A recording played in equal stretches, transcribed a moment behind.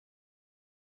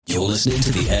You're listening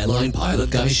to the Airline Pilot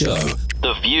Guy Show.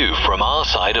 The view from our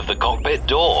side of the cockpit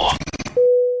door.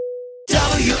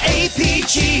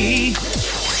 WAPG,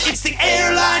 it's the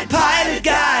Airline Pilot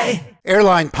Guy.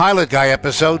 Airline Pilot Guy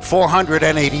episode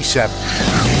 487. Yeah,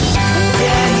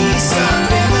 he's up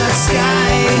in the sky.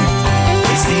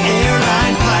 It's the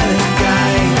Airline Pilot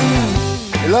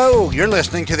Guy. Hello, you're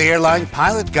listening to the Airline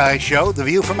Pilot Guy Show, the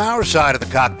view from our side of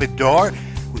the cockpit door,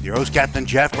 with your host, Captain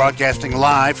Jeff, broadcasting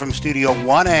live from Studio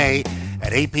 1A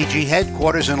at APG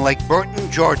headquarters in Lake Burton,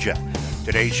 Georgia.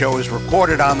 Today's show is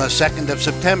recorded on the 2nd of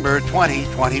September,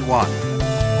 2021. Yeah,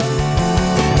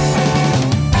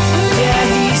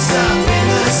 he's up in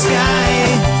the sky.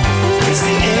 It's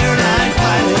the Airline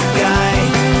Pilot Guy.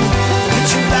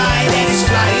 Put your light and he's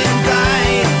flying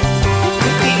by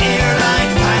with the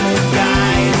Airline Pilot Guy.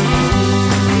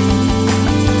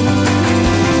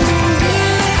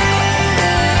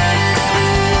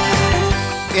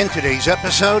 In today's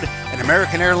episode, an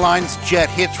American Airlines jet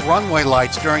hits runway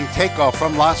lights during takeoff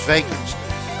from Las Vegas.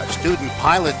 A student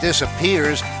pilot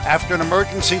disappears after an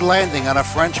emergency landing on a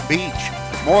French beach.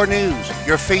 More news,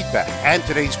 your feedback, and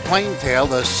today's plane tale,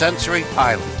 the sensory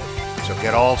pilot. So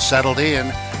get all settled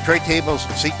in. Tray tables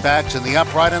and seat backs in the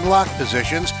upright and locked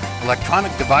positions.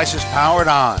 Electronic devices powered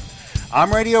on.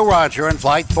 I'm Radio Roger, and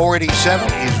Flight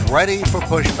 487 is ready for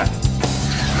pushback.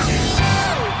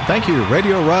 Thank you,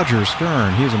 Radio Roger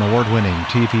Stern. He's an award-winning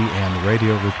TV and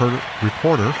radio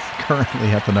reporter, currently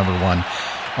at the number one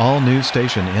all-news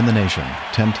station in the nation.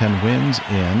 1010 wins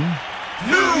in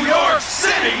New York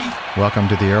City! Welcome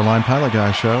to the Airline Pilot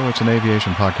Guy Show. It's an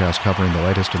aviation podcast covering the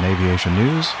latest in aviation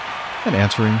news and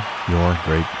answering your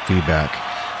great feedback.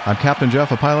 I'm Captain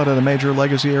Jeff, a pilot at a major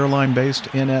legacy airline based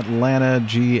in Atlanta,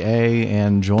 GA,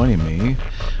 and joining me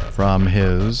from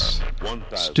his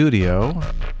studio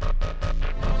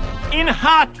in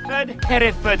Hartford,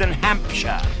 Hereford, and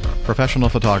Hampshire. Professional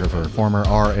photographer, former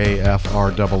RAF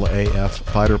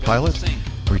fighter pilot,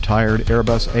 retired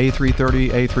Airbus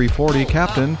A330, A340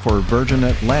 captain for Virgin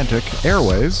Atlantic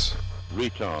Airways.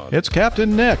 It's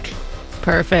Captain Nick.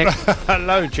 Perfect.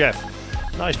 Hello, Jeff.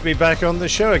 Nice to be back on the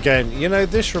show again. You know,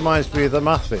 this reminds me of the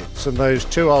Muppets and those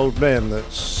two old men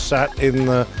that sat in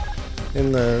the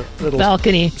little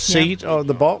balcony seat or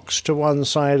the box to one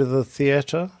side of the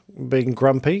theater, being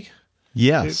grumpy.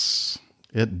 Yes,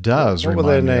 it does. What were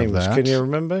their remind me names? of that. Can you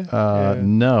remember?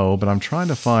 No, but I'm trying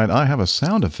to find. I have a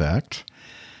sound effect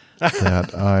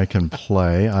that I can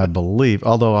play, I believe,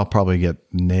 although I'll probably get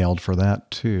nailed for that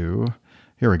too.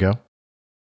 Here we go.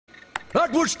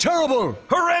 That was terrible!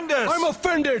 Horrendous! I'm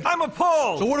offended! I'm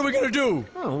appalled! So what are we going to do?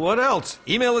 Oh, what else?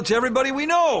 Email it to everybody we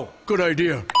know. Good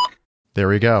idea. There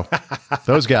we go.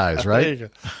 Those guys, right?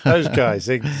 Those guys,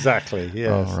 exactly, yes.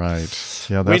 All right.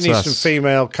 Yeah, we that's need us. some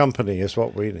female company is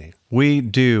what we need. We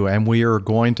do, and we are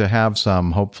going to have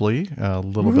some, hopefully, a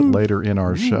little bit later in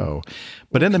our show.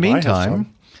 But in the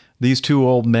meantime, these two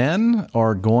old men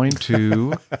are going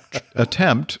to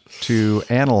attempt to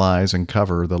analyze and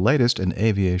cover the latest in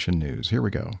aviation news. Here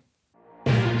we go.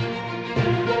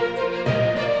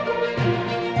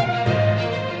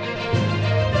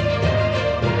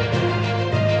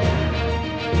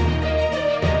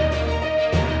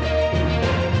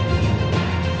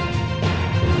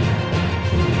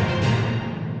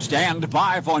 Stand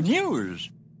by for news.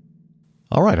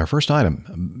 All right, our first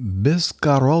item,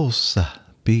 Biscarrosse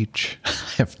Beach. I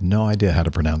have no idea how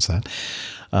to pronounce that.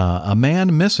 A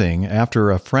man missing after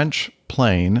a French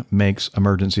plane makes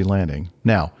emergency landing.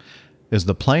 Now, is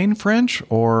the plane French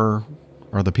or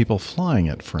are the people flying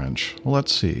it French? Well,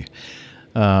 let's see.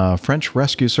 French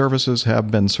rescue services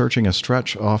have been searching a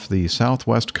stretch off the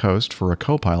southwest coast for a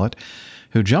co-pilot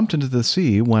who jumped into the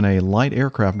sea when a light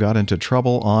aircraft got into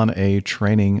trouble on a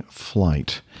training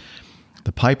flight.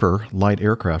 The Piper light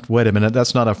aircraft. Wait a minute,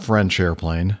 that's not a French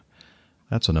airplane.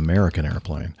 That's an American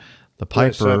airplane. The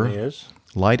Piper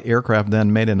light aircraft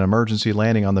then made an emergency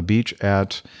landing on the beach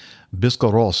at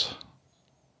Biscarrosse.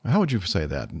 How would you say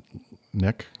that,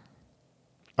 Nick?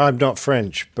 I'm not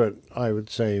French, but I would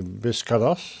say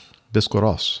Biscarrosse.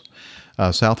 Biscarrosse,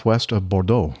 southwest of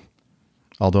Bordeaux.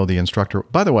 Although the instructor,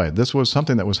 by the way, this was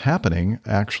something that was happening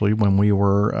actually when we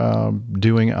were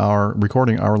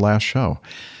recording our last show.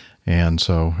 And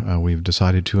so we've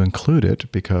decided to include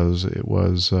it because it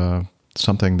was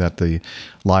something that the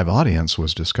live audience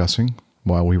was discussing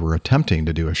while we were attempting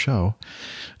to do a show.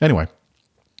 Anyway,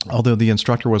 although the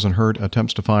instructor wasn't hurt,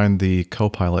 attempts to find the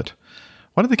co-pilot.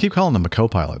 Why do they keep calling them a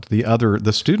co-pilot?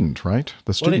 The student, right?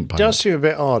 The student pilot. Well, it does seem a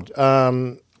bit odd.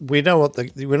 We know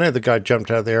the guy jumped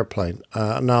out of the airplane.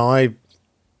 Now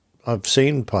I've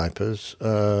seen Pipers.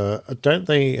 Don't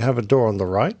they have a door on the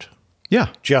right? Yeah.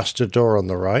 just a door on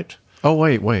the right. Oh,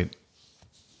 wait.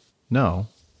 No.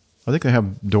 I think they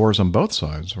have doors on both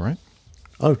sides, right?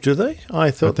 Oh, do they? I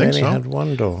thought they think only so. had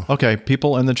one door. Okay,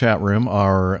 people in the chat room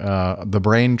are the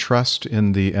brain trust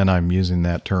in the, and I'm using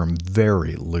that term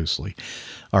very loosely,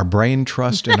 our brain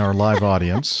trust in our live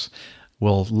audience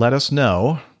will let us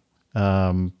know,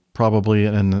 probably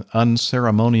in an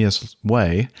unceremonious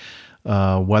way,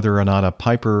 whether or not a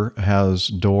Piper has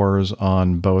doors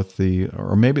on both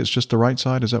or maybe it's just the right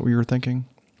side. Is that what you were thinking,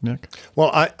 Nick? Well,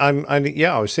 I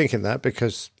was thinking that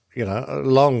because, a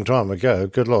long time ago,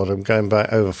 good Lord, I'm going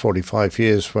back over 45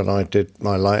 years when I did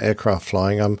my light aircraft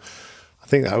flying. I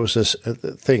think that was a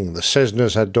thing. The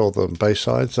Cessnas had doors on both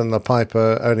sides and the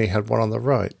Piper only had one on the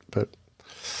right. But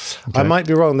Okay. I might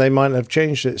be wrong. They might have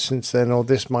changed it since then, or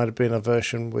this might have been a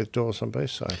version with doors on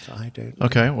both sides. I don't know.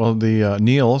 Okay, well, the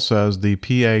Neil says the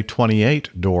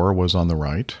PA-28 door was on the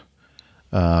right.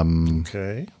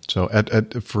 Okay. So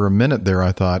for a minute there,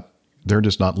 I thought, they're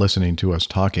just not listening to us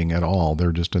talking at all.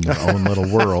 They're just in their own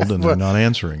little world, and they're not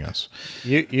answering us.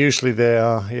 Usually they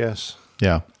are, yes.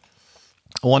 Yeah.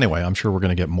 Well, anyway, I'm sure we're going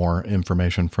to get more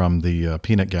information from the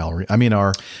Peanut Gallery. I mean,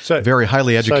 our very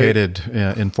highly educated,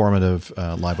 informative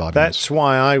live audience. That's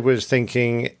why I was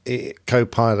thinking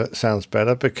co-pilot sounds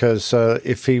better, because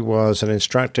if he was an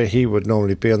instructor, he would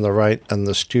normally be on the right and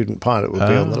the student pilot would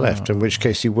be on the left, in which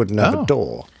case he wouldn't have a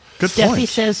door. Good Steffi point.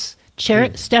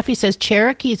 Steffi says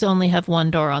Cherokees only have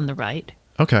one door on the right.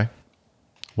 Okay.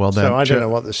 Well, then, So I don't know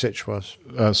what the sitch was.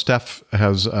 Steph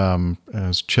has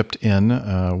chipped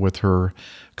in with her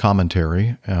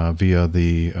commentary via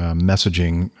the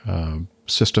messaging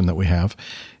system that we have,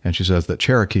 and she says that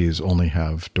Cherokees only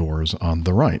have doors on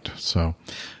the right. So,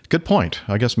 good point.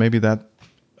 I guess maybe that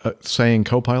saying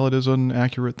co-pilot is an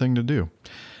accurate thing to do.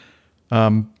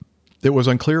 It was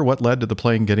unclear what led to the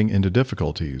plane getting into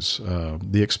difficulties.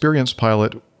 The experienced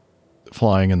pilot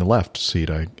flying in the left seat,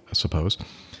 I suppose,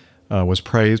 was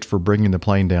praised for bringing the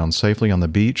plane down safely on the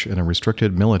beach in a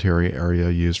restricted military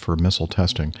area used for missile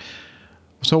testing.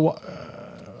 So,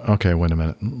 okay, wait a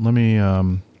minute. Let me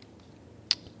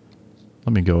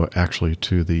go actually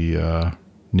to the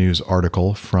news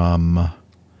article from.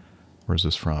 Where's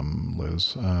this from,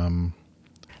 Liz?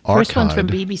 First one's from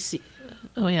BBC.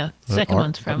 Oh yeah, second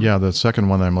one's from. Yeah, the second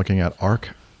one that I'm looking at,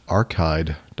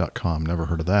 Arcade.com. Never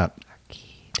heard of that.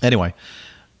 Anyway.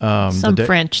 Some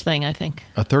French thing, I think.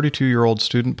 A 32-year-old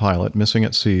student pilot missing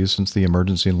at sea since the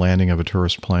emergency landing of a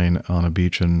tourist plane on a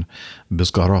beach in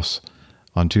Biscarrosse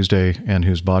on Tuesday, and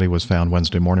whose body was found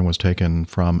Wednesday morning, was taken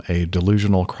from a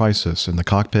delusional crisis in the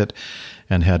cockpit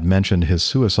and had mentioned his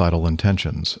suicidal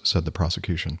intentions, said the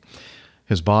prosecution.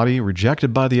 His body,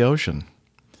 rejected by the ocean,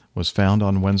 was found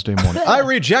on Wednesday morning. I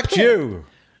reject you!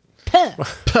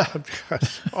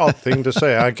 Odd thing to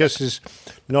say. I guess is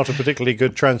not a particularly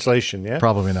good translation, yeah?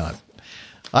 Probably not.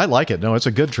 I like it. No, it's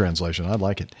a good translation. I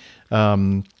like it.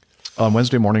 On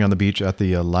Wednesday morning on the beach at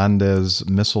the Landes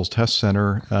Missiles Test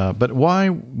Center. But why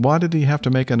did he have to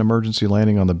make an emergency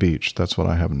landing on the beach? That's what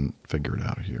I haven't figured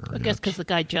out here. I guess because the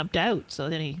guy jumped out, so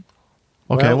then he...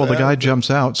 Okay, well, the guy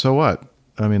jumps out, so what?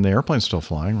 I mean, the airplane's still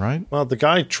flying, right? Well, the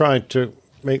guy tried to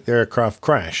make the aircraft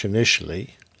crash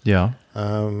initially. Yeah.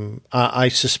 I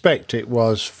suspect it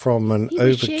was from an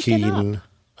overkeen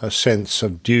sense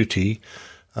of duty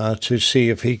to see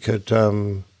if he could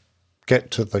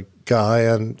get to the guy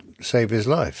and save his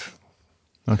life.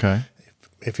 Okay.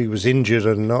 If he was injured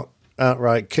and not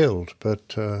outright killed.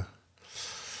 But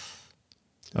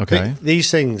okay.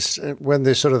 These things, when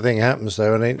this sort of thing happens,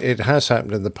 though, and it has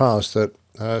happened in the past, that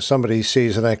somebody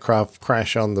sees an aircraft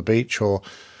crash on the beach or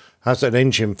has an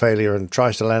engine failure and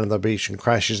tries to land on the beach and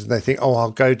crashes, and they think, oh,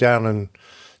 I'll go down and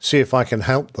see if I can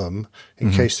help them in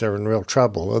case they're in real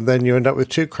trouble. And then you end up with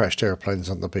 2 crashed airplanes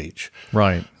on the beach.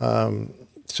 Right.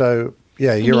 So,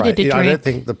 yeah, you're right. I don't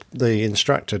think the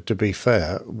instructor, to be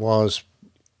fair, was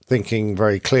thinking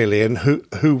very clearly. And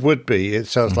who would be? It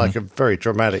sounds like a very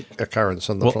dramatic occurrence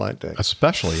on the flight deck.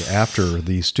 Especially after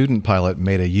the student pilot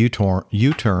made a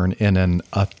U-turn in an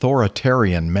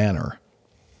authoritarian manner.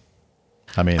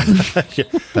 I mean,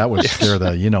 that would scare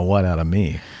the you-know-what out of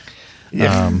me.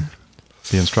 Yeah.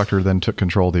 The instructor then took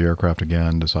control of the aircraft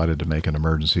again, decided to make an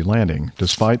emergency landing,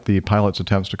 despite the pilot's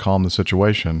attempts to calm the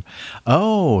situation.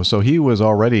 Oh, so he was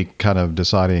already kind of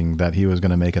deciding that he was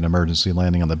going to make an emergency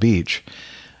landing on the beach.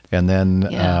 And then,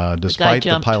 despite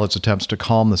the pilot's attempts to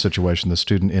calm the situation, the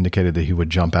student indicated that he would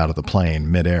jump out of the plane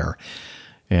midair.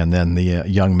 And then the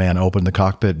young man opened the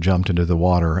cockpit, jumped into the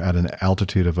water at an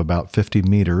altitude of about 50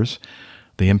 meters.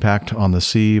 The impact on the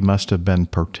sea must have been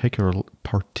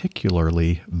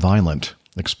particularly violent,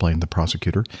 explained the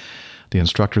prosecutor. The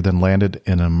instructor then landed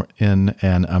in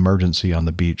an emergency on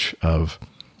the beach of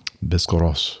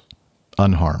Biscarrosse,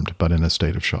 unharmed, but in a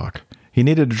state of shock. He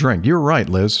needed a drink. You're right,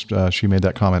 Liz. She made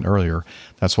that comment earlier.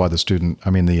 That's why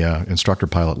the instructor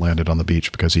pilot landed on the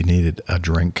beach, because he needed a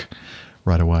drink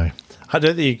right away. I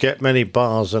don't think you get many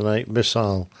bars in a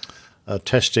missile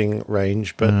testing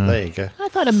range, but there you go. I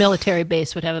thought a military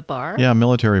base would have a bar. Yeah,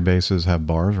 military bases have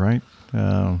bars, right?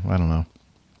 I don't know.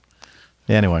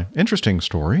 Anyway, interesting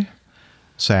story.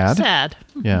 Sad.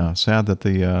 Yeah, sad that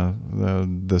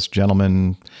this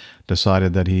gentleman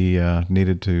decided that he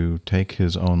needed to take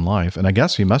his own life, and I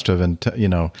guess he must have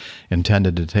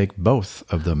intended to take both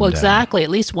of them. Well, down. exactly. At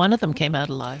least one of them came out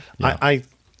alive. Yeah.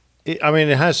 I mean,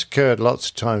 it has occurred lots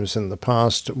of times in the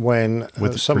past when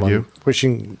someone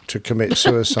wishing to commit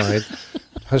suicide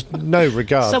has no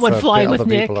regard for the other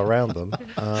people around them.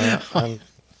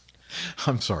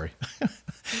 I'm sorry.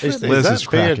 Is Liz that is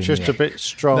cracking just me a bit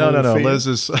strong? No. Liz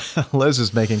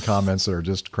is making comments that are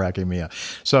just cracking me up.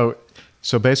 So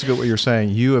basically, what you're saying,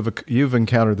 you've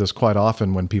encountered this quite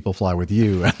often when people fly with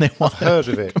you, and they want heard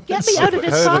of it. Get me out of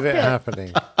this heard of it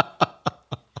happening.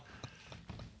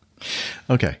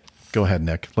 Okay, go ahead,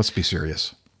 Nick. Let's be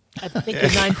serious. I think the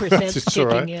 9% is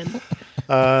kicking in.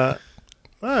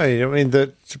 I mean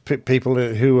that people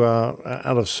who are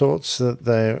out of sorts,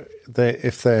 that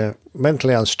if they're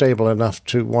mentally unstable enough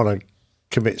to want to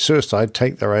commit suicide,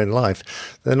 take their own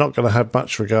life, they're not going to have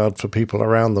much regard for people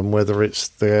around them, whether it's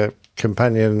their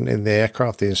companion in the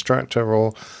aircraft, the instructor,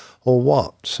 or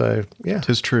what. So yeah, it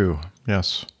is true.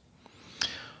 Yes.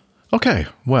 Okay.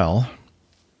 Well,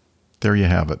 there you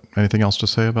have it. Anything else to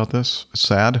say about this? It's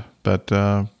sad, but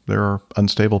there are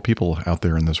unstable people out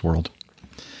there in this world.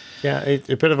 Yeah, it's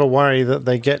a bit of a worry that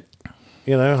they get,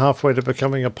 halfway to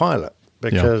becoming a pilot,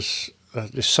 because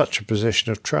it's such a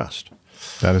position of trust.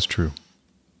 That is true.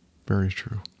 Very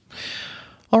true.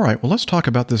 All right, well, let's talk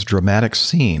about this dramatic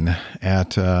scene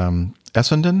at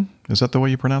Essendon. Is that the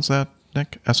way you pronounce that,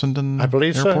 Nick? Essendon I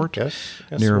believe Airport? So, yes.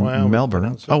 Near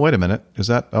Melbourne. Oh, wait a minute. Is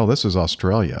that... Oh, this is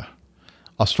Australia.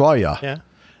 Yeah.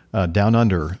 Down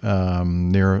under,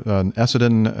 near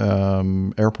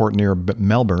Essendon Airport near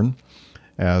Melbourne,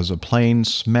 as a plane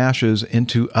smashes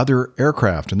into other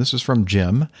aircraft. And this is from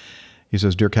Jim. He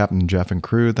says, "Dear Captain Jeff and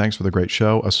crew, thanks for the great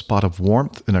show. A spot of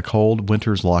warmth in a cold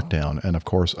winter's lockdown. And, of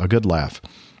course, a good laugh.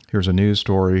 Here's a news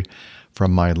story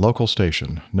from my local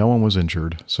station. No one was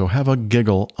injured, so have a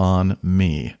giggle on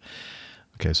me."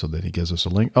 Okay, so then he gives us a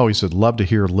link. Oh, he said, "Love to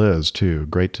hear Liz, too.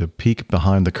 Great to peek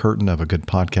behind the curtain of a good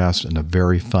podcast, and a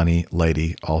very funny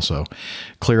lady also."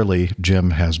 Clearly,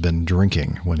 Jim has been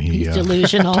drinking when he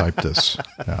delusional. Typed this.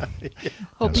 Yeah.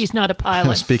 Hope he's not a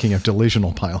pilot. Speaking of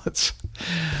delusional pilots.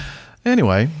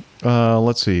 Anyway,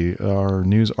 let's see. Our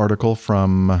news article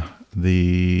from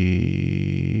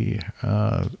the...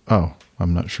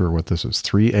 I'm not sure what this is.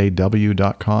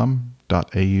 3aw.com.au.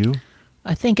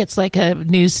 I think it's like a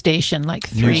news station, like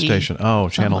 3. News station. Oh,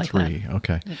 Channel 3.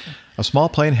 Okay. A small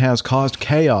plane has caused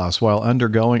chaos while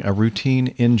undergoing a routine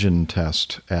engine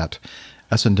test at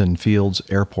Essendon Fields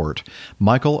Airport.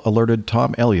 Michael alerted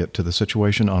Tom Elliott to the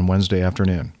situation on Wednesday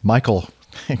afternoon. Michael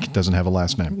doesn't have a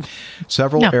last name.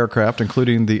 Several aircraft,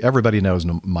 including everybody knows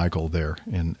Michael there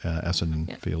in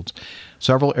Essendon Fields.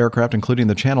 Several aircraft, including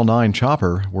the Channel 9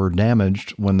 chopper, were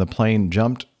damaged when the plane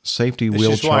jumped safety wheel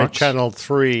chocks. This is why Channel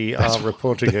 3 are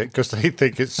reporting it, because they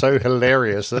think it's so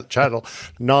hilarious that Channel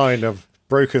 9 have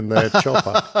broken their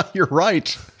chopper. You're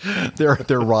right.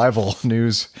 Their rival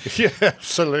news. Yeah,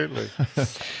 absolutely.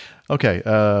 Okay,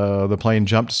 the plane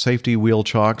jumped safety wheel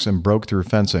chocks and broke through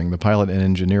fencing. The pilot and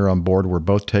engineer on board were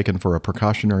both taken for a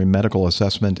precautionary medical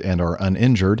assessment and are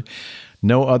uninjured.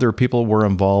 No other people were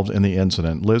involved in the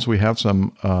incident. Liz, we have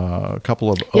a couple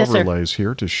of overlays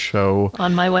here to show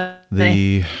on my way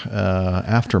the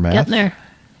aftermath. Getting there.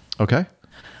 Okay.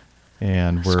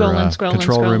 And we're scrolling,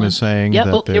 control room is saying that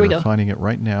here we they're go. finding it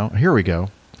right now. Here we go.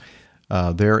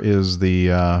 There is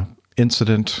the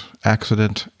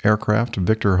accident aircraft,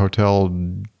 Victor Hotel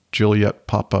Juliet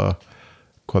Papa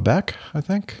Quebec, I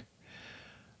think.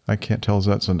 I can't tell if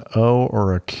that's an O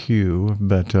or a Q,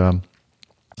 but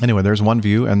anyway, there's one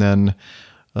view, and then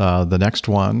the next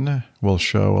one will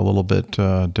show a little bit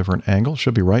different angle.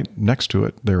 Should be right next to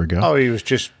it. There we go. Oh, he was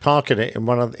just parking it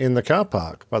in the car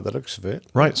park, by the looks of it.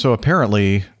 Right. So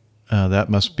apparently that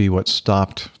must be what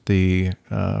stopped the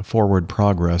forward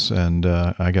progress, and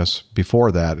I guess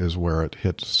before that is where it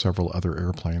hit several other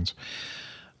airplanes.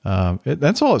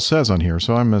 That's all it says on here.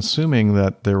 So I'm assuming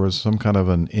that there was some kind of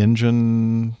an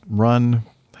engine run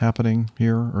happening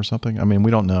here or something? I mean,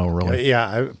 we don't know really.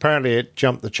 Yeah, apparently it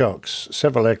jumped the chocks.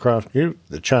 Several aircraft,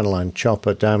 the Channel Line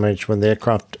chopper damaged when the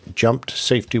aircraft jumped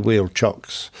safety wheel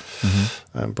chocks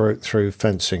and broke through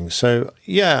fencing. So,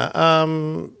 yeah,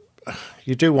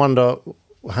 you do wonder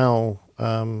how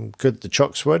good the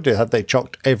chocks were. Had they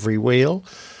chocked every wheel?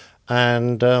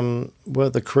 And were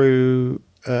the crew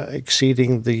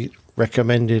exceeding the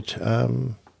recommended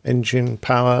engine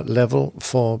power level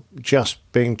for just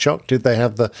being chocked? Did they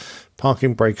have the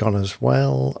parking brake on as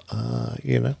well?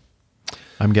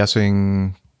 I'm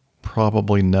guessing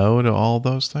probably no to all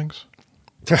those things.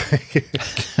 I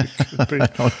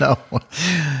don't know.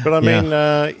 But I mean,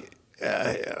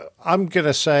 I'm going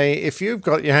to say if you've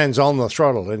got your hands on the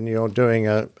throttle and you're doing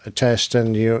a test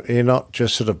and you're not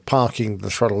just sort of parking the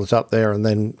throttles up there and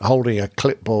then holding a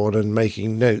clipboard and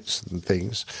making notes and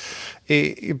things,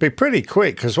 you'd be pretty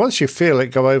quick, because once you feel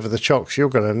it go over the chocks, you're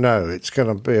going to know it's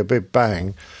going to be a big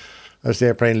bang as the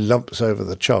airplane lumps over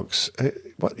the chocks.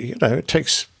 It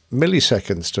takes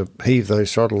milliseconds to heave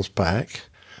those throttles back.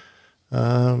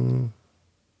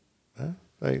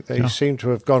 They seem to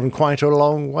have gone quite a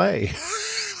long way.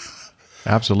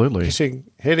 Absolutely.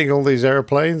 Hitting all these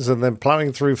airplanes and then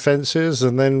plowing through fences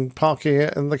and then parking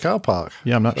it in the car park.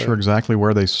 Yeah, I'm not sure exactly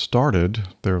where they started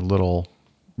their little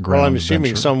ground I'm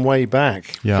assuming adventure. some way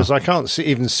back, Yeah. because I can't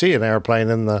even see an airplane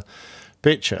in the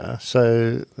picture.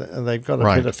 So they've got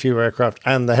to hit a few aircraft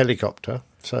and the helicopter.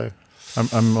 So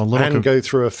I'm a little go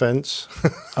through a fence.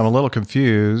 I'm a little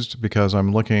confused because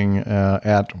I'm looking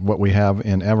at what we have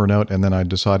in Evernote, and then I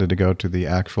decided to go to the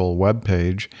actual web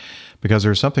page because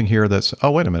there's something here that's, oh,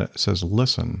 wait a minute, it says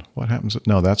listen. What happens?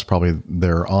 No, that's probably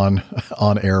their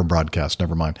on-air broadcast.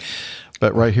 Never mind.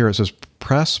 But right here it says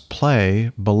press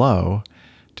play below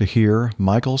to hear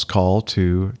Michael's call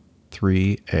to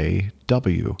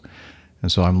 3AW.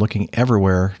 And so I'm looking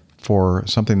everywhere for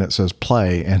something that says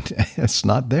play, and it's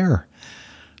not there.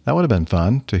 That would have been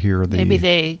fun to hear the Maybe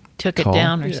they took call. it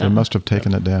down or They something. must have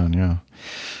taken it down, yeah.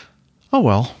 Oh,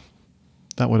 well,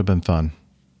 that would have been fun.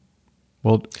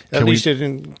 Well, At least it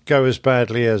didn't go as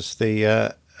badly as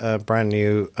the brand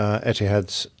new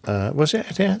Etihad's. Was it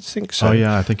Etihad's? I think so. Oh,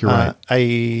 yeah, I think you're right.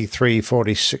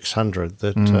 A340-600.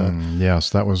 That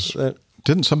yes, that was.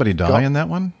 Didn't somebody die in that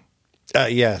one?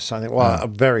 Yes, I think. Well,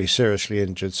 very seriously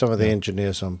injured. Some of the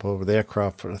engineers on board with the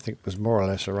aircraft, I think, was more or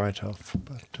less a write-off.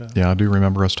 But yeah, I do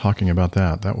remember us talking about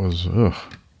that. That was,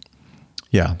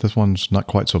 yeah, this one's not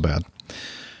quite so bad.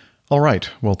 All right.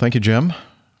 Well, thank you, Jim,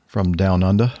 from Down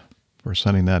Under, for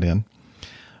sending that in.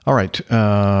 All right.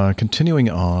 Continuing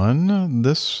on,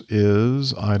 this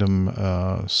is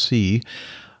item C.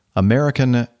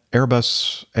 American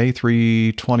Airbus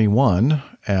A321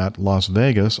 at Las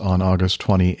Vegas on August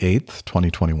 28th,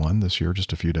 2021, this year,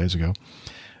 just a few days ago.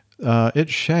 It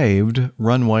shaved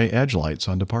runway edge lights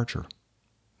on departure.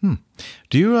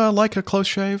 Do you like a close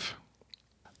shave?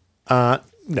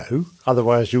 no,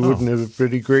 otherwise you wouldn't have a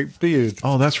pretty great beard.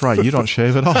 Oh, that's right. You don't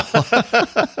shave at all.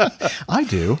 I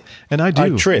do, and I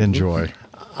do enjoy.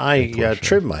 I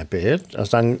trim my beard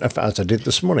as I did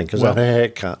this morning because I had a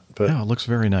haircut. But yeah, it looks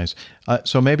very nice.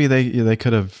 So maybe they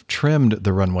could have trimmed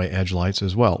the runway edge lights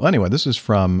as well. Anyway, this is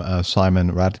from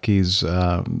Simon Radke's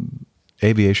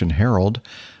Aviation Herald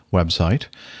website.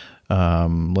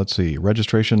 Let's see.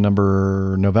 Registration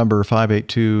number November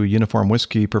 582 Uniform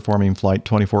Whiskey, performing flight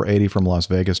 2480 from Las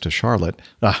Vegas to Charlotte.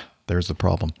 There's the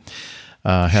problem.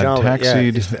 Had Charlotte,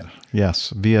 taxied, yes,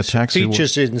 via taxi.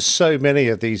 Features in so many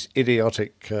of these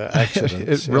idiotic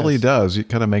accidents. It really does. It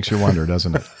kind of makes you wonder,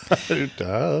 doesn't it? It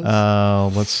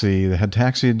does. Let's see. They had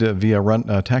taxied via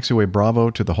taxiway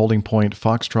Bravo to the holding point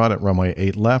Foxtrot at runway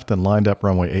 8 left and lined up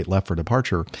runway 8 left for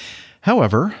departure.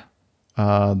 However,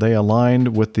 they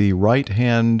aligned with the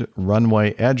right-hand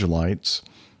runway edge lights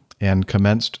and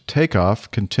commenced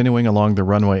takeoff, continuing along the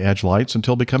runway edge lights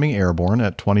until becoming airborne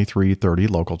at 23:30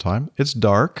 local time. It's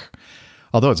dark,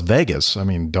 although it's Vegas. I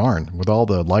mean, darn, with all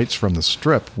the lights from the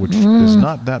Strip, which is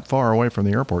not that far away from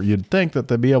the airport, you'd think that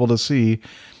they'd be able to see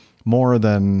more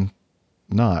than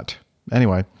not.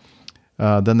 Anyway,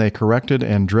 then they corrected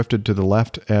and drifted to the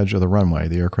left edge of the runway.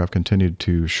 The aircraft continued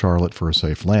to Charlotte for a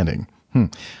safe landing. I'm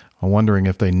wondering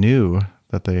if they knew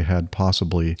that they had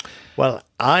possibly... Well,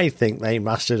 I think they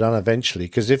must have done eventually,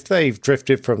 because if they've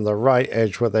drifted from the right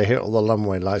edge where they hit all the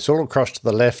runway lights all across to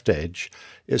the left edge,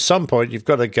 at some point you've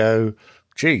got to go,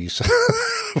 geez,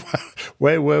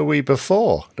 where were we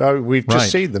before? No, we've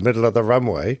just seen the middle of the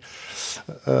runway.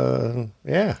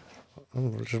 Yeah,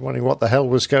 I'm just wondering what the hell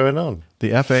was going on.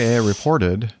 The FAA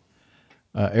reported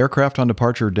aircraft on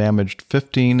departure damaged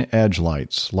 15 edge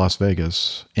lights, Las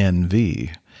Vegas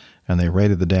NV, and they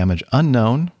rated the damage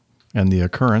unknown and the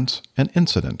occurrence an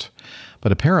incident.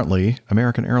 But apparently,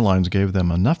 American Airlines gave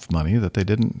them enough money that they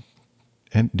didn't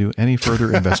do any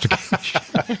further investigation.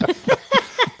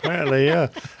 Apparently, yeah.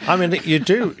 I mean, you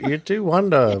do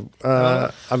wonder.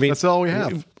 I mean, that's all we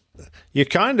have. You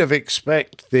kind of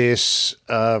expect this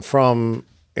from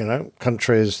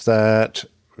countries that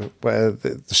where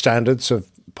the standards of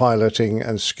piloting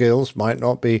and skills might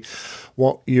not be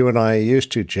what you and I are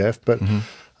used to, Jeff. But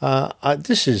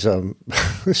this is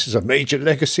a major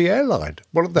legacy airline.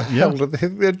 What the hell do they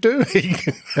think they're doing?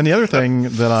 And the other thing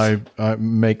that I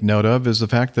make note of is the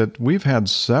fact that we've had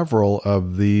several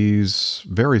of these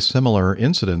very similar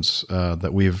incidents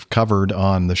that we've covered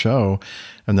on the show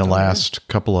in the last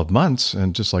couple of months,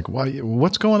 and just like,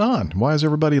 what's going on? Why is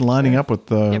everybody lining up with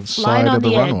the side of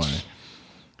the runway?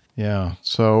 Yeah.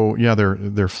 So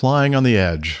they're flying on the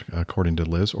edge, according to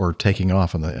Liz, or taking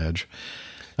off on the edge.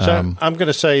 So I'm going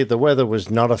to say the weather was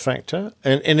not a factor.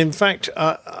 And in fact,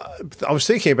 I was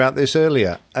thinking about this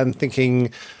earlier and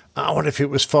thinking, I wonder if it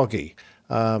was foggy.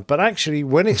 But actually,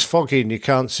 when it's foggy and you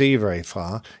can't see very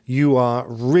far, you are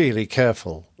really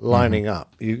careful lining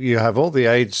up. You have all the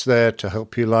aids there to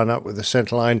help you line up with the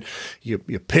center line.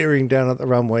 You're peering down at the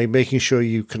runway, making sure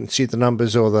you can see the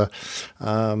numbers or the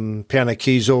piano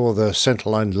keys or the center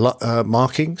line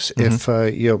markings if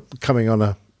you're coming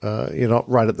on you're not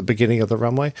right at the beginning of the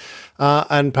runway.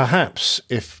 And perhaps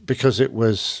because it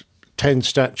was 10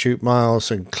 statute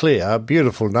miles and clear,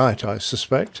 beautiful night, I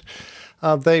suspect,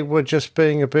 they were just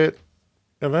being a bit,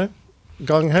 gung-ho,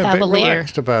 a bit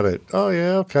relaxed about it. Oh,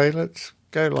 yeah, okay, let's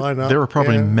go line up. They were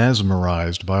probably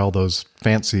mesmerized by all those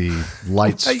fancy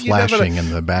lights flashing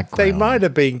in the background. They might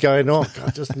have been going, oh,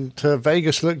 God, doesn't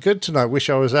Vegas look good tonight? Wish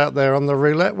I was out there on the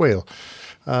roulette wheel.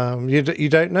 You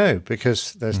don't know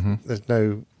because there's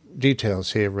no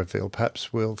details here revealed.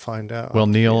 Perhaps we'll find out. Well,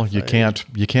 Neil, you can't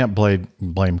blame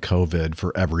COVID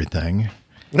for everything.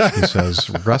 He says,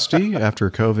 Rusty, after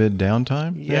COVID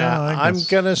downtime? Yeah, I'm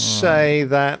going to say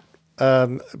that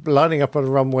lining up on a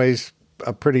runway's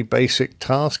a pretty basic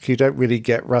task. You don't really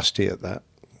get rusty at that.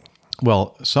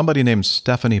 Well, somebody named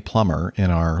Stephanie Plummer in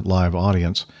our live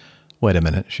audience, wait a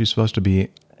minute, she's supposed to be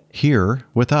here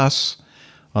with us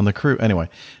on the crew. Anyway,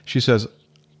 she says,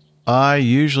 I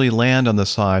usually land on the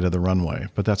side of the runway,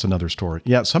 but that's another story.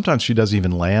 Yeah, sometimes she doesn't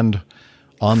even land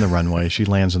on the runway. She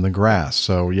lands in the grass.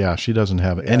 So, yeah, she doesn't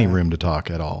have any room to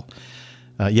talk at all.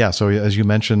 So as you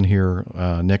mentioned here,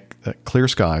 Nick, clear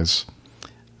skies,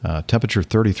 temperature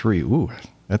 33. Ooh,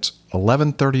 it's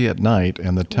 11:30 at night,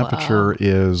 and the temperature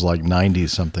is like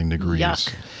 90-something degrees.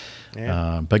 Yuck.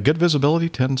 Yeah. But good visibility,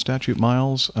 10 statute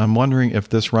miles. I'm wondering if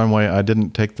this runway, I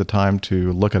didn't take the time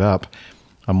to look it up.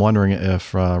 I'm wondering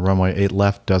if runway 8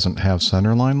 left doesn't have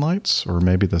centerline lights, or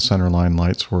maybe the centerline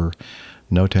lights were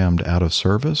NOTAM'd out of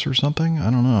service or something.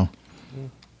 I don't know.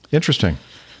 Interesting.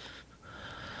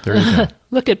 There you go.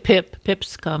 Look at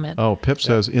Pip's comment. Oh, Pip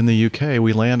says, in the UK,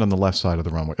 we land on the left side of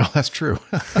the runway. Oh, that's true.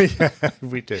 Yeah,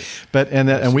 we do.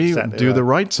 And we exactly do right. the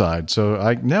right side.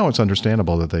 So now it's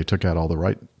understandable that they took out all the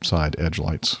right side edge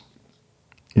lights.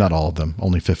 Yeah. Not all of them,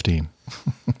 only 15.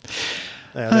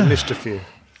 Yeah, they missed a few.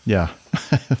 Yeah.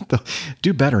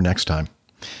 Do better next time.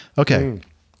 Okay.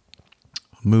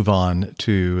 Move on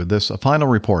to a final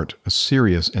report, a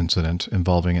serious incident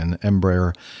involving an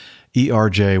Embraer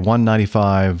ERJ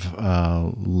 195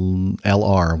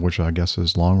 LR, which I guess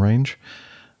is long range.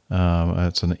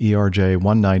 It's an ERJ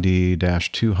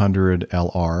 190-200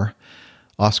 LR.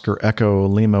 Oscar Echo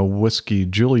Lima Whiskey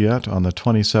Juliet on the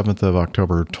 27th of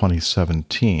October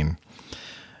 2017.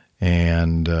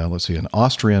 And let's see, an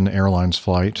Austrian Airlines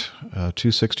flight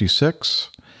 266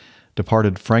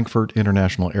 departed Frankfurt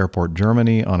International Airport,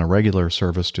 Germany on a regular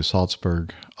service to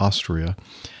Salzburg, Austria,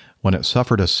 when it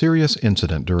suffered a serious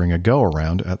incident during a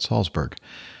go-around at Salzburg.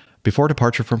 Before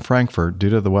departure from Frankfurt, due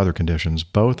to the weather conditions,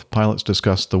 both pilots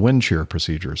discussed the wind shear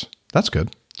procedures. That's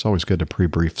good. It's always good to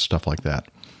pre-brief stuff like that.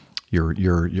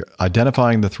 You're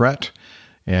identifying the threat,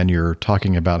 and you're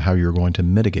talking about how you're going to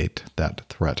mitigate that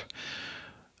threat.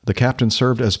 The captain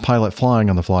served as pilot flying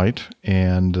on the flight,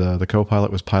 and the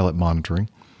co-pilot was pilot monitoring.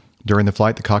 During the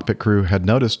flight, the cockpit crew had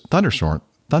noticed thunderstorm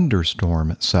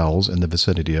cells in the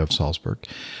vicinity of Salzburg.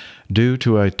 Due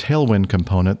to a tailwind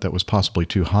component that was possibly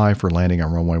too high for landing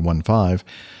on runway 15,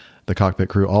 the cockpit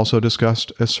crew also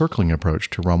discussed a circling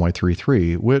approach to runway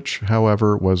 33, which,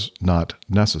 however, was not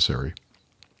necessary.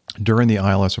 During the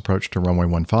ILS approach to runway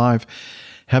 15,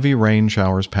 heavy rain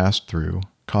showers passed through,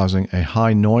 causing a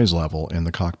high noise level in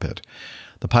the cockpit.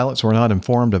 The pilots were not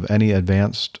informed of any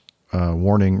advanced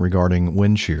warning regarding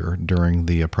wind shear during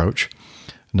the approach.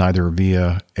 neither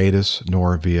via ATIS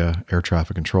nor via air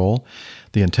traffic control.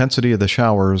 The intensity of the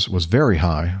showers was very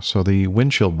high, so the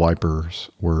windshield wipers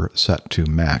were set to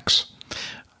max.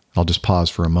 I'll just pause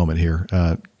for a moment here.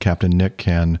 Captain Nick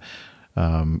can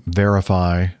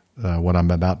verify what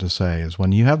I'm about to say. Is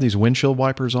when you have these windshield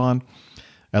wipers on,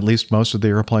 at least most of the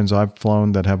airplanes I've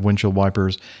flown that have windshield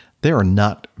wipers, they are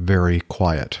not very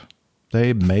quiet.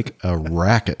 They make a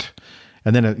racket.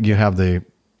 And then you have the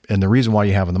reason why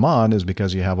you have them on is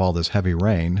because you have all this heavy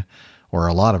rain or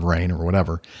a lot of rain or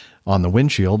whatever on the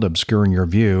windshield obscuring your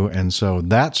view. And so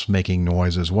that's making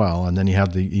noise as well. And then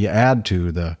you add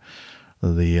to the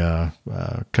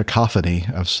cacophony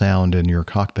of sound in your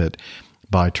cockpit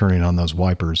by turning on those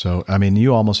wipers. So, I mean,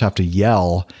 you almost have to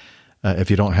yell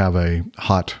if you don't have a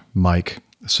hot mic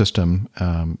system.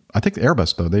 I think the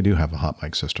Airbus, though, they do have a hot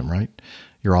mic system, right?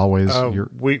 You're always...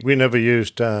 We never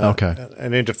used an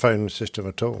interphone system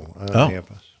at all on the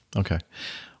Airbus. Okay.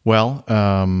 Well,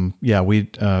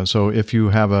 so if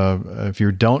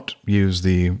you don't use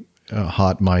the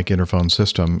hot mic interphone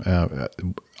system,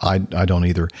 I don't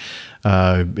either.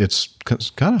 It's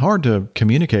kind of hard to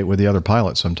communicate with the other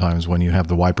pilots sometimes when you have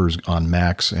the wipers on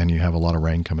max and you have a lot of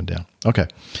rain coming down. Okay.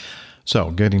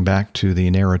 So getting back to the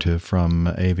narrative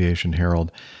from Aviation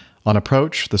Herald. On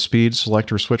approach, the speed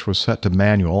selector switch was set to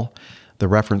manual. The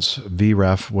reference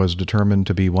VREF was determined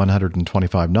to be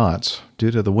 125 knots.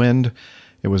 Due to the wind,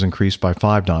 it was increased by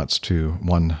 5 knots to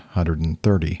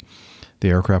 130. The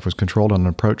aircraft was controlled on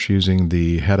approach using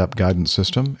the head-up guidance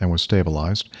system and was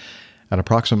stabilized. At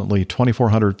approximately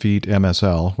 2,400 feet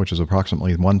MSL, which is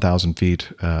approximately 1,000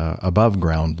 feet above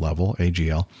ground level,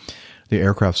 AGL, the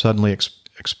aircraft suddenly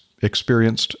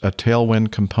experienced a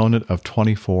tailwind component of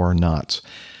 24 knots.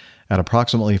 At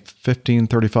approximately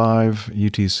 15:35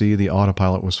 UTC, the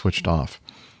autopilot was switched off.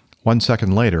 1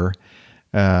 second later,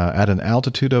 at an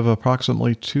altitude of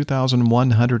approximately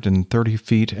 2,130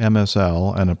 feet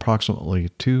MSL and approximately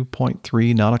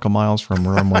 2.3 nautical miles from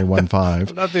runway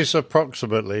 15. Not this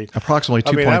approximately. Approximately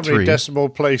 2.3. I mean, how many decimal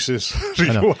places do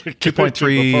you want to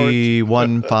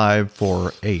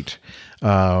 2.31548.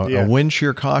 A wind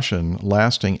shear caution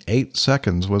lasting 8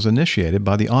 seconds was initiated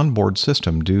by the onboard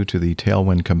system due to the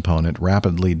tailwind component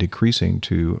rapidly decreasing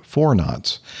to 4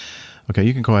 knots. Okay,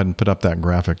 you can go ahead and put up that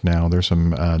graphic now. There's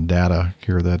some data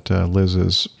here that Liz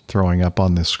is throwing up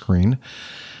on this screen.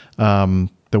 The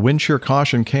wind shear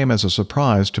caution came as a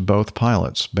surprise to both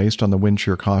pilots. Based on the wind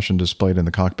shear caution displayed in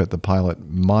the cockpit, the pilot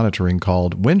monitoring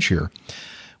called wind shear,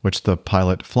 which the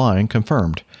pilot flying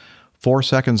confirmed. 4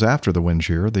 seconds after the wind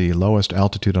shear, the lowest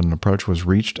altitude on approach was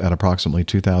reached at approximately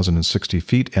 2,060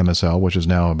 feet MSL, which is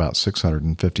now about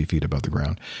 650 feet above the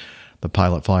ground. The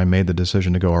pilot flying made the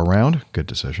decision to go around, good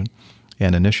decision,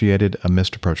 and initiated a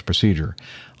missed approach procedure.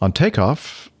 On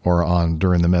takeoff,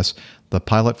 during the miss, the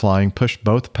pilot flying pushed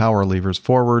both power levers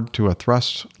forward to a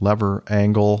thrust lever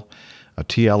angle, a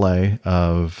TLA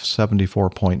of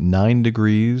 74.9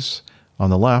 degrees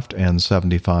on the left and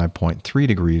 75.3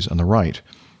 degrees on the right.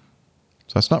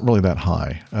 So that's not really that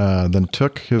high. Then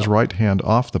took his right hand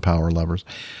off the power levers,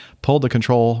 pulled the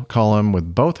control column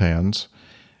with both hands,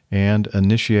 and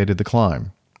initiated the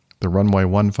climb. The runway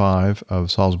 15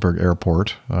 of Salzburg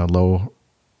Airport, low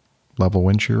level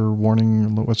wind shear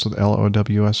warning, what's the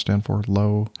LOWS stand for?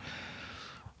 Low.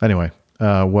 Anyway,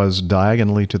 was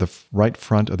diagonally to the right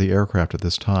front of the aircraft at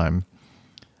this time.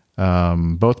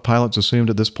 Both pilots assumed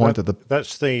at this point that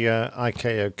that's the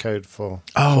ICAO code for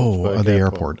the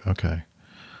airport. Okay.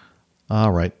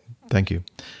 All right. Thank you.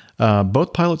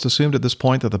 Both pilots assumed at this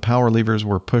point that the power levers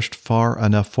were pushed far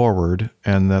enough forward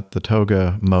and that the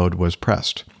toga mode was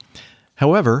pressed.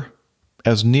 However,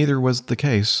 as neither was the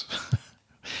case,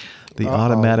 the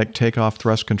automatic takeoff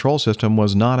thrust control system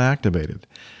was not activated.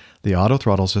 The auto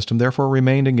throttle system therefore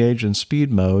remained engaged in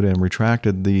speed mode and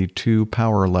retracted the 2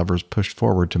 power levers pushed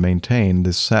forward to maintain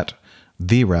the set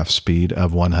VREF speed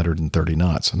of 130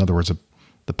 knots. In other words,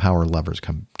 the power levers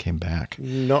came back.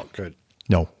 Not good.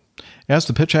 No. As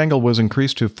the pitch angle was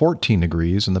increased to 14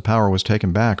 degrees and the power was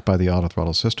taken back by the auto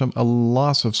throttle system, a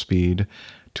loss of speed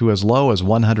to as low as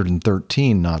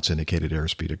 113 knots indicated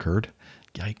airspeed occurred.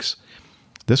 Yikes.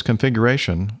 This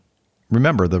configuration,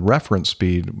 remember the reference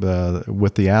speed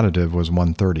with the additive was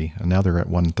 130, and now they're at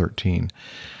 113.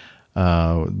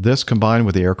 This combined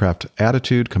with the aircraft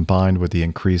attitude, combined with the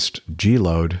increased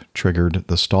G-load, triggered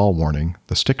the stall warning,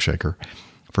 the stick shaker,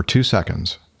 for 2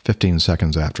 seconds, 15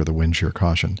 seconds after the wind shear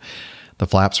caution. The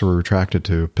flaps were retracted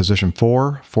to position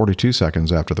 4, 42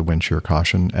 seconds after the wind shear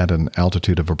caution at an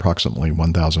altitude of approximately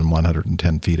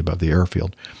 1,110 feet above the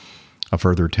airfield. A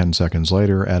further 10 seconds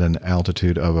later, at an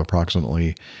altitude of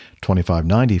approximately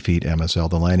 2590 feet MSL,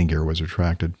 the landing gear was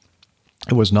retracted.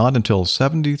 It was not until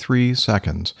 73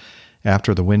 seconds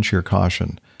after the wind shear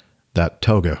caution that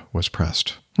toga was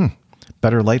pressed.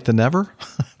 Better late than never,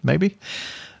 maybe?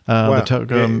 The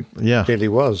toga, it really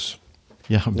was.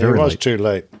 Yeah, very It was late. too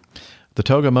late. The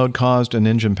toga mode caused an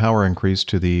engine power increase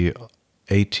to the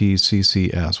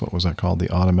ATCCS. What was that called? The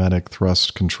Automatic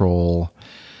Thrust Control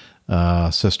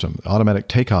System. Automatic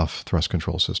Takeoff Thrust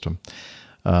Control System.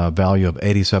 Value of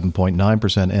 87.9%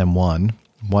 M1,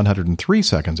 103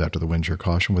 seconds after the wind shear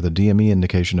caution, with a DME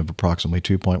indication of approximately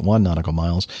 2.1 nautical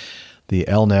miles. The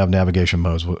LNAV navigation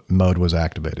mode was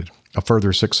activated. A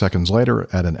further 6 seconds later,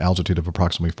 at an altitude of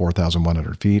approximately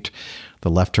 4,100 feet, the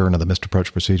left turn of the missed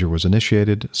approach procedure was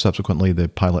initiated. Subsequently, the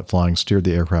pilot flying steered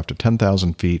the aircraft to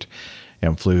 10,000 feet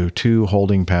and flew 2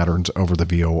 holding patterns over the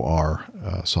VOR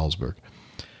Salzburg.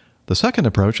 The second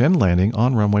approach and landing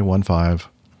on runway 15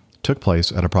 took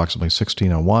place at approximately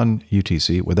 1601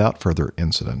 UTC without further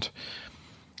incident.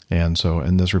 And so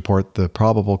in this report, the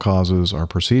probable causes are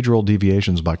procedural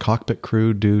deviations by cockpit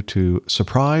crew due to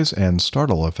surprise and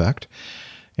startle effect,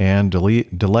 and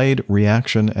delayed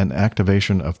reaction and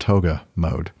activation of toga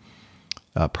mode.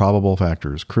 Probable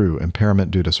factors: crew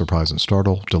impairment due to surprise and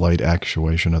startle, delayed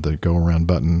actuation of the go-around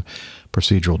button,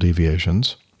 procedural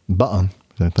deviations.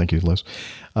 Thank you, Liz.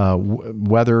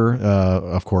 Weather,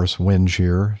 of course, wind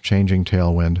shear, changing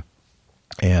tailwind,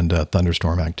 and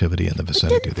thunderstorm activity in the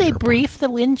vicinity of the Didn't they airport. brief the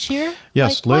wind shear?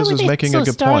 Yes, Why Liz were is they making so a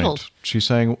good startled? point. She's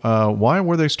saying, why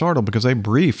were they startled? Because they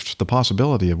briefed the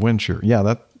possibility of wind shear. Yeah,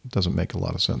 that doesn't make a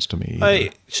lot of sense to me either.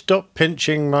 Hey, stop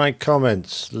pinching my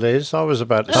comments, Liz. I was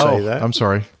about to say that. I'm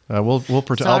sorry. We'll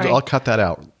pretend. Sorry. I'll cut that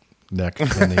out, Nick, in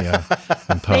the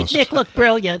in Make post. Nick look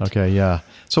brilliant. Okay, yeah.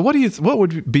 So what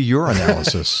would be your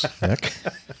analysis, Nick?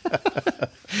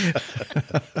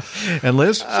 And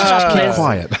Liz, just keep Liz.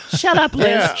 quiet. Shut up, Liz.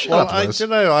 Yeah, Shut well, up, I Liz. don't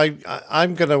know.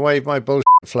 I'm going to wave my bullshit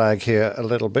flag here a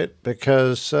little bit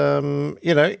because,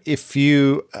 if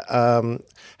you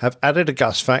have added a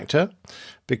gust factor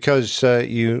because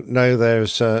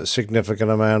there's a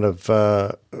significant amount of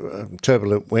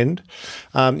turbulent wind,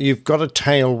 you've got a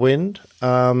tailwind,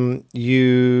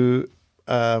 you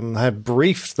have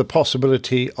briefed the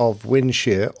possibility of wind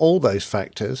shear, all those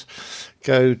factors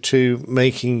go to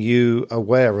making you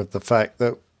aware of the fact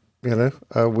that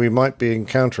we might be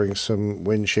encountering some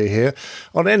wind shear here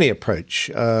on any approach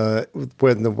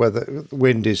when the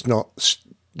wind is not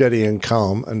steady and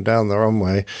calm and down the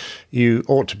runway. You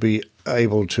ought to be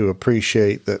able to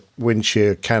appreciate that wind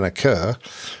shear can occur.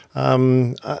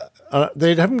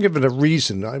 They haven't given a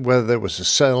reason whether there was a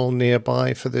cell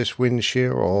nearby for this wind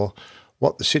shear or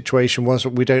what the situation was.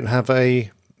 We don't have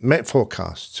a Met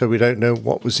forecast, so we don't know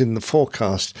what was in the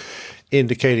forecast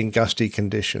indicating gusty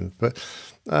conditions. But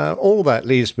all that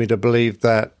leads me to believe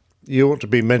that you ought to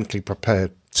be mentally prepared.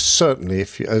 Certainly,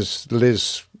 if you, as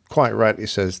Liz quite rightly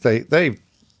says, they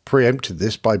preempted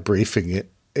this by briefing it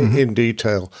in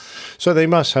detail, so they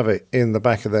must have it in the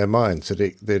back of their minds that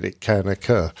it can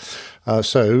occur.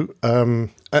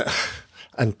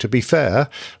 And to be fair,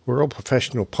 we're all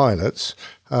professional pilots.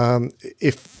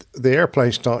 If the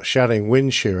airplane starts shouting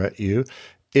wind shear at you,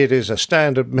 it is a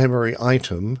standard memory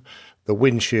item, the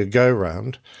wind shear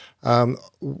go-round.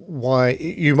 Why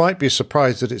you might be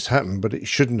surprised that it's happened, but it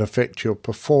shouldn't affect your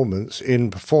performance in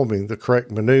performing the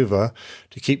correct maneuver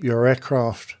to keep your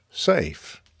aircraft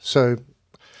safe. So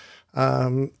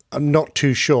I'm not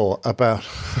too sure about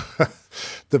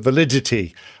the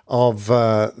validity of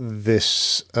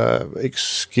this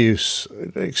excuse,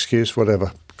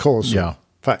 whatever, causal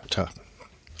factor.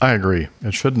 I agree.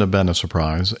 It shouldn't have been a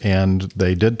surprise, and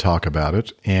they did talk about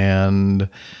it, and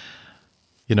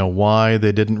why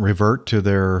they didn't revert to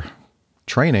their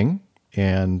training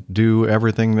and do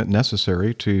everything that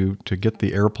necessary to get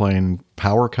the airplane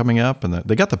power coming up, and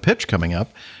they got the pitch coming up.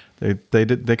 They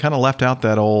kind of left out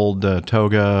that old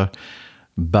toga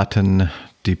button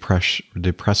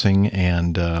depressing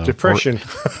and depression.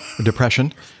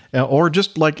 Depression. Or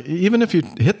just like, even if you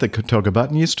hit the toga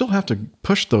button, you still have to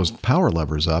push those power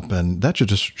levers up, and that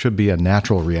should be a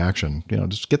natural reaction.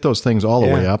 Just get those things all the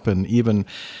way up, and even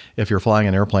if you're flying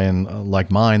an airplane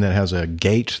like mine that has a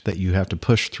gate that you have to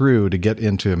push through to get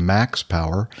into max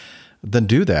power, then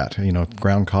do that.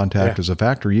 Ground contact is a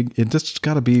factor. It just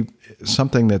got to be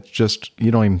something that just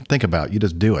you don't even think about. You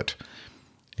just do it,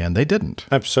 and they didn't.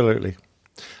 Absolutely.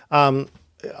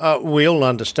 We all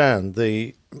understand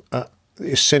the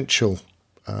essential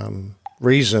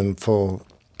reason for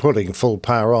putting full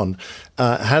power on.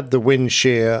 Had the wind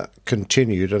shear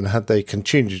continued and had they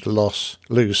continued to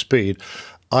lose speed,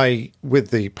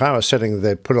 with the power setting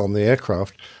they put on the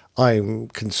aircraft, I'm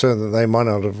concerned that they might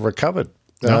not have recovered.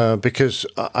 Because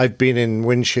I've been in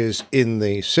wind shears in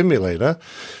the simulator,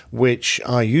 which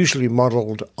are usually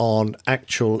modeled on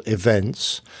actual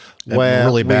events where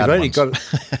really bad we've only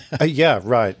ones. got, yeah,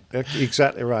 right,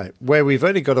 exactly right, where we've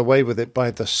only got away with it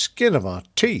by the skin of our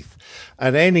teeth,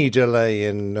 and any delay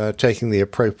in taking the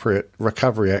appropriate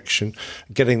recovery action,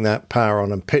 getting that power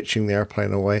on and pitching the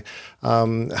airplane away,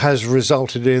 has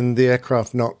resulted in the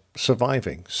aircraft not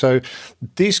surviving. So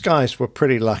these guys were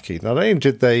pretty lucky. Not only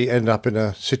did they end up in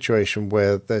a situation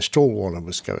where their stall warner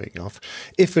was going off,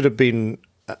 if it had been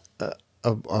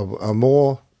a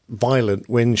more violent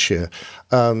wind shear,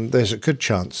 there's a good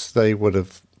chance they would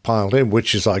have piled in,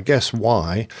 which is, I guess,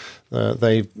 why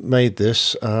they made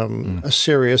this a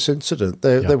serious incident.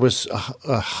 There was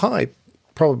a high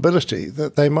probability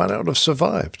that they might not have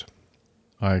survived.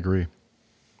 I agree.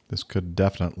 This could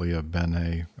definitely have been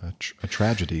a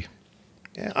tragedy.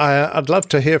 Yeah, I'd love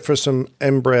to hear from some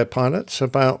Embraer pilots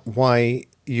about why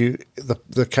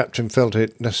the captain felt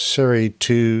it necessary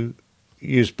to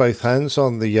use both hands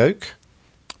on the yoke.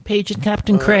 Page and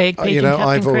Captain Craig.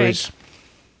 I've always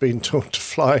been taught to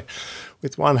fly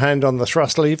with one hand on the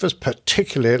thrust levers,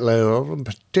 particularly at low level, and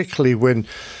particularly when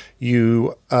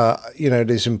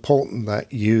it is important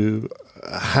that you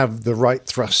have the right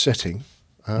thrust setting.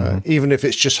 Even if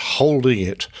it's just holding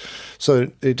it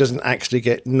so it doesn't actually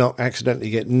accidentally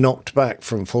get knocked back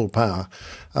from full power.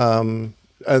 And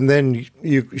then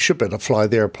you should be able to fly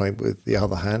the airplane with the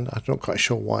other hand. I'm not quite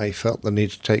sure why he felt the need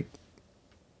to take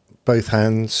both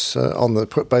hands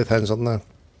put both hands on the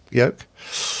yoke.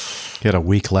 He had a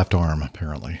weak left arm,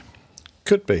 apparently.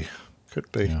 Could be.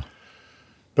 Yeah.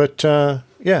 But,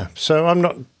 so I'm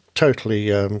not totally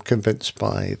convinced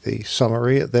by the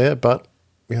summary there, but,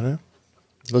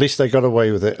 at least they got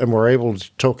away with it, and we're able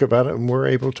to talk about it, and we're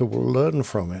able to learn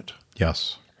from it.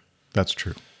 Yes, that's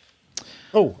true.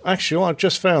 Oh, actually, I've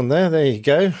just found there you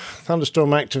go,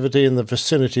 thunderstorm activity in the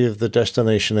vicinity of the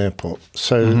destination airport.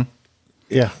 So,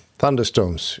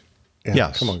 thunderstorms. Yeah,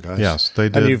 yes. Come on, guys. Yes, they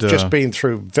did. And you've just been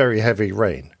through very heavy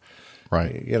rain.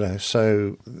 Right.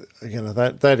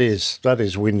 That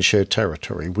is wind shear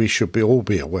territory. We should all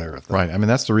be aware of that. Right. I mean,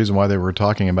 that's the reason why they were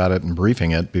talking about it and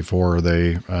briefing it before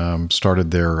they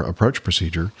started their approach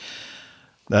procedure.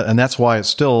 And that's why it's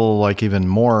still even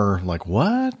more like,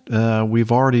 what?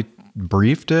 We've already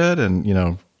briefed it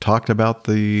and, talked about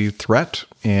the threat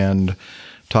and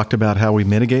talked about how we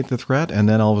mitigate the threat. And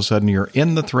then all of a sudden you're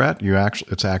in the threat.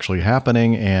 It's actually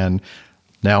happening. And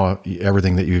now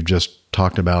everything that you've just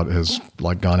talked about has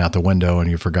gone out the window and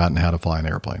you've forgotten how to fly an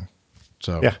airplane.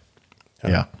 So yeah.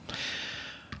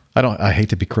 I hate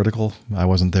to be critical. I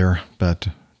wasn't there, but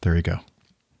there you go.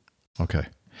 Okay.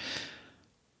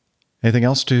 Anything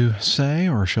else to say,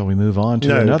 or shall we move on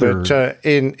to another? No, but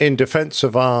in defense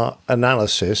of our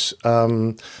analysis,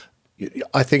 I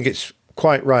think it's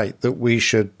quite right that we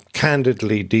should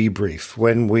candidly debrief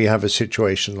when we have a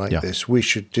situation like this. We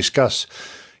should discuss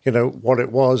what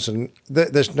it was, and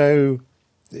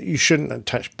you shouldn't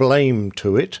attach blame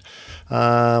to it.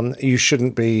 You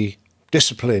shouldn't be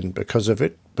disciplined because of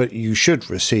it, but you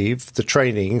should receive the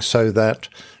training so that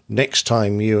next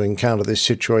time you encounter this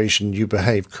situation, you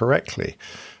behave correctly.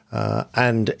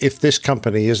 And if this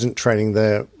company isn't training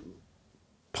their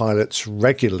pilots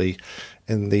regularly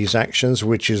in these actions,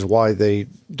 which is why they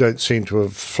don't seem to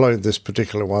have flown this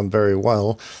particular one very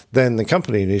well, then the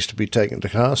company needs to be taken to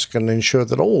task and ensure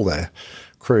that all their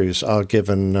crews are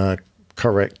given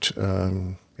correct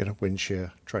wind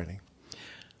shear training.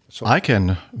 I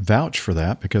can vouch for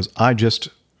that because I just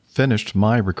finished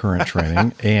my recurrent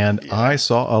training and I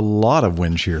saw a lot of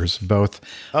wind shears, both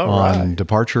on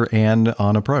departure and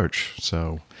on approach.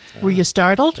 So, were you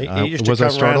startled? Was I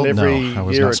startled? No, I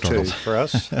was not startled. For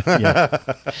us.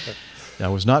 I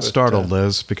was not startled,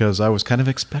 Liz, because I was kind of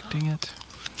expecting it.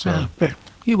 So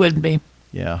you wouldn't be.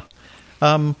 Yeah.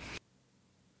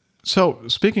 So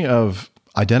speaking of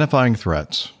identifying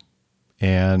threats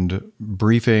and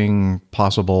briefing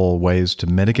possible ways to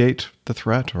mitigate the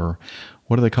threat, or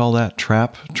what do they call that?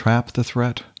 Trap the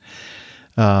threat.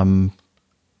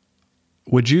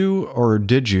 Would you, or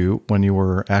did you, when you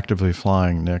were actively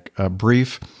flying, Nick,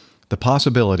 brief the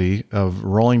possibility of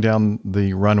rolling down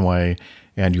the runway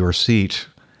and your seat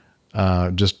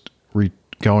just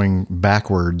going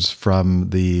backwards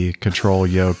from the control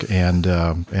yoke and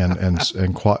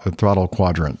throttle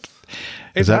quadrant?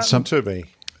 Is that something to me?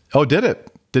 Oh, did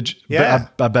it? Did you? Yeah.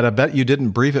 I bet you didn't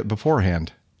brief it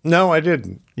beforehand. No, I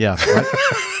didn't. Yeah.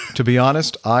 To be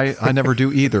honest, I never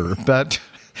do either. But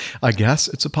I guess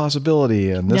it's a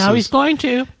possibility. And now he's going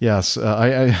to. Yes.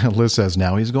 Liz says,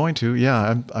 now he's going to.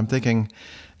 Yeah, I'm thinking,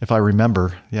 if I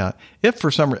remember, yeah. If for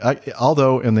some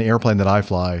although in the airplane that I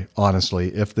fly,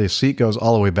 honestly, if the seat goes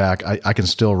all the way back, I can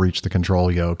still reach the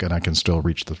control yoke and I can still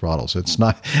reach the throttle. So it's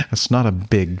not a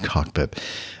big cockpit.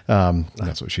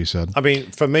 That's what she said. I mean,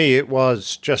 for me, it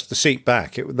was just the seat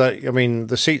back.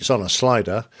 The seat's on a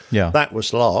slider. Yeah. That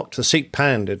was locked. The seat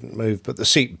pan didn't move, but the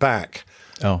seat back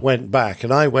went back,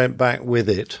 and I went back with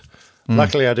it.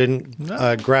 Luckily, I didn't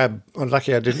grab.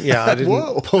 Luckily, I didn't. Yeah, I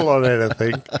didn't pull on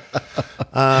anything.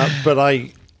 But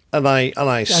I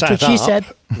That's sat what she up said.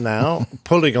 now,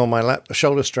 pulling on my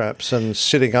shoulder straps and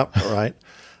sitting upright,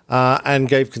 and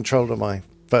gave control to my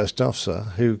first officer,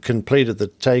 who completed the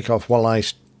takeoff while I,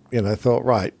 thought,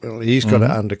 right, well, he's got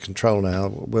it under control now.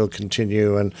 We'll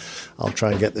continue, and I'll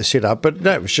try and get the seat up. But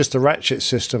no, it was just the ratchet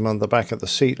system on the back of the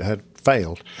seat had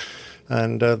failed,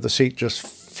 and the seat just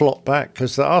flopped back,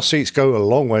 because our seats go a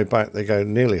long way back. They go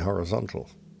nearly horizontal.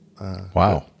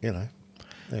 Wow. But, yeah.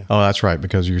 Oh, that's right,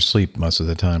 because you sleep most of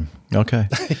the time. Okay.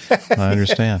 I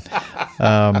understand.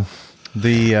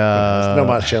 There's not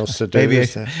much else to do.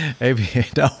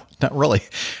 No, not really.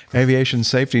 Aviation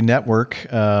Safety Network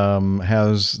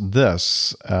has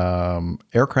this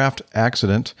aircraft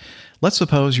accident. Let's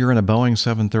suppose you're in a Boeing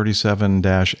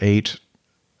 737-8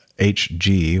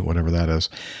 HG, whatever that is,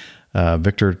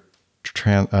 Victor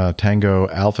Tango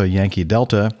Alpha Yankee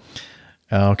Delta.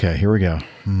 Okay, here we go.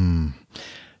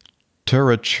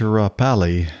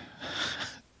 Tiruchirappalli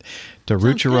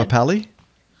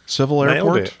Civil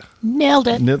Airport. Nailed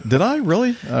it. Did I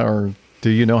really? Or do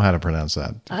you know how to pronounce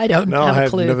that? I don't No, have I a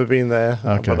have clue. never been there,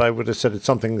 Okay. but I would have said it's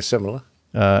something similar.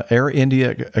 Air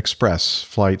India Express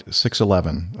Flight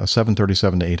 611, a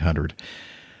 737-800.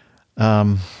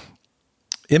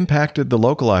 Impacted the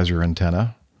localizer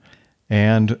antenna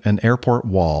and an airport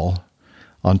wall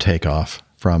on takeoff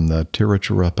from the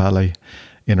Tiruchirappalli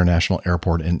International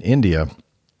Airport in India.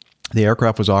 The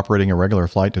aircraft was operating a regular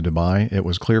flight to Dubai. It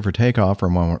was clear for takeoff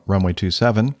from runway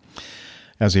 27.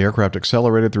 As the aircraft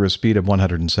accelerated through a speed of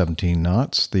 117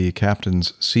 knots, the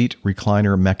captain's seat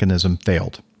recliner mechanism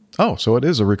failed. Oh, so it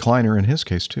is a recliner in his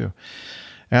case, too.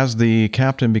 As the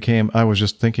captain I was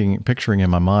just picturing in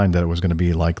my mind that it was going to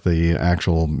be like the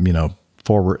actual,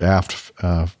 forward, aft,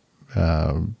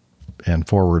 and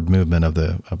forward movement of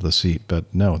the seat, but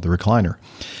no, the recliner.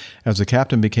 As the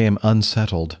captain became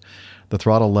unsettled, the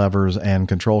throttle levers and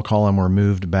control column were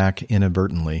moved back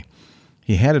inadvertently.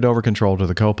 He handed over control to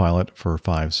the co-pilot for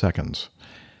 5 seconds.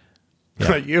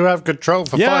 Yeah. You have control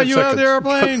for 5 seconds. Yeah, you have the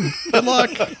airplane. Good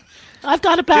luck. I've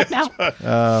got it back now.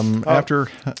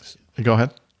 Go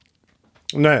ahead.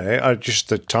 No, just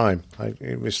the time.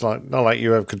 It's not like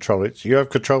you have control. It's you have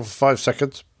control for 5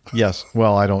 seconds. Yes.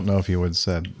 Well, I don't know if you would have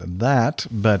said that,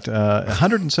 but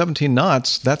 117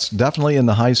 knots, that's definitely in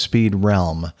the high-speed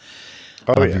realm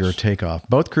of your takeoff.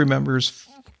 Both crew members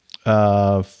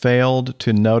failed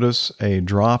to notice a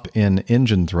drop in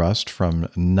engine thrust from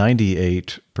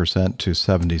 98% to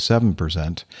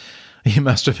 77%. He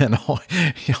must have been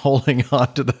holding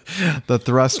on to the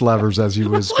thrust levers as he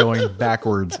was going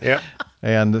backwards. Yeah.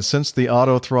 And since the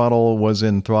auto throttle was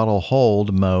in throttle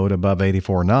hold mode above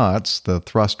 84 knots, the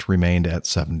thrust remained at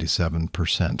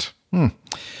 77%.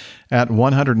 At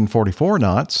 144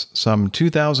 knots, some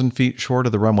 2,000 feet short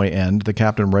of the runway end, the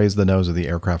captain raised the nose of the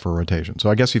aircraft for rotation.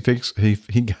 So I guess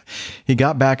he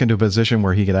got back into a position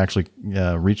where he could actually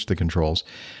reach the controls.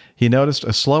 He noticed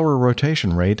a slower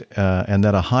rotation rate and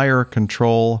that a higher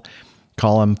control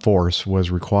column force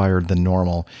was required than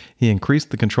normal. He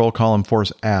increased the control column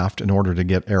force aft in order to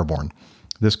get airborne.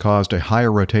 This caused a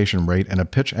higher rotation rate and a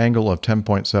pitch angle of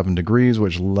 10.7 degrees,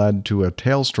 which led to a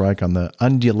tail strike on the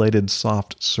undulated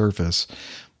soft surface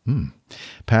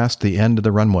past the end of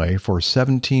the runway for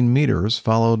 17 meters,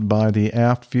 followed by the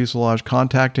aft fuselage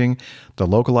contacting the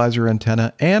localizer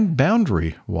antenna and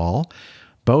boundary wall.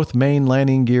 Both main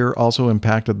landing gear also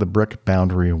impacted the brick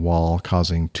boundary wall,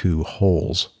 causing 2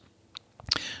 holes.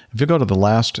 If you go to the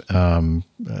last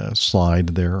slide,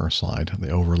 the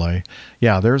overlay.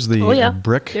 Yeah, there's the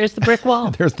brick. There's the brick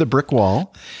wall. There's the brick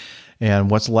wall. And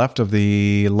what's left of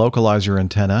the localizer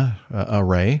antenna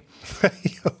array.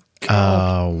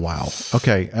 Wow.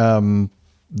 Okay.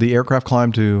 The aircraft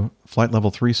climbed to flight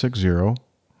level 360.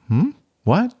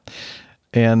 What?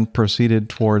 And proceeded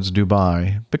towards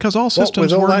Dubai because all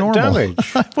systems were normal.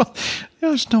 Damage? Well,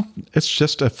 it's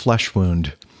just a flesh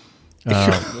wound.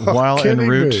 While en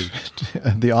route,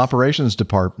 the operations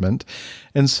department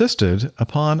insisted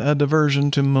upon a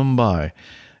diversion to Mumbai.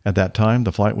 At that time,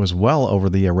 the flight was well over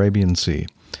the Arabian Sea.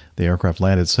 The aircraft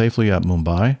landed safely at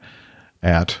Mumbai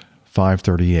at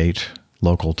 5:38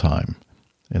 local time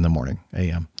in the morning,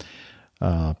 a.m.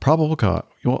 Probable cause.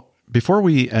 Well, before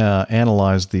we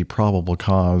analyze the probable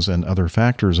cause and other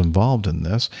factors involved in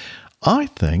this, I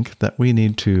think that we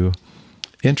need to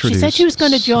introduce... She said she was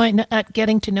going to join at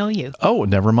Getting to Know You. Oh,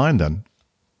 never mind then.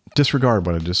 Disregard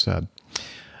what I just said.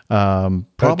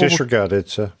 Disregard it,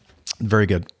 sir. Very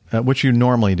good. Which you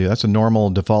normally do. That's a normal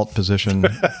default position.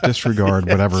 Disregard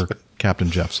whatever Captain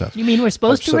Jeff says. You mean we're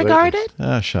supposed to regard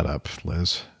it? Shut up,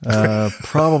 Liz.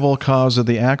 Probable cause of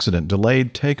the accident: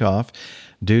 delayed takeoff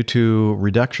due to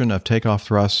reduction of takeoff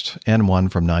thrust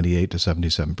N1 from 98 to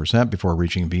 77% before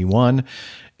reaching V1.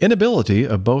 Inability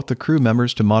of both the crew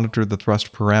members to monitor the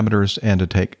thrust parameters and to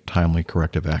take timely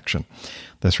corrective action.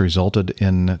 This resulted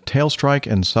in tail strike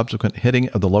and subsequent hitting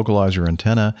of the localizer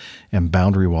antenna and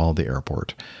boundary wall of the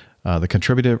airport.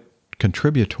 The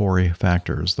contributory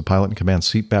factors: the pilot and command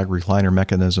seat bag recliner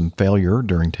mechanism failure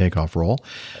during takeoff roll,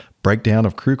 breakdown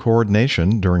of crew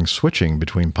coordination during switching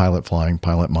between pilot flying,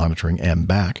 pilot monitoring, and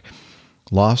back,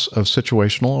 loss of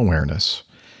situational awareness.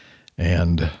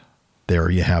 And there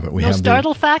you have it. No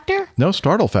startle factor? No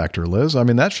startle factor, Liz. I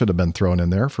mean, that should have been thrown in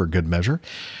there for good measure.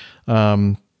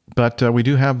 But we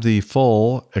do have the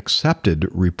full accepted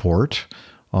report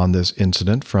on this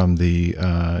incident from the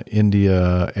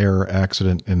India Aircraft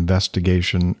Accident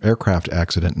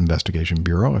Investigation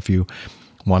Bureau. If you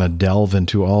want to delve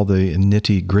into all the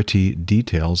nitty-gritty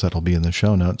details, that'll be in the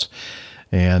show notes.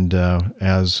 And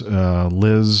as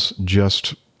Liz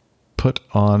just put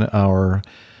on our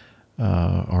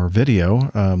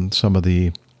video, some of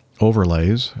the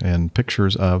overlays and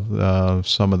pictures of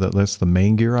some of that's the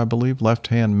main gear, I believe,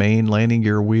 left-hand main landing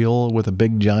gear wheel with a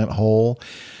big giant hole,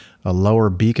 a lower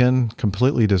beacon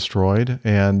completely destroyed,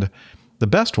 and the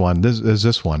best one is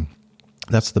this one.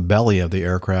 That's the belly of the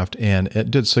aircraft, and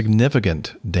it did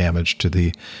significant damage to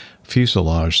the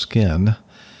fuselage skin.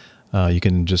 You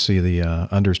can just see the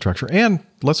understructure, and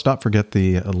let's not forget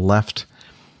the left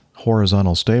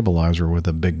horizontal stabilizer with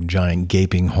a big giant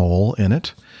gaping hole in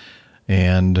it.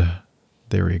 And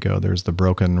there you go. There's the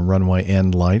broken runway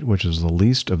end light, which is the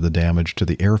least of the damage to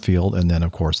the airfield. And then,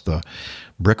 of course, the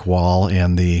brick wall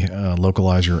and the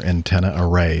localizer antenna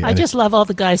array. I just love all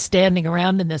the guys standing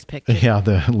around in this picture. Yeah,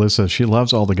 Liz says she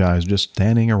loves all the guys just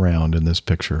standing around in this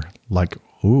picture. Like,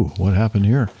 ooh, what happened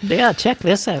here? Yeah, check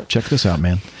this out. Check this out,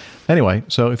 man. Anyway,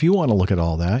 so if you want to look at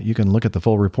all that, you can look at the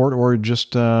full report or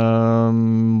just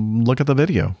look at the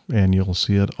video and you'll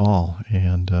see it all.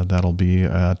 And that'll be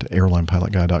at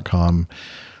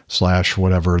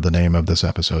airlinepilotguy.com/whatever the name of this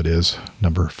episode is,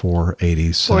 number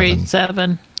 487.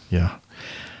 487. Yeah.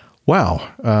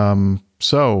 Wow.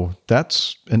 So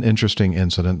that's an interesting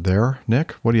incident there.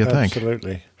 Nick, what do you think?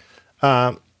 Absolutely.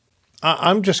 I'm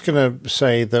just going to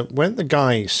say that when the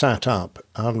guy sat up,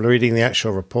 I'm reading the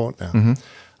actual report now,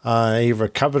 Mm-hmm. He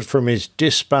recovered from his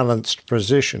disbalanced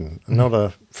position, not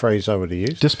a phrase I would have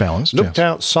used. Disbalanced, Looked yes.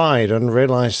 outside and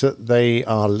realized that they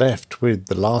are left with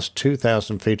the last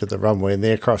 2,000 feet of the runway and the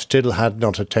aircraft still had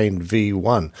not attained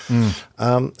V1.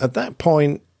 At that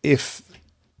point, if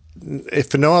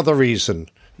for no other reason,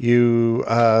 nothing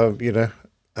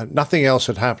else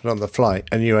had happened on the flight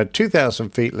and you had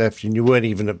 2,000 feet left and you weren't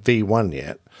even at V1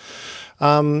 yet,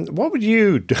 what would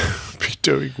you be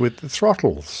doing with the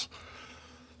throttles?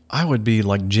 I would be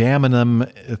like jamming them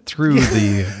through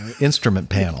the instrument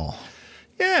panel.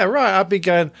 Yeah, right. I'd be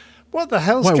going, what the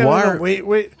hell's going on?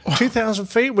 We 2,000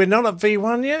 feet, we're not at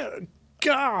V1 yet?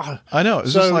 God. I know.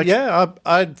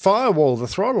 I'd firewall the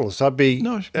throttles. I'd be,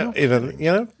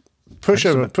 push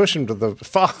them to the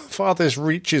farthest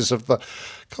reaches of the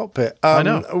cockpit. I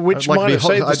know. Which might have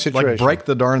saved the situation. Like break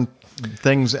the darn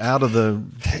things out of the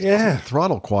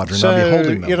throttle quadrant. So, I'd be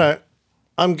holding them.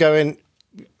 I'm going...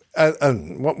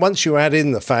 And once you add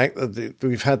in the fact that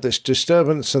we've had this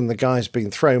disturbance and the guy's been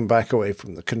thrown back away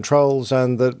from the controls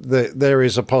and that there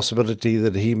is a possibility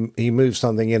that he moves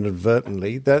something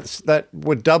inadvertently, that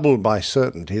would double my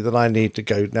certainty that I need to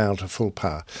go now to full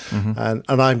power. Mm-hmm.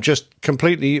 And I'm just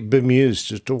completely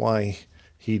bemused as to why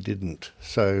he didn't.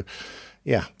 So,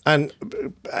 yeah. And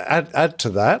add to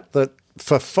that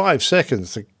for 5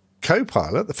 seconds, the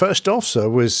co-pilot, the first officer,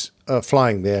 was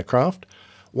flying the aircraft.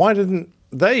 Why didn't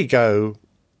they go,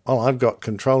 I've got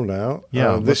control now.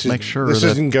 Yeah, let's make sure this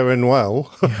isn't going well.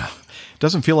 Yeah.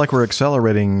 Doesn't feel like we're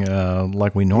accelerating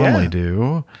like we normally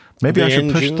do. Maybe I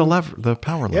should push the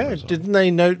power lever. Yeah, didn't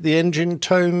they note the engine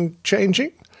tone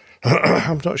changing?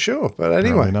 I'm not sure, but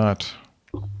anyway. Probably not.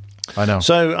 I know.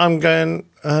 So I'm going,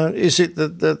 is it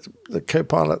that the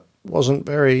co-pilot wasn't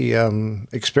very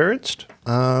experienced?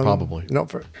 Probably. Not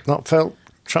felt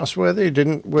trustworthy.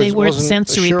 They weren't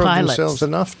sensory sure pilots. of themselves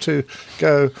enough to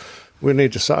go, I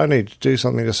need to do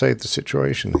something to save the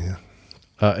situation here.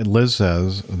 Liz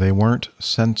says they weren't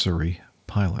sensory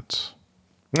pilots.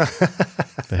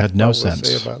 They had no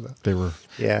sense. About that. They were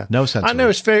Yeah. no sense. I know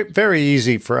it's very, very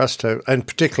easy for us to, and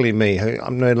particularly me,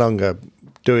 I'm no longer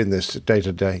doing this day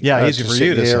to day. Yeah, easy for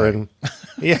you to say. And,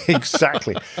 yeah,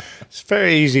 exactly. It's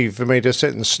very easy for me to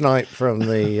sit and snipe from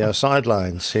the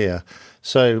sidelines here.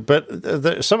 So,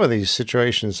 but some of these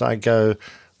situations I go,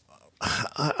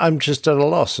 I'm just at a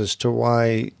loss as to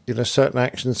why, certain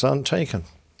actions aren't taken.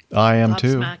 I am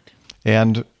too. Gobsmacked.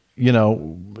 And,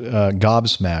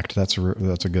 gobsmacked.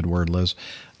 That's a good word, Liz.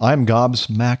 I'm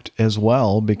gobsmacked as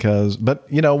well but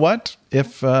you know what?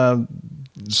 If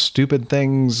stupid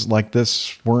things like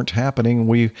this weren't happening,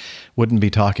 we wouldn't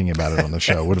be talking about it on the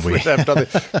show, would we? We'd have done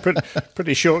a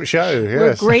pretty short show, yes.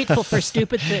 We're grateful for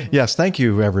stupid things. Yes, thank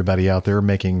you, everybody out there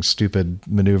making stupid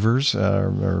maneuvers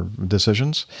or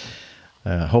decisions.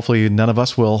 Hopefully none of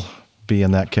us will be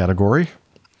in that category,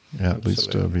 at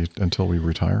least until we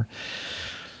retire.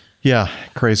 Yeah,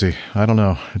 crazy. I don't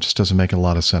know. It just doesn't make a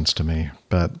lot of sense to me.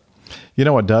 But you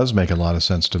know what does make a lot of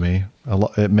sense to me?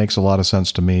 It makes a lot of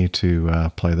sense to me to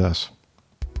play this.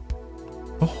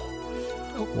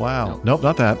 Oh, wow. Nope,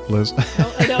 not that, Liz.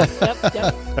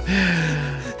 Yep.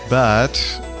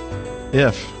 But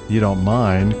if you don't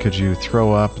mind, could you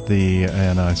throw up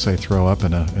and I say throw up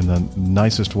in the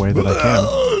nicest way that I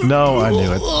can. No, I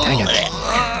knew it. Dang it.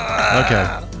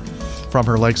 Okay. From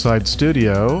her lakeside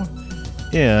studio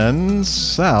in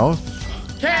South.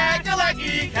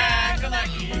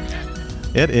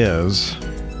 It is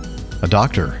a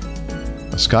doctor,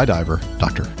 a skydiver,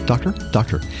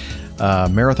 doctor,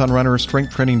 marathon runner,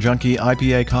 strength training junkie,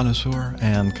 IPA connoisseur,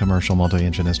 and commercial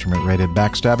multi-engine instrument rated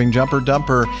backstabbing jumper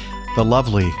dumper, the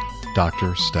lovely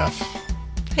Dr. Steph.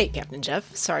 Hey, Captain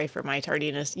Jeff. Sorry for my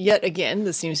tardiness. Yet again,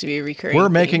 this seems to be a recurring We're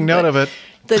making note of it.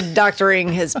 The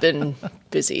doctoring has been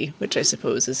busy, which I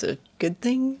suppose is a good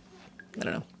thing. I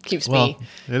don't know. Keeps me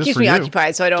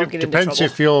occupied so I don't get into trouble. Depends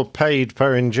if you're paid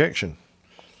per injection.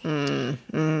 And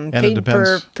Paid it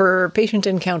depends per patient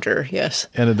encounter, yes.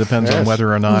 And it depends on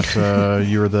whether or not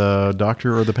you're the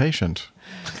doctor or the patient.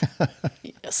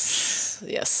 Yes.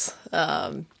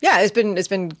 Yeah, it's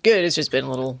been good. It's just been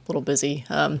a little busy.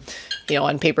 On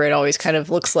paper, it always kind of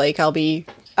looks like I'll be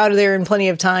out of there in plenty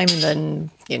of time, and then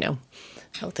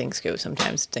how things go.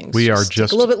 Sometimes things take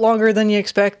a little bit longer than you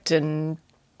expect, and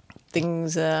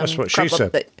things. That's what she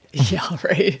said. Yeah,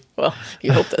 right. Well,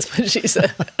 you hope that's what she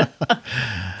said.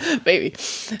 Maybe.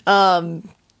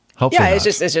 Hopefully yeah, not.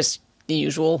 it's just the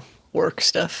usual work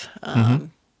stuff. But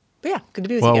yeah, good to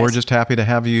be with you Well, guys. we're just happy to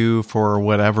have you for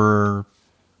whatever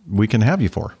we can have you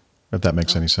for, if that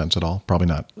makes any sense at all. Probably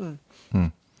not.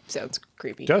 Sounds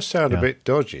creepy. Does sound a bit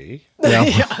dodgy.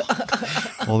 Yeah.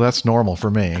 Well, that's normal for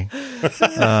me.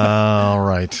 All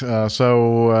right.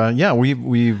 So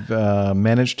we've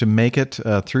managed to make it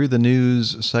through the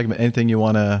news segment. Anything you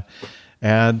want to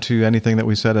add to anything that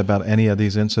we said about any of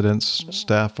these incidents,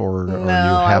 Steph, or are you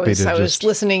happy I was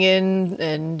listening in,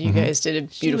 and you guys did a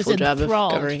beautiful job of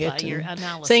covering it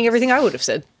and saying everything I would have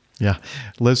said. Yeah.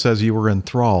 Liz says you were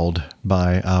enthralled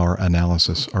by our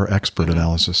analysis, our expert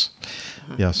analysis.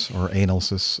 Yes, or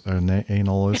analysis.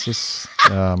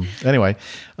 Anyway.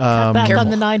 Back on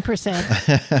the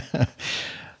 9%.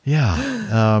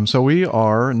 Yeah. So we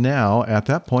are now at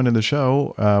that point in the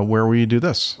show where we do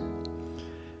this.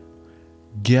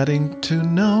 Getting to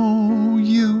know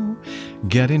you.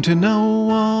 Getting to know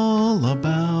all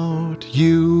about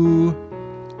you.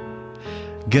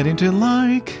 Getting to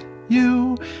like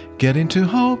you. Getting to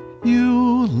hope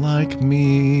you like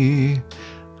me.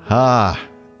 I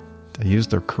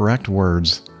used the correct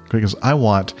words because I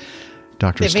want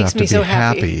Dr. Steph to be so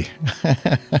happy.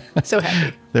 So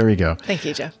happy. There you go. Thank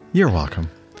you, Jeff. You're welcome.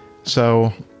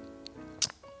 So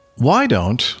why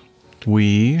don't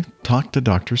we talk to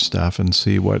Dr. Steph and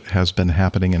see what has been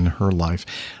happening in her life?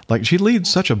 Like, she leads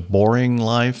such a boring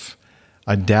life.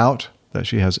 I doubt that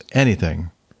she has anything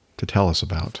to tell us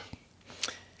about.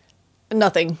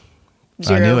 Nothing.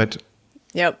 Zero. I knew it.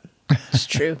 Yep. It's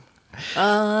true.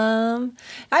 I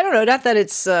don't know. Not that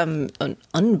it's an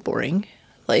unboring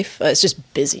life. It's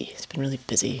just busy. It's been really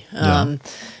busy.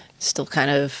 Still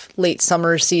kind of late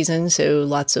summer season, so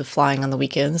lots of flying on the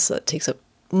weekends. So that takes up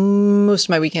most of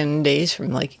my weekend days from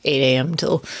like 8 a.m.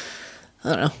 till,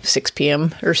 6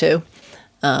 p.m. or so.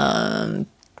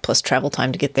 Plus travel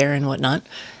time to get there and whatnot.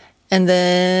 And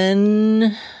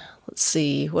then, let's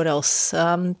see, what else?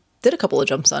 Did a couple of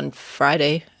jumps on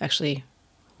Friday, actually.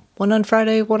 One on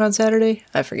Friday, one on Saturday.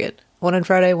 I forget. One on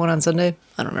Friday, one on Sunday.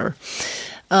 I don't remember.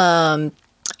 And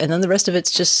then the rest of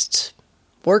it's just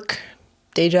work,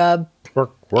 day job.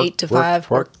 8 to 5,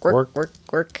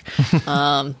 work.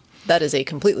 That is a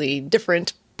completely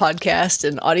different podcast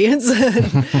and audience.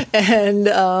 And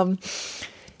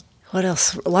what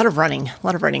else? A lot of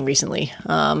running recently.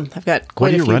 I've got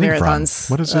quite a few marathons.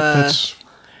 What is it that's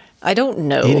I don't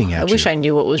know. I wish I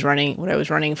knew what I was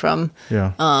running from.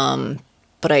 Yeah.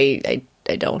 But I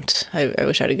don't. I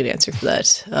wish I had a good answer for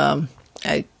that.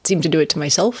 I seem to do it to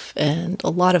myself, and a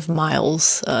lot of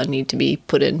miles need to be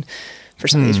put in for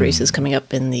some of these races coming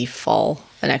up in the fall,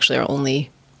 and actually are only,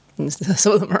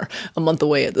 some of them are a month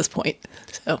away at this point.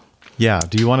 So. Yeah.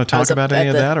 Do you want to talk about any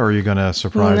of that, or are you going to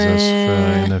surprise us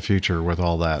in the future with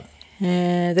all that?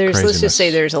 Let's just say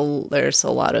there's a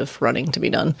lot of running to be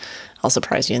done. I'll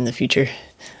surprise you in the future.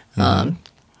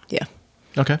 Yeah.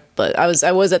 Okay. But I was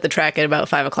at the track at about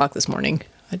 5 o'clock this morning.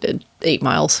 I did 8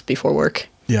 miles before work.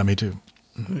 Yeah, me too.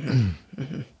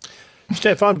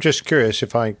 Steph, I'm just curious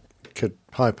if I could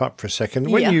pipe up for a second.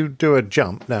 When you do a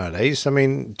jump nowadays, I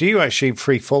mean, do you actually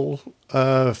free fall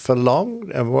for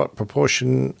long? And what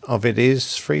proportion of it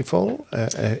is free fall,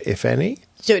 if any?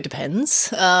 So it depends.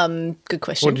 Good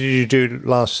question. What did you do the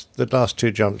last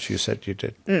 2 jumps you said you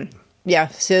did? Yeah.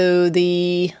 So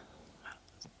I'm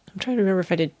trying to remember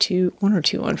if I did 1 or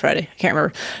 2 on Friday. I can't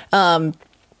remember. I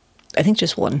think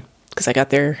just 1, because I got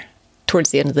there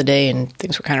towards the end of the day and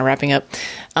things were kind of wrapping up.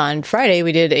 On Friday,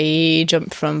 we did a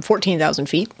jump from 14,000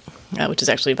 feet, which is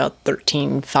actually about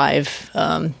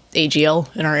 13.5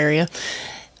 AGL in our area.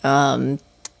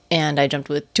 And I jumped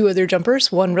with 2 other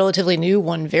jumpers, one relatively new,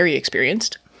 one very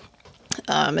experienced.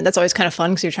 And that's always kind of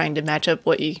fun because you're trying to match up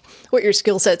what your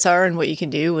skill sets are and what you can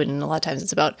do. And a lot of times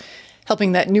it's about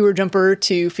helping that newer jumper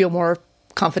to feel more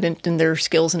confident in their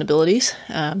skills and abilities.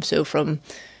 So from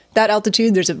that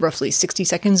altitude, there's roughly 60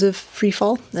 seconds of free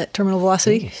fall at terminal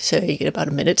velocity. So you get about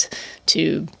a minute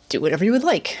to do whatever you would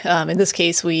like. In this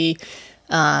case, we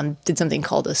did something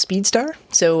called a speed star.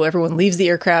 So everyone leaves the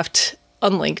aircraft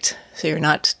unlinked. So you're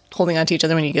not holding onto each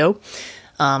other when you go.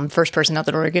 First person out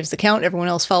the door gives the count. Everyone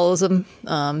else follows them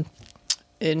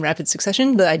in rapid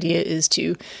succession. The idea is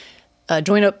to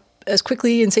join up as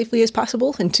quickly and safely as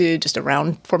possible into just a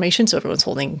round formation. So everyone's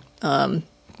holding the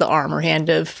arm or hand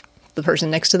of the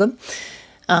person next to them.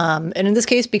 And in this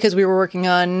case, because we were working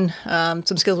on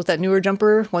some skills with that newer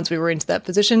jumper, once we were into that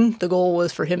position, the goal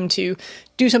was for him to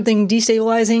do something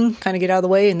destabilizing, kind of get out of the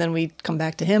way, and then we'd come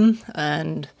back to him.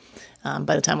 And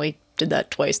by the time we did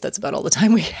that twice, that's about all the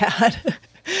time we had,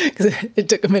 because it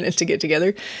took a minute to get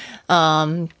together.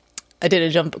 I did a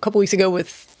jump a couple weeks ago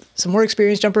with some more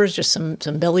experienced jumpers, just some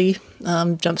belly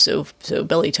jumps, so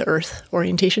belly to earth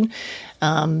orientation,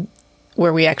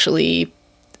 where we actually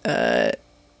had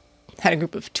a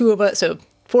group of 2 of us, so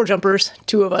 4 jumpers,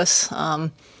 2 of us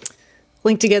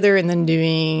linked together, and then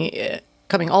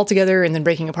coming all together and then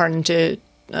breaking apart into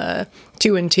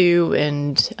 2 and 2,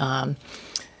 and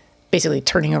basically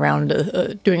turning around,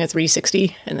 doing a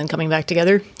 360 and then coming back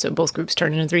together. So both groups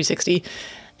turn into 360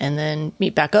 and then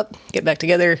meet back up, get back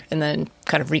together, and then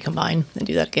kind of recombine and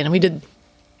do that again. And we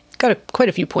got quite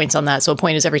a few points on that. So a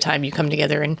point is every time you come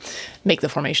together and make the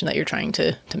formation that you're trying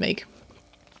to make.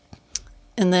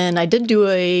 And then I did do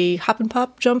a hop and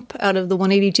pop jump out of the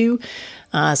 182.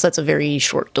 So that's a very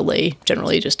short delay,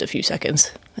 generally just a few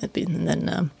seconds, and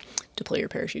then deploy your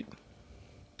parachute.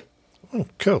 Oh,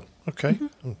 cool. Okay.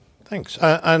 Mm-hmm. Thanks.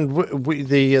 And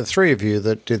the 3 of you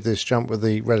that did this jump with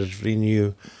the relatively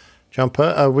new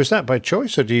jumper, was that by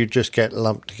choice, or do you just get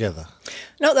lumped together?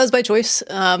 No, that was by choice.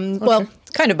 Well,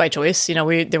 kind of by choice. You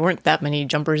know, there weren't that many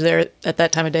jumpers there at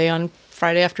that time of day on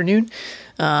Friday afternoon.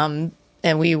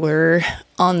 And we were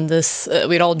on this,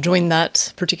 we'd all joined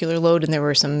that particular load, and there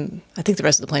were I think the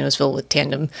rest of the plane was filled with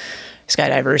tandem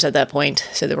skydivers at that point.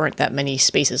 So there weren't that many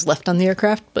spaces left on the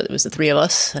aircraft, but it was the 3 of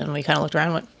us, and we kind of looked around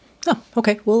and went, oh,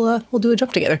 okay, we'll do a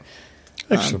jump together.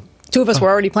 Excellent. 2 of us were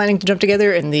already planning to jump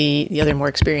together, and the other more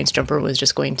experienced jumper was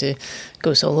just going to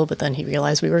go solo, but then he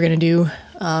realized we were going to do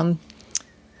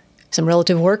some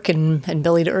relative work and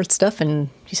belly to earth stuff, and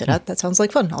he said, that sounds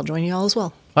like fun. I'll join you all as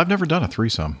well. I've never done a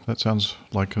threesome. That sounds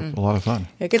like a lot of fun.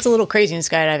 It gets a little crazy in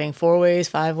skydiving. 4 ways,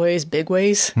 5 ways, big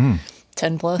ways,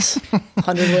 10 plus,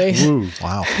 100 ways. Ooh,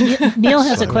 wow. Neil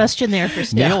has a question there for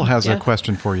Steph. Neil has a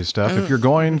question for you, Steph. If you're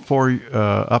going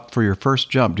up for your first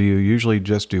jump, do you usually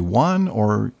just do 1,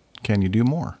 or can you do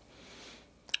more?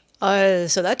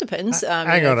 So that depends.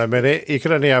 Hang on a minute. You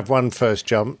can only have 1 first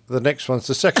jump. The next one's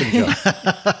the second jump.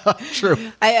 True.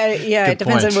 It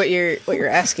depends on what you're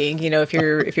asking. You know, if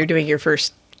you're doing your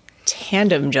first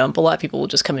tandem jump, a lot of people will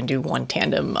just come and do 1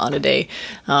 tandem on a day.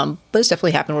 But it's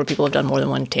definitely happened where people have done more than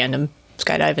 1 tandem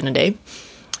skydive in a day.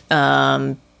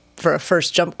 For a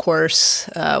first jump course,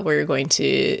 where you're going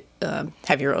to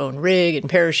have your own rig and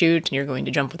parachute, and you're going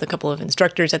to jump with a couple of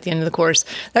instructors at the end of the course.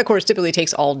 That course typically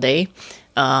takes all day.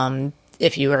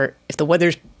 If the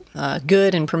weather's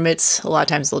good and permits, a lot of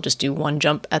times they'll just do one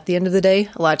jump at the end of the day.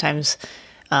 A lot of times,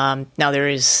 now there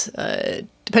is,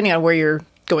 depending on where you're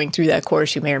going through that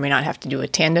course, you may or may not have to do a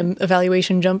tandem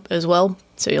evaluation jump as well.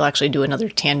 So you'll actually do another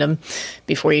tandem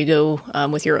before you go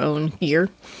with your own gear.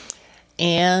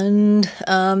 And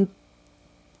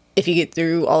if you get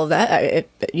through all of that,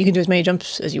 you can do as many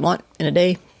jumps as you want in a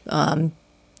day,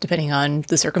 depending on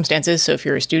the circumstances. So if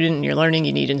you're a student and you're learning,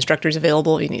 you need instructors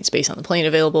available, you need space on the plane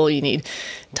available, you need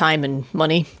time and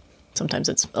money. Sometimes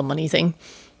it's a money thing.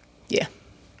 Yeah.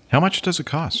 How much does it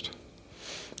cost?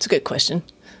 It's a good question.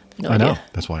 No I idea. know.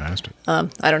 That's why I asked it.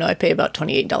 I don't know. I pay about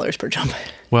 $28 per jump.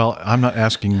 Well, I'm not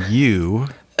asking you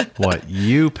what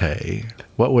you pay.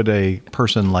 What would a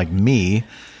person like me,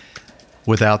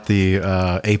 without the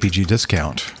APG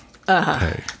discount,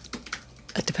 pay?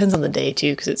 It depends on the day,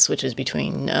 too, because it switches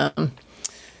between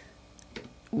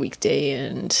weekday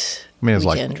and it's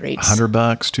weekend like rates. $100,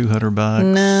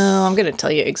 $200. No, I'm going to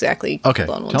tell you exactly. Okay,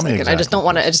 Hold on one tell me second. exactly. I just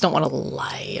don't want to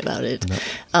lie about it. No.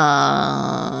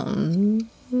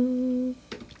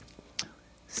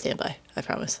 Stand by. I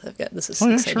promise. This is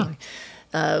exciting.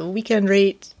 Sure. Weekend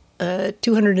rate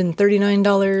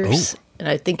 $239. Oh. And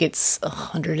I think it's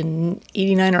 $189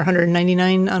 or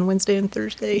 $199 on Wednesday and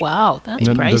Thursday. Wow, that's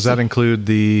Then pricey. does that include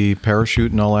the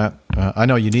parachute and all that? I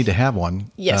know you need to have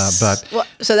one. Yes.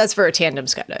 So that's for a tandem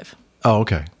skydive. Oh,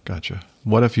 okay. Gotcha.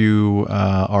 What if you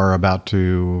are about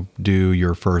to do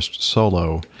your first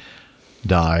solo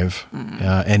dive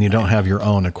and you don't have your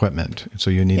own equipment?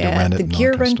 So you need to rent it. The and all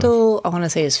gear that kind of rental, I want to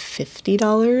say, is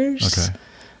 $50. stuff. Okay.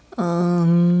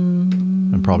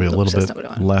 And probably a little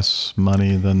bit less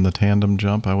money than the tandem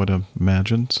jump, I would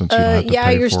imagine, since you don't have to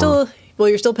pay you're for...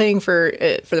 you're still paying for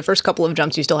the first couple of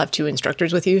jumps. You still have 2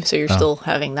 instructors with you, so you're still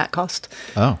having that cost.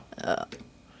 Oh.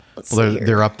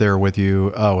 They're up there with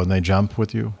you. Oh, and they jump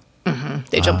with you? Mm-hmm.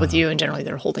 They jump with you, and generally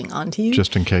they're holding on to you.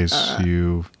 Just in case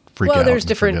you freak out. Well, there's and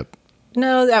different... forget.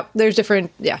 No, there's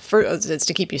different... Yeah, it's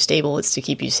to keep you stable. It's to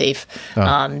keep you safe.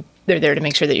 Oh. They're there to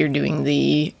make sure that you're doing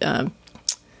the...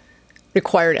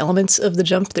 required elements of the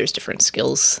jump. There's different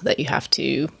skills that you have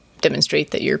to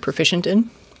demonstrate that you're proficient in.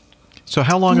 So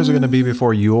how long is it going to be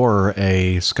before you're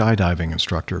a skydiving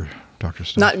instructor, Dr.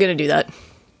 Stone? Not going to do that.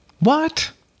 What?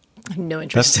 I have no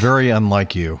interest. That's very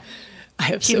unlike you. I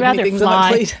have You'd so many rather things on my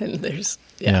fly. plate, and there's...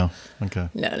 Yeah. Okay.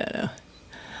 No.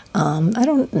 I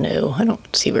don't know. I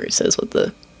don't see where it says what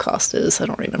the cost is. I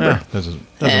don't remember. Yeah, doesn't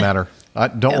matter.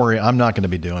 Don't worry. I'm not going to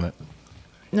be doing it.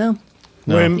 No.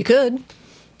 You could.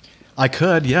 I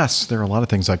could, yes. There are a lot of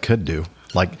things I could do,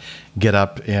 like get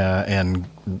up and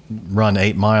run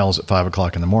 8 miles at 5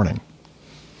 o'clock in the morning.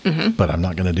 Mm-hmm. But I'm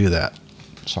not going to do that.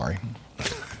 Sorry.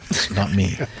 Not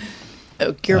me.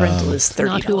 Gear rental is $30.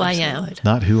 Not who I am.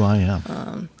 Not who I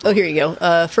am. Here you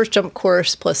go. First jump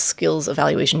course plus skills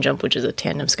evaluation jump, which is a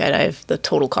tandem skydive. The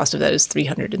total cost of that is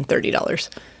 $330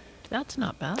 That's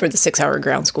not bad. for the 6-hour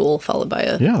ground school, followed by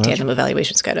a tandem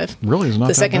evaluation skydive. Really is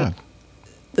not that bad.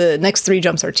 The next 3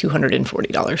 jumps are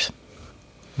 $240.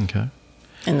 Okay.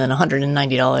 And then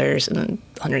 $190, and then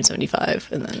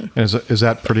 $175, and then... Is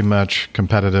that pretty much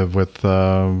competitive with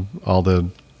all the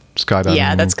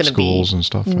skydiving that's going to schools be and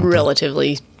stuff?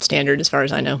 relatively standard as far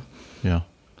as I know. Yeah.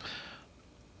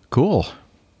 Cool.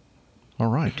 All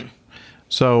right.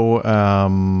 So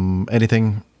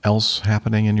anything else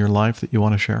happening in your life that you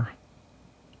want to share?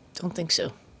 Don't think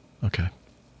so. Okay.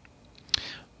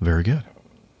 Very good.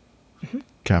 Mm-hmm.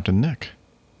 Captain Nick,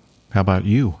 how about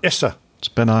you? Yes, sir. What's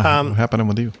been happening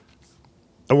with you?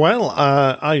 Well,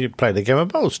 I played a game of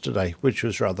bowls today, which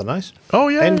was rather nice. Oh,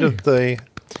 yeah.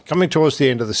 Coming towards the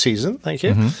end of the season, thank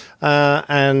you.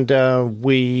 Mm-hmm. And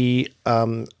we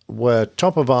were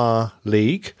top of our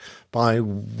league by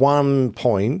 1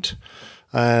 point,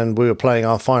 and we were playing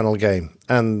our final game.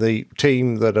 And the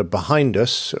team that are behind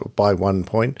us by 1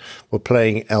 point were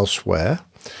playing elsewhere.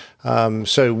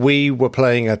 So we were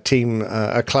playing a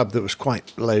club that was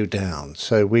quite low down.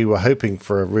 So we were hoping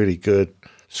for a really good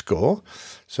score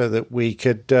so that we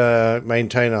could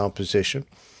maintain our position.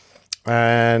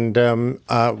 And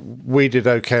we did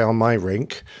okay on my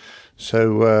rink.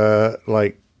 So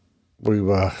we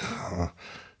were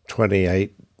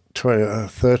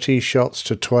 30 shots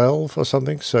to 12 or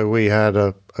something. So we had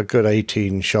a good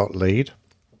 18-shot lead.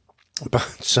 But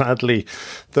sadly,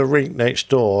 the rink next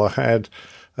door had...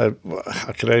 I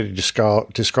could only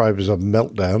describe as a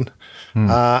meltdown,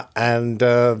 and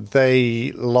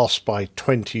they lost by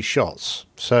 20 shots.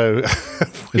 So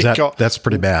that's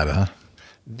pretty bad, huh?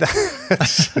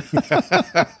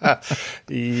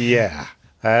 Yeah,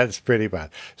 that's pretty bad.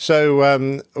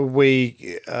 So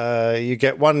you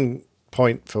get 1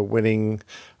 point for winning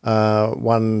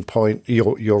 1 point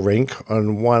your rink,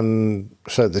 and one.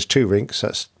 So there's 2 rinks.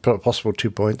 That's possible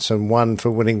 2 points, and 1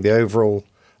 for winning the overall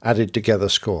added together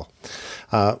score.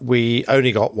 We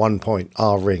only got 1 point,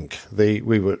 our rink.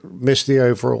 We missed the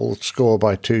overall score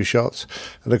by 2 shots,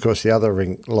 and of course the other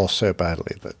rink lost so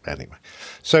badly. But anyway,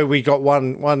 so we got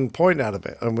one point out of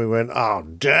it, and we went, oh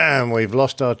damn, we've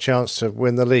lost our chance to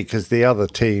win the league, because the other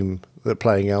team that are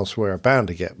playing elsewhere are bound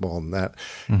to get more than that.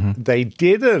 Mm-hmm. They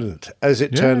didn't. As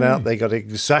it turned out, they got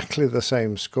exactly the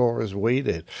same score as we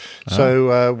did.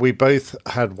 So we both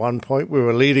had 1 point. We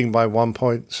were leading by 1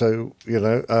 point, so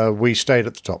we stayed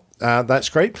at the top. That's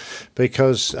great,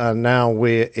 because now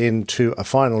we're into a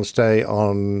finals day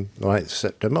on the 9th of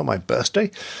September, my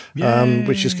birthday,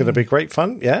 which is going to be great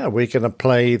fun. Yeah, we're going to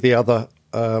play the other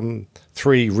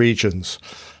 3 regions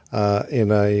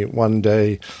in a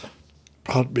one-day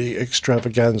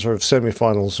extravaganza of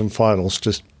semi-finals and finals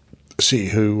to see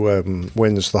who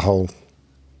wins the whole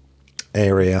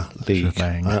area league.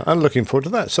 I'm looking forward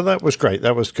to that. So that was great.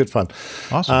 That was good fun.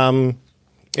 Awesome.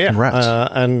 Yeah. Congrats.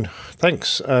 And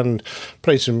thanks. And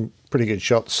played some pretty good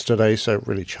shots today, so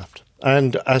really chuffed.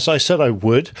 And as I said I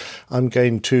would, I'm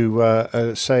going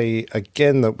to say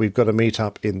again that we've got a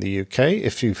meet-up in the UK.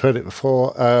 If you've heard it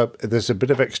before, there's a bit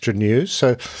of extra news.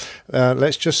 So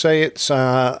let's just say it's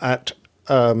at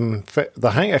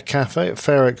the Hangar Cafe at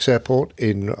Fair Oaks Airport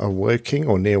in Woking,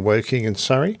 or near Woking in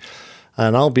Surrey.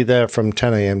 And I'll be there from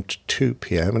 10 a.m. to 2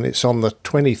 p.m. And it's on the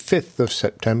 25th of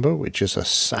September, which is a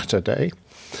Saturday.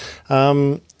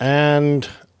 And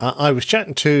I was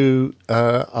chatting to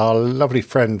our lovely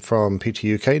friend from PT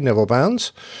UK, Neville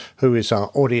Bounds, who is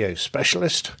our audio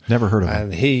specialist. Never heard of him.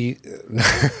 And he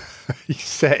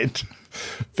said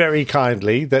very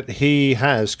kindly that he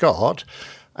has got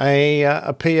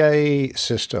a PA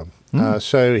system.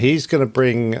 So he's going to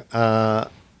bring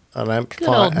an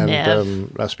amplifier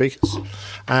and loudspeakers.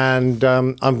 And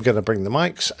I'm going to bring the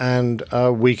mics, and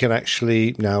we can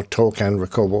actually now talk and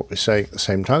record what we're saying at the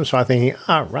same time. So I'm thinking,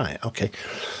 right, okay.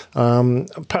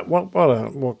 Pat,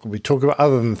 what could we talk about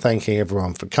other than thanking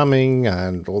everyone for coming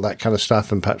and all that kind of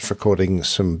stuff, and perhaps recording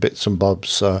some bits and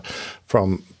bobs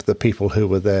from the people who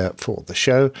were there for the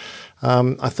show?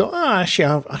 I thought,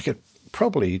 actually, I could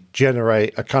probably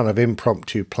generate a kind of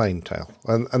impromptu plain tale.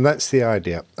 And that's the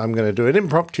idea. I'm going to do an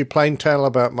impromptu plain tale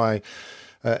about my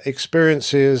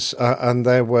experiences, and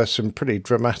there were some pretty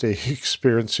dramatic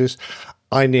experiences.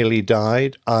 I nearly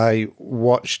died. I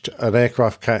watched an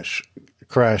aircraft crash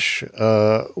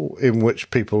in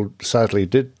which people sadly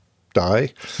did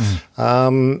die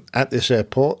at this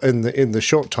airport in the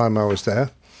short time I was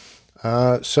there.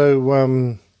 I've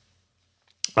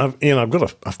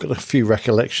got a few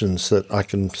recollections that I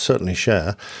can certainly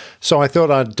share. So I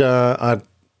thought I'd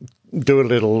do a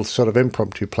little sort of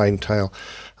impromptu plain tale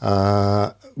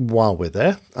while we're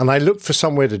there. And I looked for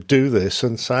somewhere to do this,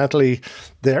 and sadly,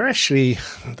 the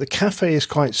cafe is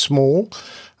quite small,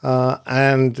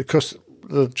 and of course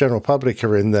the general public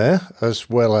are in there as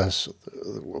well as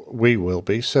we will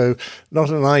be. So not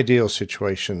an ideal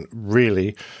situation,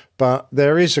 really. But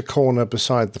there is a corner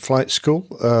beside the flight school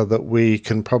that we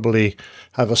can probably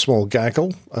have a small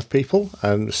gaggle of people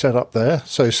and set up there.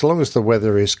 So long as the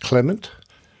weather is clement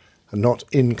and not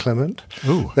inclement,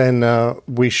 then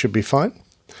we should be fine.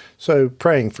 So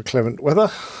praying for clement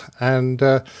weather. And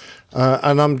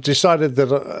I'm decided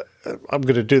that I'm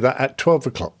going to do that at 12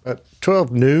 o'clock. At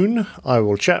 12 noon, I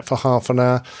will chat for half an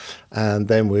hour, and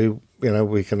then we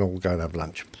can all go and have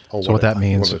lunch. So what that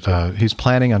means, he's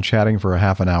planning on chatting for a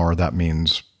half an hour. That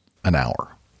means an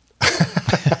hour.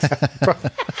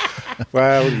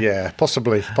 Well, yeah,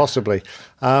 possibly.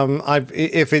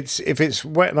 If it's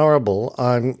wet and horrible,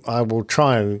 I will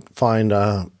try and find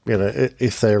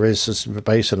if there is a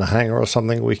base and a hangar or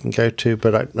something we can go to.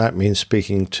 But that means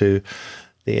speaking to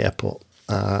the airport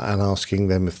and asking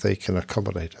them if they can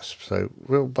accommodate us. So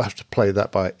we'll have to play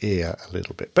that by ear a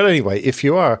little bit. But anyway, if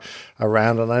you are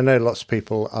around, and I know lots of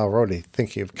people are already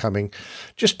thinking of coming,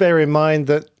 just bear in mind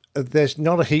that there's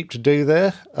not a heap to do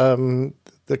there.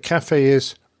 The cafe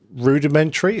is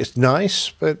rudimentary. It's nice,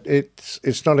 but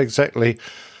it's not exactly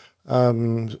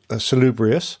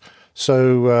salubrious.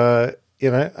 So,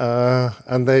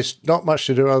 and there's not much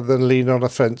to do other than lean on a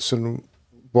fence and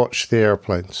watch the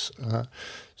airplanes.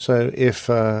 So if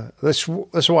that's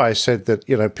why I said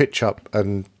that, pitch up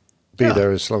and be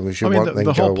there as long as you want.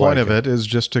 The whole point of it is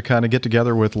just to kind of get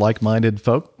together with like-minded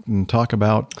folk and talk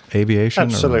about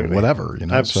aviation or whatever.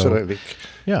 Absolutely. So,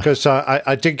 yeah. Because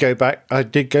I did go back. I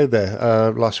did go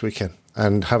there last weekend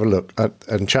and have a look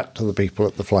and chat to the people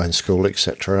at the flying school,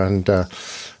 etc. And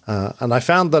I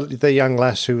found the young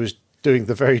lass who was doing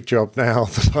the very job now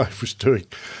that I was doing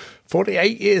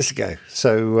 48 years ago.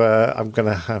 So I'm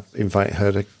going to invite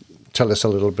her to tell us a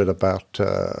little bit about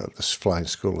this flying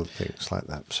school and things like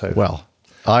that. So, well,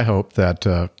 I hope that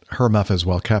her muff is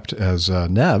well kept as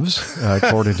Nev's,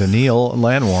 according to Neil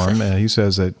Landwarm. He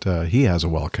says that he has a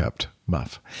well kept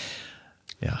muff.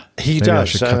 Yeah, he Maybe does. I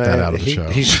should cut that out of the show.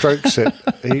 He strokes it.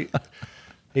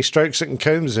 He strokes it and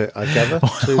combs it, I gather,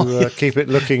 to keep it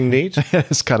looking neat.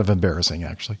 It's kind of embarrassing,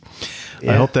 actually.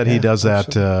 Yeah, I hope that he does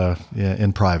that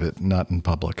in private, not in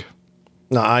public.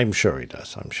 No, I'm sure he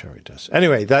does.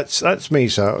 Anyway, that's me,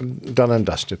 so done and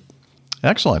dusted.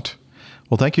 Excellent.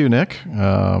 Well, thank you, Nick.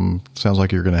 Sounds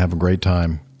like you're going to have a great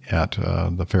time at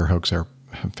the Fair Oaks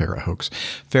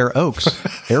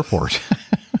Airport.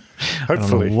 Hopefully. I don't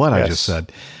know what I just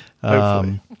said.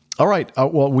 All right.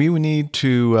 Well, we need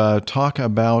to talk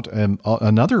about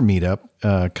another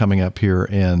meetup coming up here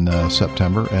in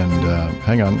September. And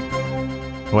hang on.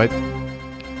 Wait.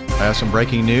 I have some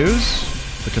breaking news.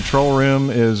 The control room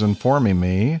is informing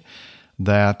me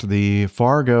that the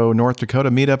Fargo, North Dakota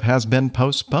meetup has been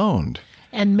postponed.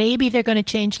 And maybe they're going to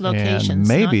change locations. And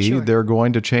maybe they're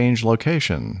going to change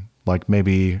location, like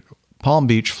maybe Palm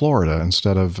Beach, Florida,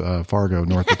 instead of Fargo,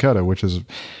 North Dakota, which is,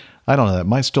 I don't know, that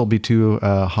might still be too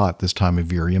hot this time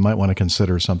of year. You might want to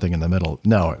consider something in the middle.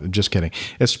 No, just kidding.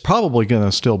 It's probably going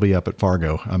to still be up at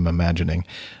Fargo, I'm imagining,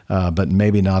 but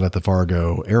maybe not at the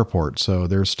Fargo airport. So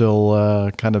they're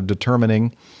still kind of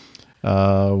determining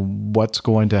what's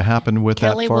going to happen with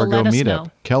Kelly that Fargo meetup.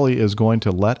 Know. Kelly is going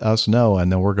to let us know,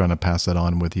 and then we're going to pass that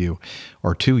on with you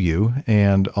or to you.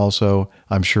 And also,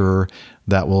 I'm sure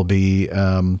that will be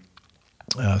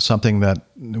something that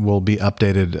will be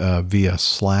updated via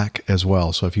Slack as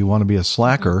well. So if you want to be a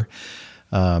Slacker,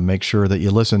 make sure that you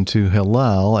listen to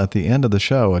Hillel at the end of the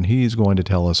show, and he's going to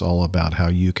tell us all about how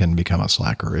you can become a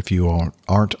Slacker if you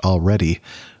aren't already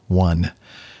one.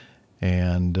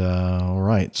 And all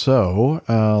right, so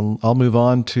I'll move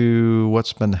on to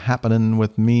what's been happening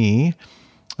with me.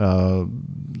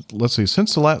 Let's see,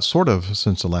 since the last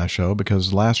show,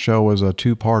 because last show was a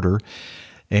two-parter.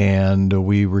 And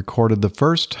we recorded the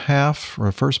first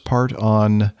part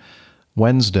on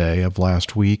Wednesday of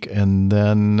last week. And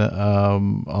then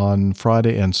on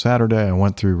Friday and Saturday, I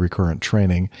went through recurrent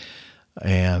training.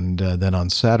 And then on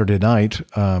Saturday night,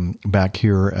 back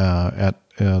here at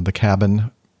the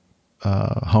cabin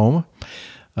home,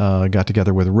 got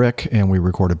together with Rick and we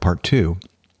recorded part 2.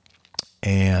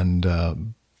 And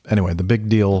anyway, the big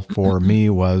deal for me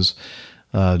was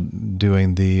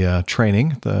doing the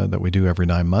training that we do every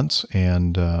 9 months,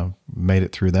 and made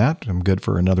it through that. I'm good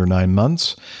for another 9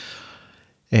 months.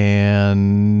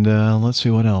 And let's see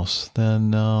what else.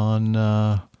 Then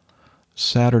on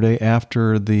Saturday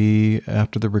after the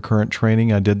recurrent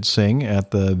training, I did sing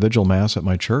at the Vigil Mass at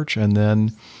my church, and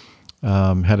then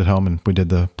headed home and we did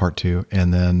the part 2.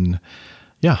 And then,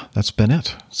 yeah, that's been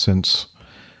it since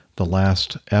the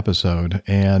last episode.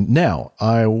 And now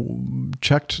I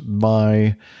checked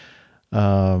my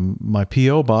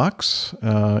P.O. box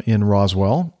in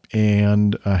Roswell,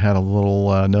 and I had a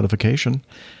little notification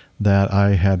that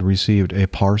I had received a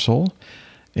parcel.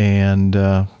 And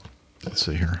let's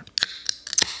see here.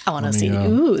 I want to see.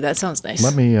 Ooh, that sounds nice.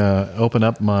 Let me open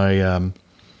up my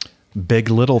Big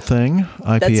Little Thing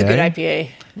IPA. That's a good IPA.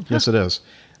 Yes, it is.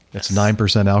 It's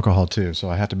 9% alcohol too, so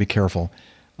I have to be careful.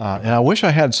 And I wish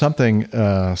I had something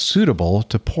suitable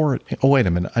to pour it. Oh, wait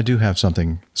a minute. I do have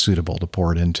something suitable to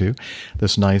pour it into.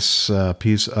 This nice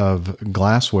piece of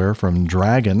glassware from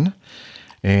Dragon.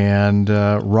 And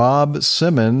Rob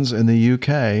Simmons in the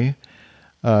UK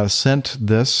sent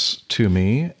this to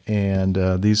me.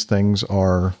 And these things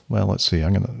are, well, let's see.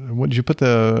 What did you put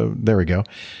there we go.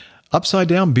 Upside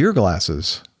down beer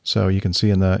glasses. So you can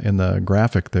see in the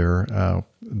graphic there,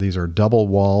 these are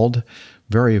double-walled,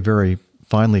 very, very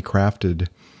finely crafted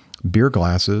beer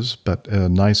glasses, but a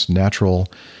nice natural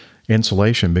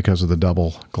insulation because of the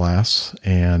double glass,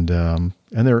 and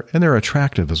they're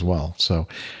attractive as well. So,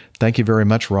 thank you very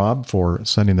much, Rob, for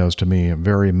sending those to me.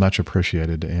 Very much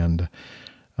appreciated, and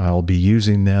I'll be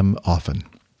using them often,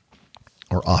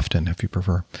 or often if you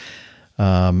prefer.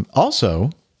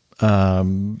 Also,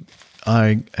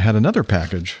 I had another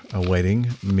package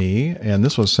awaiting me, and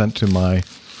this was sent to my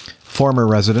former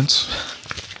residence.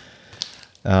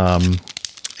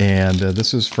 And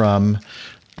this is from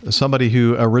somebody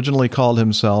who originally called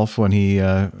himself, when he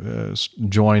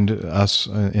joined us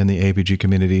in the APG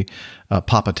community,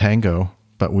 Papa Tango,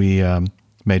 but we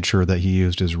made sure that he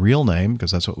used his real name,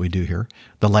 because that's what we do here,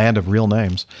 the land of real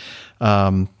names.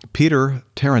 Peter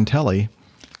Tarantelli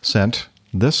sent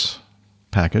this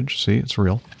package. See, it's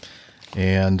real.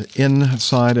 And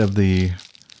inside of the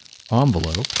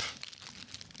envelope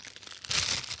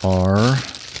are,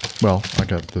 well, I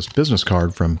got this business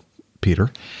card from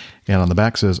Peter. And on the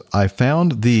back says, I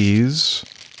found these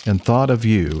and thought of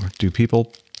you. Do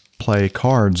people play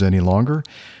cards any longer?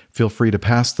 Feel free to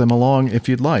pass them along if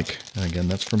you'd like. And again,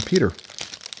 that's from Peter.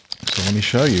 So let me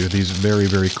show you these very,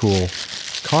 very cool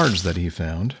cards that he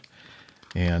found.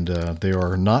 And they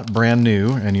are not brand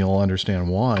new, and you'll understand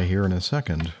why here in a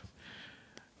second.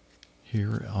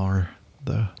 Here are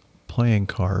the playing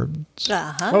cards.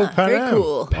 Very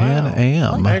cool. Pan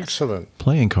Am. Excellent.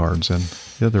 Playing cards, and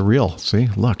they're real. See,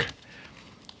 look.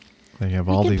 They have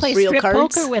all these play real strip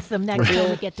cards. poker with them next time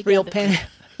we get together. Real pen.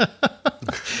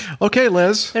 Okay,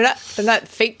 Liz. They're not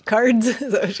fake cards.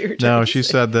 Is that what you were trying No, to she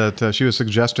say? said that she was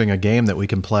suggesting a game that we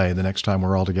can play the next time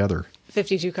we're all together.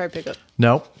 52 card pickup.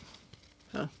 Nope.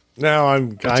 No, I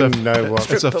know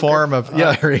what. It's a form of,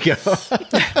 yeah, there you go.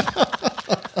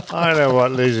 I know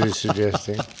what Liz is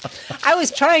suggesting. I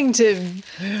was trying to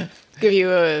give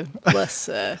you a less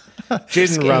Gin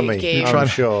scary rummy, game. I'm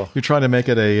sure. You're trying to make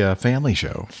it a family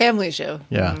show. Family show.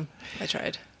 Yeah. I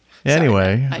tried.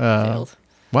 Anyway. Sorry, I failed.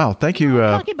 Wow, thank you.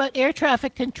 Talking about air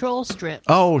traffic control strips.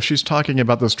 Oh, she's talking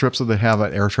about the strips that they have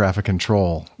at air traffic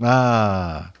control.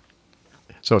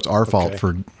 So it's our fault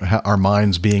for our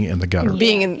minds being in the gutter.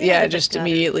 Being in, just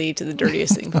immediately to the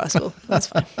dirtiest thing possible. That's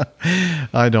fine.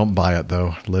 I don't buy it,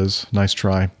 though, Liz. Nice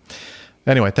try.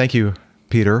 Anyway, thank you,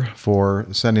 Peter, for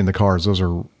sending the cards. Those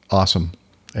are awesome.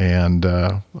 And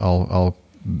I'll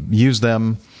use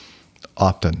them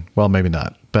often. Well, maybe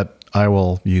not, but I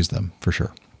will use them for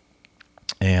sure.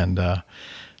 And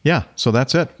so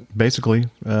that's it, basically,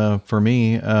 for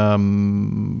me.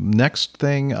 Next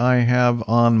thing I have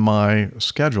on my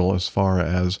schedule as far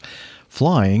as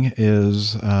flying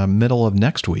is middle of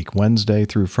next week, Wednesday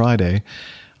through Friday.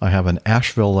 I have an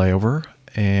Asheville layover,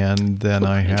 and then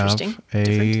I have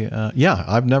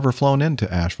I've never flown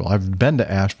into Asheville. I've been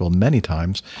to Asheville many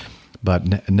times,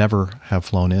 but never have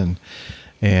flown in.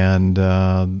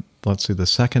 And let's see, the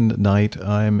second night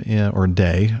I'm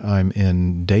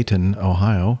in Dayton,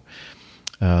 Ohio,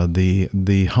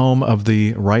 the home of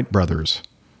the Wright brothers,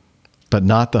 but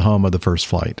not the home of the first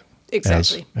flight.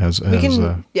 Exactly.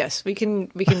 We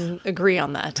can agree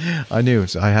on that. I knew.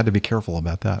 So I had to be careful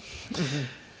about that.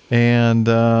 Mm-hmm. And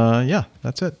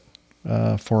that's it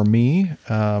for me.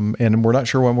 And we're not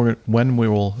sure when we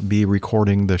will be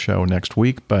recording the show next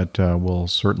week, but we'll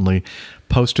certainly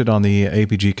post it on the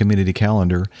APG community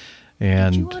calendar.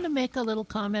 And do you want to make a little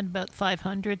comment about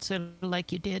 500, so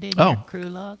like you did in your crew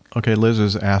log? Okay, Liz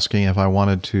is asking if I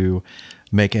wanted to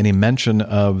make any mention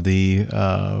of the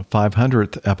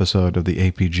 500th episode of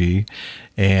the APG,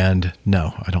 and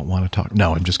no, I don't want to talk.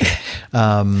 No, I'm just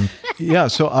kidding.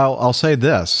 So I'll say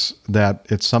this, that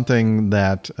it's something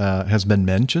that has been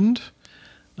mentioned,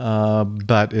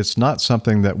 but it's not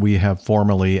something that we have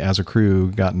formally, as a crew,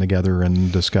 gotten together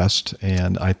and discussed.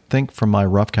 And I think from my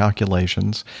rough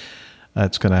calculations,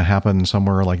 it's going to happen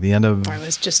somewhere like the end of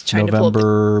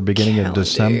November, beginning of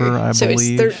December, I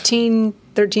believe. So it's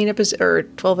 13 episodes or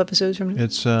 12 episodes from now?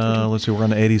 It's, let's see, we're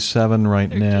on 87 right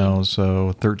now,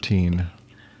 so 13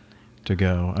 to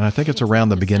go. And I think it's around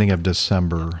the beginning of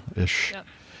December-ish. Yep.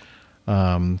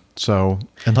 So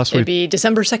unless it'd be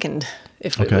December 2nd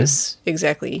if it was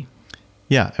exactly.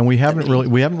 Yeah, and we haven't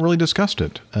really discussed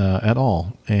it at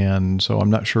all. And so I'm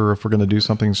not sure if we're going to do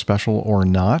something special or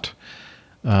not.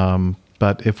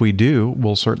 But if we do,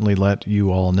 we'll certainly let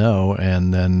you all know.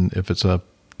 And then if it's a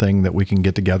thing that we can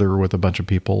get together with a bunch of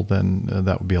people, then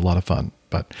that would be a lot of fun.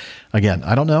 But again,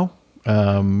 I don't know.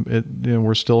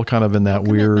 We're still kind of in that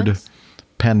weird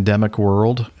pandemic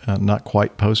world, not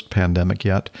quite post-pandemic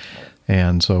yet.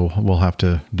 And so we'll have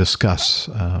to discuss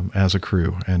as a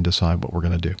crew and decide what we're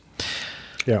going to do.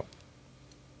 Yeah.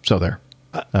 So there.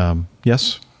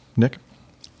 Yes, Nick?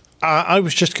 I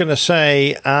was just going to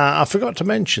say, I forgot to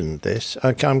mention this.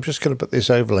 I'm just going to put this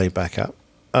overlay back up.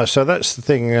 So that's the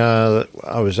thing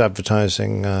I was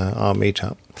advertising our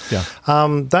meetup. Yeah.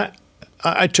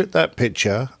 I took that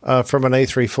picture from an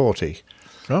A340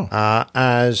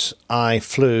 as I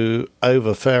flew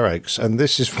over Fair Oaks. And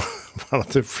this is one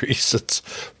of the reasons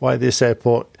why this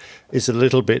airport is a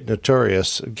little bit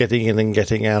notorious getting in and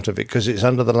getting out of it, because it's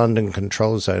under the London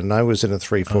control zone. And I was in a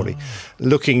 340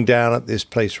 looking down at this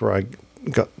place where I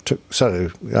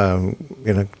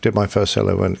did my first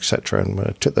solo and etc.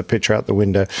 And took the picture out the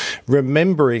window,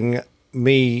 remembering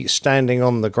me standing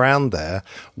on the ground there,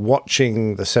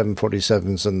 watching the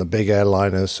 747s and the big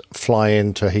airliners fly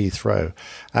into Heathrow.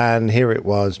 And here it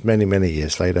was, many, many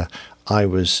years later, I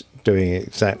was doing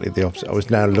exactly the opposite. I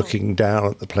was now looking down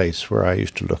at the place where I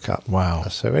used to look up. Wow.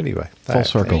 So anyway. Full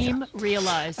circle. Dream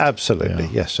realized. Absolutely.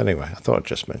 Yeah. Yes. Anyway, I thought I'd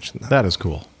just mention that. That is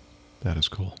cool. That is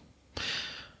cool.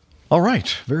 All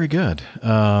right. Very good.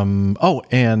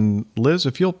 And Liz,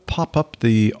 if you'll pop up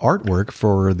the artwork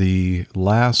for the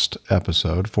last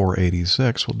episode,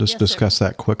 486, we'll just discuss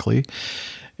that quickly.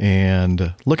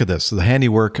 And look at this, the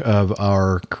handiwork of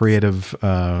our creative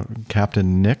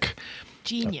Captain Nick.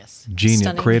 Genius.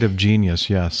 Creative genius,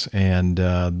 yes. And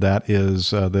that is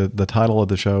the title of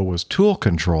the show was Tool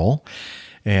Control.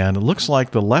 And it looks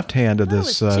like the left hand of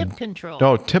this. It's tip control.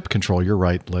 Oh, tip control. You're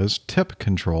right, Liz. Tip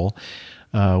control.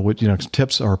 Which,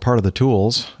 tips are part of the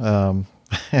tools.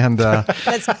 And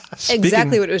that's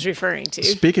exactly what it was referring to.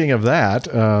 Speaking of that,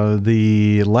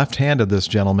 the left hand of this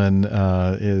gentleman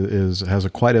has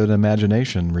quite an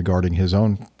imagination regarding his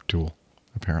own tool.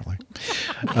 Apparently,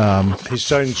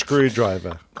 his own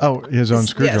screwdriver. Oh, his own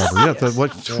screwdriver. Yes. Yeah.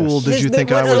 What tool did you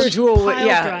think I was? Pile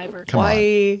driver.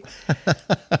 Why?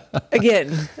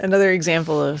 Again, another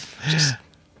example of just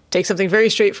take something very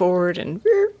straightforward and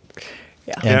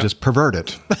just pervert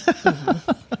it.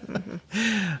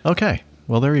 Okay.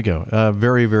 Well, there you go.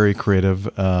 Very, very creative,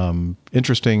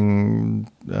 interesting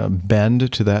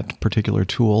bend to that particular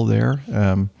tool there.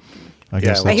 I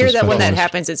guess I hear that when that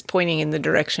happens, it's pointing in the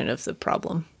direction of the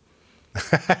problem.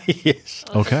 Yes.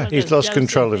 Okay. He's lost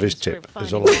control of his tip,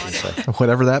 is all I can say.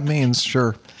 Whatever that means,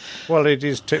 sure. Well, it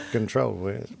is tip control.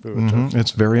 We were told.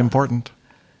 It's very important.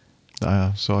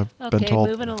 So I've been told.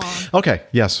 Moving along. Okay.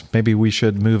 Yes. Maybe we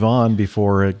should move on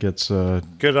before it gets...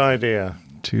 Good idea.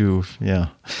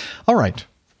 All right.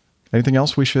 Anything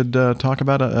else we should talk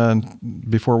about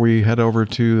before we head over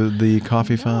to the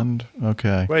coffee fund?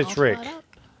 Okay. Where's Rick?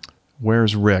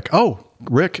 Where's Rick? Oh,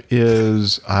 Rick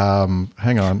is,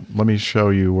 hang on. Let me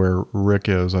show you where Rick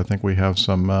is. I think we have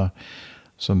some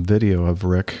video of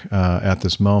Rick at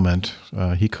this moment.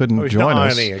 He couldn't he's join not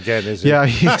us. ironing again, is he? Yeah,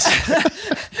 he's...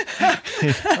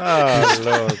 Oh,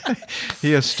 Lord.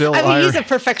 He is still he's a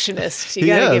perfectionist. You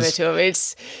got to give it to him.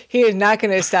 He is not going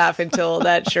to stop until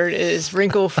that shirt is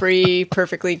wrinkle-free,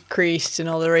 perfectly creased in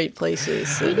all the right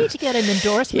places. We need to get an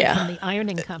endorsement from the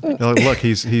ironing company. Look,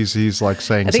 he's like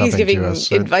saying something to us. I think he's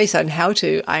giving advice on how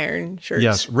to iron shirts.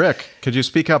 Yes. Rick, could you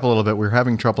speak up a little bit? We're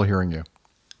having trouble hearing you.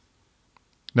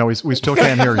 No, we still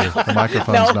can't hear you. The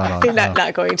microphone's not on.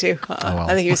 Not going to. well.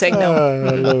 I think he was saying no. I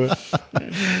love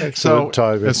it. So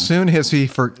as soon as he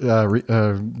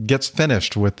gets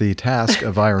finished with the task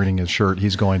of ironing his shirt,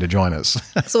 he's going to join us.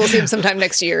 So we'll see him sometime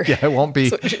next year. Yeah, it won't be.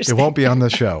 It won't be on the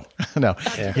show. No,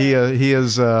 he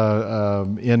is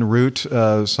en route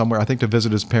somewhere. I think to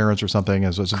visit his parents or something.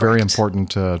 It's a very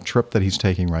important trip that he's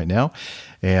taking right now,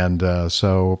 and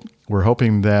so we're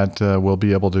hoping that we'll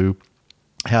be able to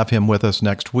have him with us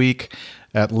next week,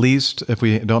 at least. If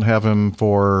we don't have him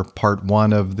for part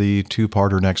one of the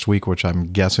two-parter next week, which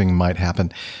I'm guessing might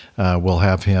happen, we'll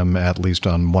have him at least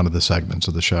on one of the segments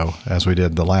of the show, as we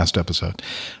did the last episode.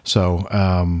 So,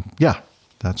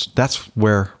 that's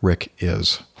where Rick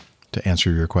is, to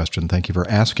answer your question. Thank you for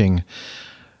asking,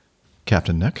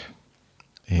 Captain Nick.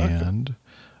 And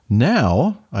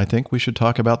now I think we should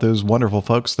talk about those wonderful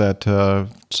folks that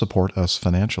support us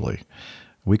financially.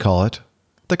 We call it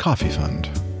the Coffee Fund.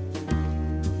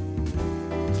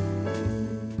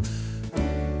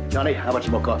 Johnny, how much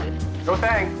more coffee? No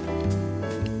thanks.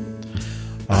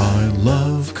 I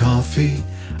love coffee.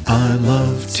 I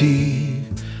love tea.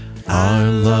 I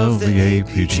love the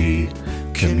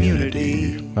APG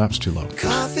community. That's too low.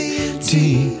 Coffee and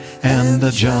Tea and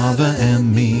the Java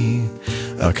and me.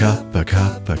 A cup, a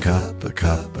cup, a cup, a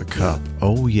cup, a cup.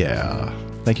 Oh, yeah.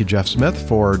 Thank you, Jeff Smith,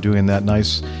 for doing that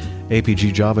nice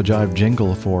APG Java Jive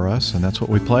jingle for us, and that's what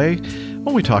we play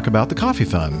when we talk about the Coffee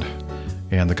Fund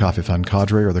and the Coffee Fund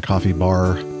Cadre, or the Coffee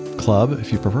Bar Club,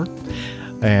 if you prefer.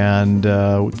 And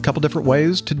a couple different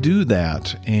ways to do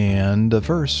that. And the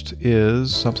first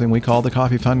is something we call the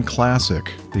Coffee Fund Classic,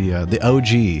 the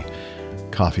OG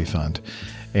Coffee Fund.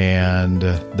 And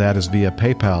that is via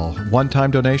PayPal,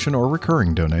 one-time donation or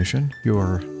recurring donation,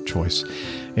 your choice.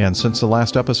 And since the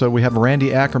last episode, we have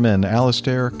Randy Ackerman,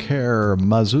 Alistair Kerr,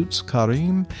 Mazutz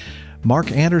Karim, Mark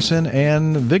Anderson,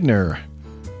 and Vigner.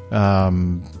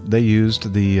 They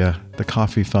used the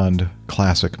Coffee Fund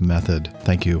Classic method.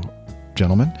 Thank you,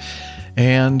 gentlemen.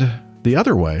 And the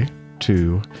other way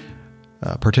to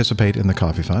participate in the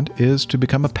Coffee Fund is to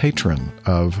become a patron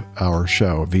of our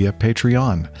show via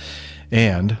Patreon.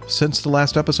 And since the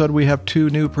last episode, we have 2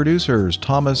 new producers,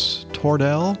 Thomas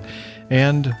Tordell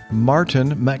and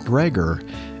Martin McGregor.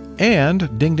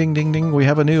 And ding, ding, ding, ding, we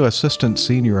have a new assistant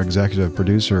senior executive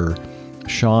producer,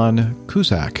 Sean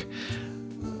Cusack.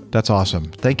 That's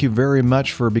awesome. Thank you very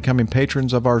much for becoming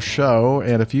patrons of our show.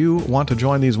 And if you want to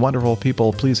join these wonderful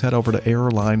people, please head over to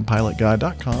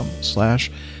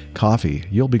airlinepilotguy.com/coffee.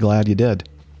 You'll be glad you did.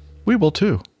 We will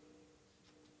too.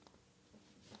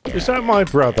 Is that my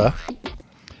brother?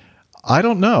 I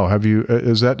don't know. Have you?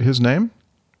 Is that his name?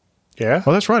 Yeah.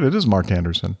 Oh, that's right. It is Mark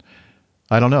Anderson.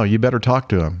 I don't know. You better talk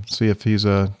to him. See if he's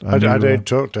a I don't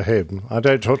talk to him. I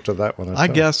don't talk to that one.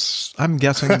 I'm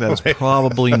guessing that it's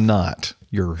probably not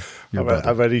your brother.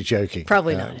 I'm only joking.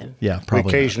 Probably not him. Yeah, probably. We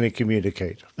occasionally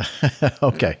communicate.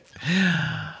 Okay.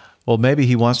 Well, maybe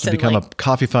he wants to become a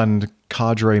Coffee Fund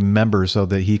cadre member so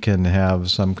that he can have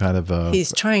some kind of a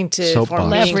He's trying to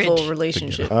form a meaningful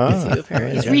relationship with you,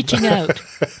 apparently. He's reaching out.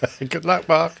 Good luck,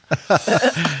 Mark.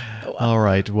 All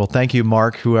right. Well, thank you,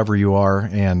 Mark, whoever you are,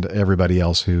 and everybody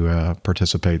else who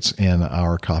participates in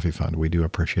our Coffee Fund. We do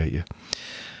appreciate you.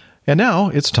 And now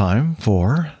it's time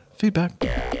for feedback.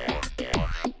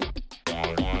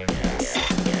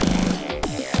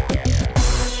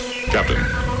 Captain,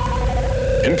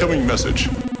 incoming message.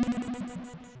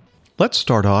 Let's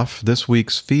start off this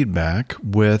week's feedback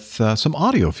with some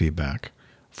audio feedback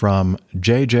from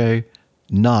JJ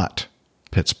Not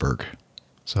Pittsburgh.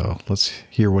 So let's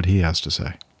hear what he has to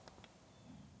say.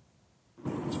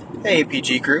 Hey,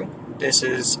 PG crew. This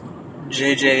is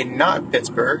JJ Not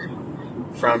Pittsburgh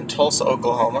from Tulsa,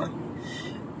 Oklahoma.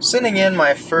 Sending in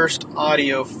my first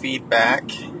audio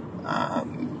feedback.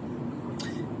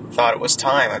 Thought it was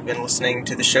time. I've been listening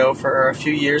to the show for a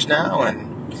few years now,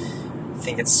 and I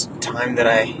think it's time that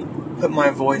I put my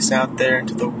voice out there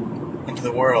into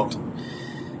the world.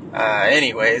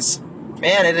 Anyways,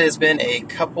 man, it has been a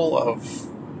couple of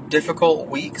difficult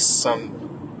weeks,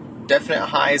 some definite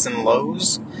highs and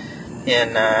lows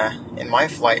in my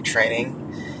flight training.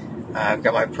 I've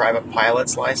got my private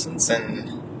pilot's license,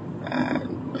 and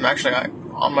I'm actually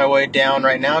on my way down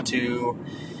right now to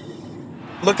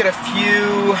look at a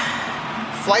few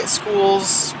flight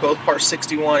schools, both Part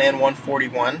 61 and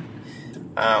 141.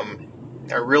 I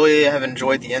really have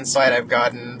enjoyed the insight I've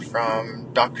gotten from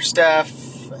Dr. Steph,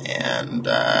 and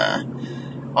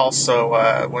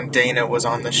also when Dana was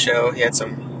on the show, he had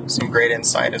some great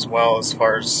insight as well as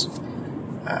far as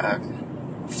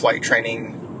flight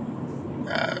training,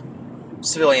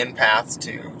 civilian paths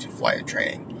to flight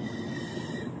training.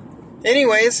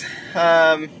 Anyways,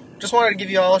 just wanted to give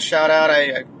you all a shout out.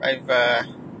 I've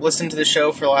listened to the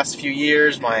show for the last few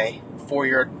years. My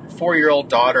four-year-old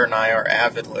daughter and I are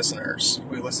avid listeners.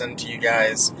 We listen to you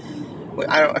guys.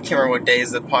 I can't remember what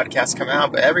days the podcasts come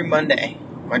out, but every Monday,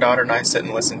 my daughter and I sit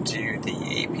and listen to the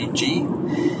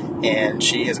APG, and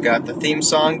she has got the theme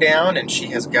song down, and she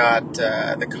has got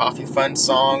the Coffee Fund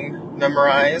song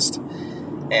memorized,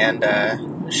 and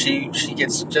she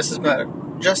gets just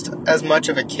as much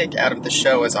of a kick out of the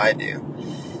show as I do.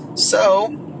 So,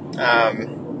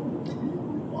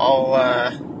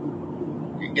 I'll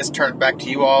turn it back to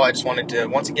you all. I just wanted to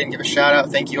once again give a shout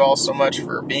out. Thank you all so much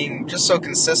for being just so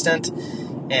consistent,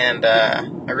 and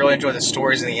I really enjoy the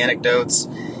stories and the anecdotes,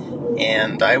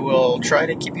 and I will try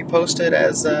to keep you posted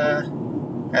as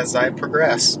I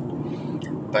progress.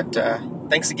 But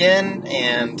thanks again,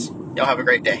 and y'all have a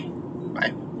great day.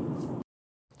 Bye.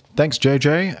 Thanks,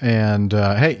 JJ. And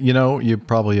hey, you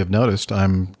probably have noticed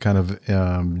I'm kind of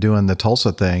doing the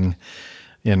Tulsa thing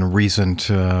in recent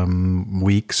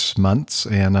weeks, months,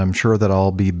 and I'm sure that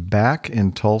I'll be back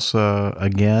in Tulsa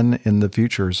again in the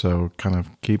future. So kind of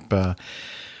keep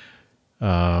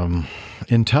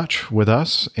in touch with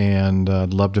us, and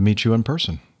I'd love to meet you in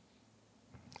person.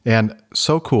 And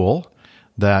so cool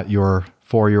that your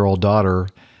 4-year-old daughter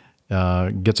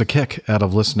gets a kick out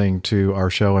of listening to our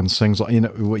show and sings. You know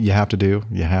what you have to do?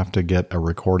 You have to get a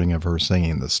recording of her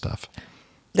singing this stuff.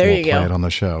 There you go. Play it on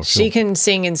the show. She can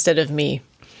sing instead of me.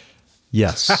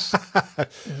 Yes.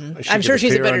 Mm-hmm. I'm sure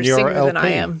she's a better singer than I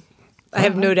am. I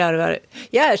have no doubt about it.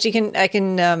 Yeah, she can. I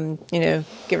can,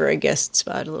 give her a guest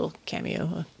spot, a little cameo,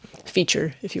 a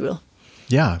feature, if you will.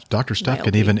 Yeah, Dr. Steph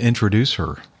can even introduce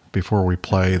her before we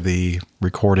play the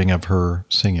recording of her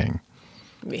singing.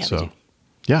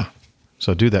 Yeah.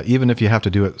 So do that, even if you have to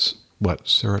do it,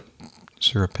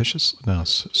 surreptitiously? No,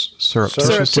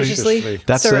 surreptitiously.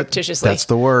 That's surreptitiously. That's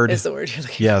the word. Is the word you're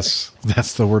looking for. Yes,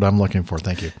 that's the word I'm looking for.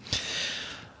 Thank you.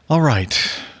 All right.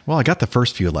 Well, I got the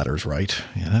first few letters right.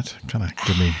 Yeah, that kind of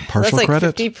give me partial that's like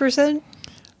credit. 50%?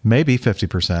 Maybe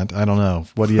 50%. I don't know.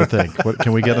 What do you think?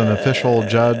 Can we get an official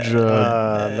judgment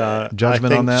on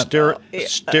that?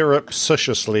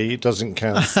 Stirrupsuciously doesn't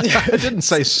count. I didn't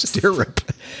say stirrup.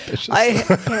 I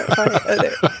can't find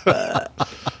it.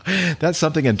 That's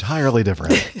something entirely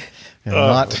different.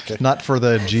 And not for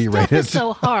the G-rated. That's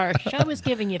so harsh. I was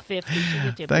giving you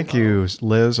 50. Thank you,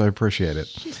 Liz. I appreciate it.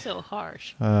 She's so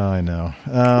harsh. I know.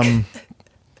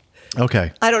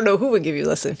 Okay. I don't know who would give you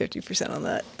less than 50% on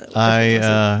that.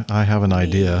 I have an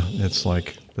idea. It's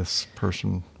like this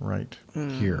person right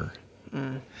here.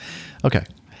 Okay.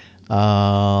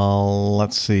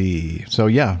 Let's see. So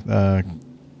yeah.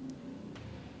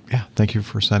 Thank you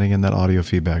for sending in that audio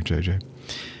feedback, JJ.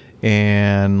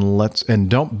 And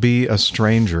don't be a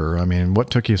stranger. I mean,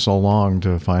 what took you so long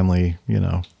to finally,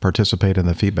 participate in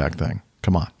the feedback thing?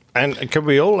 Come on. And can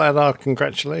we all add our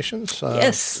congratulations?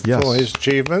 Yes. For his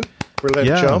achievement.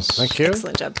 Brilliant job. Thank you.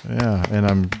 Excellent job. Yeah,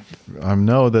 and I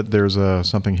know that there's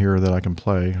something here that I can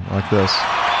play like this.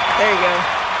 There you go.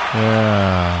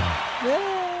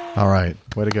 Yeah. All right.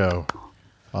 Way to go.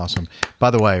 Awesome.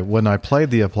 By the way, when I played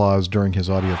the applause during his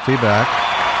audio feedback,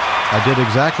 I did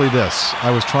exactly this.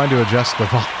 I was trying to adjust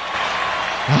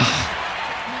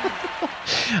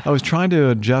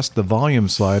the volume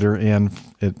slider, and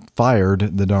it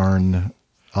fired the darn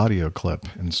audio clip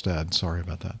instead. Sorry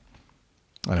about that.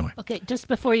 Anyway. Okay, just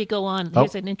before you go on,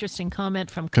 there's an interesting comment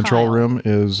from Control Kyle. Room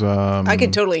is... I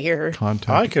can totally hear her.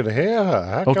 I could hear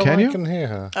her. How come can you? I can hear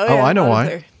her? Oh, yeah, I know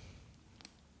why.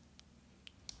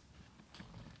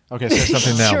 Okay, say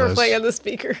something now, Sure, Liz. playing on the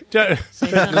speaker.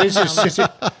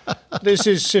 Liz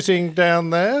is sitting down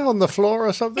there on the floor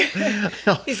or something.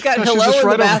 He's got No, she's hello just in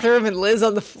right the bathroom and Liz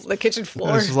on the kitchen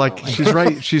floor. This is like she's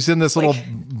right. She's in this little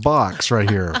box right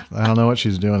here. I don't know what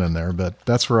she's doing in there, but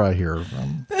that's where I hear her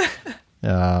from.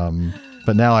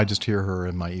 But now I just hear her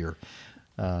in my ear.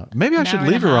 Maybe I should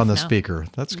leave her on the speaker.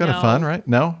 That's kind of fun, right?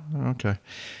 No? Okay.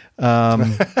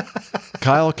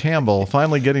 Kyle Campbell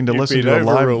finally getting to listen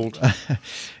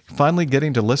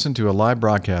to a live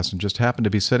broadcast, and just happened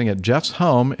to be sitting at Jeff's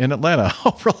home in Atlanta.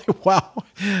 Oh, really? Wow.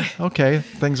 Okay,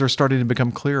 things are starting to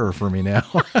become clearer for me now.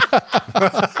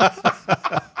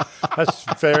 That's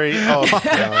very odd.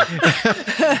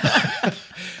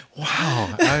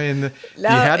 Wow. I mean, you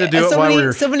had to do it while we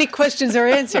were... So many questions are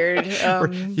answered.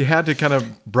 You had to kind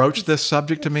of broach this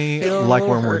subject to me like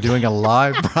when we're doing a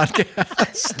live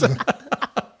broadcast.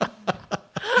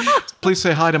 Please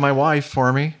say hi to my wife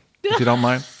for me, if you don't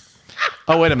mind.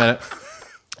 Oh, wait a minute.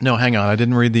 No, hang on. I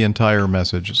didn't read the entire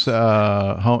message.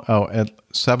 At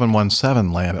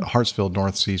 717 Land at Hartsfield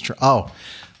North Sea. Oh,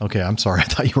 okay. I'm sorry. I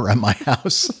thought you were at my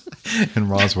house in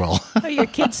Roswell. Are your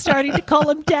kids starting to call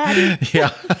him Daddy?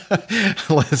 Yeah.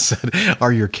 Liz said,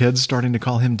 are your kids starting to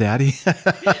call him Daddy?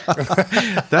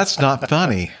 That's not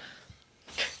funny.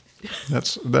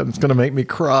 That's going to make me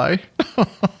cry.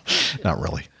 Not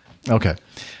really. Okay.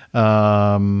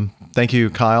 Thank you,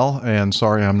 Kyle. And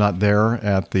sorry I'm not there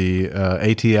at the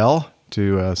ATL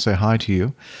to say hi to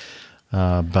you.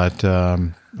 But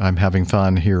I'm having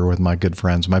fun here with my good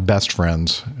friends, my best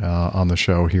friends on the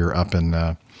show here up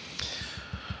in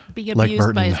being Lake abused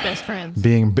Burton. by his best friends.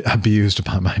 Being abused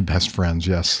by my best friends,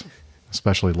 yes.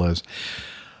 Especially Liz.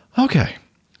 Okay.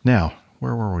 Now,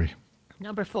 where were we?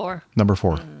 Number 4. Number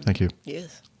 4. Thank you.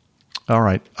 Yes. All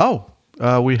right. Oh,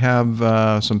 we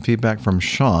have some feedback from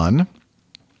Sean.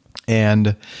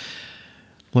 And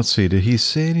let's see. Did he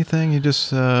say anything? He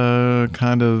just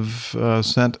kind of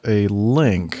sent a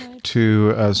link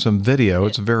to some video.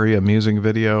 It's a very amusing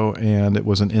video, and it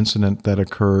was an incident that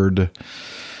occurred...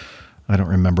 I don't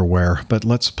remember where, but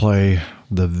let's play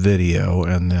the video,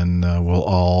 and then we'll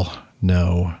all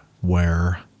know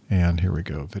where. And here we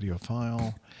go. Video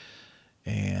file.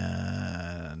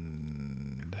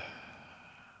 And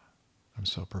I'm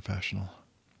so professional.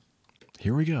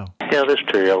 Here we go. Yeah, this is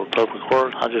Terry over at Public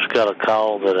Works. I just got a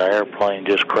call that an airplane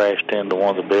just crashed into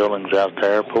one of the buildings out at the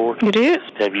airport. It is?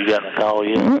 Have you gotten a call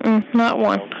yet? Not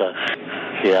one. Okay.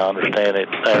 Yeah, I understand it.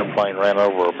 The airplane ran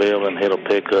over a building, hit a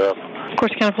pickup.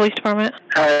 Course County Police Department.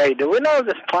 Hey, do we know if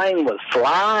this plane was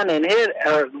flying and hit,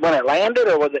 or when it landed,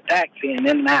 or was it taxiing in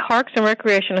and out? Parks and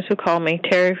Recreation is who called me,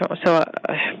 Terry. So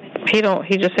he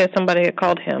just said somebody had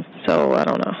called him. So I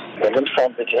don't know. Well, them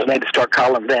sons of bitches need to start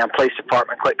calling the damn police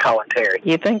department. Quit calling Terry.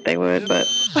 You'd think they would, but.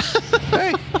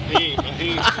 Hey,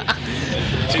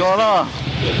 what's going on?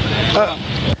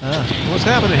 What's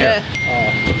happening here?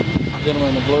 Gentleman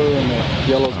in the blue and the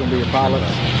yellow's going to be your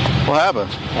pilots. What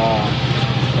happened?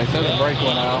 They said the brake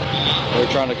went out. They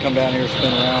were trying to come down here,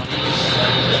 spin around.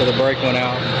 So the brake went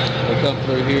out. They come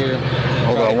through here.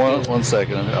 Hold on one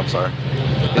second. I'm sorry.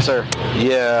 Yes, sir.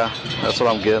 Yeah, that's what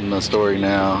I'm getting the story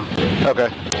now. Okay,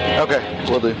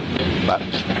 we'll do. Bye.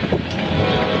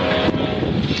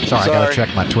 Sorry, I gotta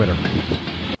check my Twitter.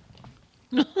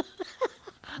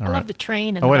 I love the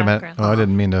train in wait the a minute. background. Oh, I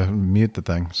didn't mean to mute the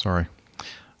thing. Sorry.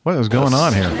 What was going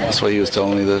on here? That's what he was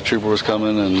telling me. The trooper was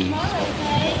coming and...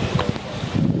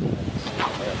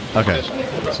 Okay.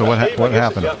 So what happened? What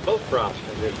happened?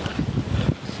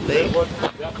 Did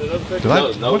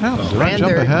I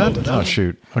jump ahead? Oh,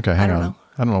 shoot. Okay, hang on.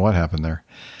 I don't know what happened there.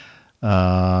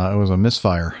 It was a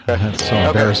misfire. That's so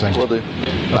embarrassing. We'll do.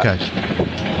 Okay.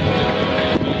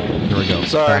 Here we go.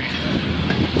 Sorry.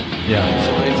 Yeah.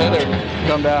 So they said they'd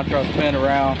come down, try to spin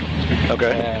around.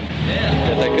 Okay.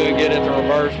 And they couldn't get it to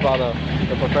reverse by the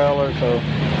propeller, so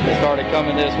they started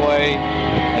coming this way,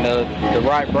 and the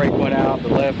right brake went out, the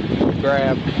left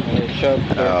grabbed, and they were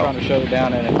trying to shove it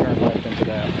down, and it turned left into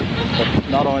that. But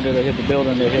not only did they hit the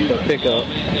building, they hit the pickup.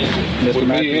 With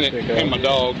me in it and my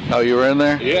dog. Oh, you were in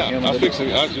there? Yeah, I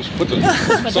just put the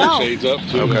sunshades up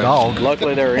to the dog.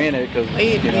 Luckily they were in it because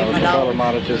the propeller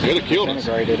might have just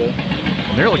disintegrated it.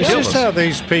 Nearly killed us. Is this how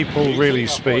these people really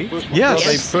speak? Yes.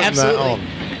 Are they putting that on?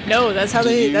 No, that's how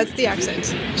that's the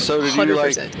accent. So did you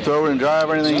like throw it and drive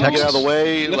or anything? Get out of the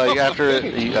way, like after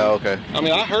it? Oh, okay. I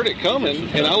mean, I heard it coming,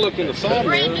 and I look in the side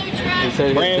mirror. He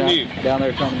said brand new. Down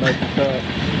there trying to make the cut.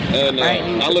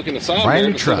 And I look in the side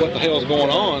mirror to see what the hell's going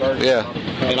on. Yeah.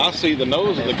 And I see the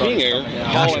nose of the King Air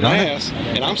hauling ass,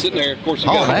 and I'm sitting there. Of course, you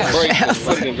got to brake,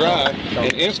 put it in drive.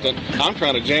 In instant, I'm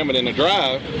trying to jam it in the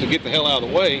drive to get the hell out of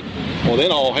the way. Well,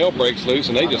 then all hell breaks loose,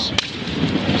 and they just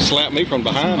slap me from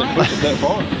behind and push it that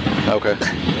far. Okay.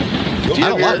 I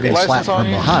don't like being slapped from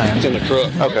behind. It's in the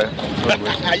truck. Okay.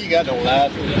 How you got no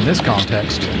license? In this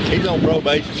context. He's on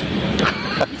probation.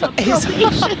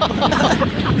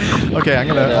 Okay, I'm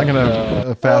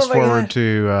gonna fast forward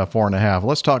to 4.5.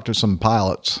 Let's talk to some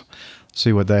pilots,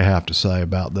 see what they have to say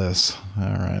about this. All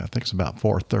right, I think it's about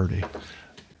 4:30. All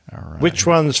right. Which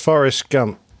one's Forrest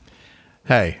Gump?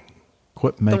 Hey,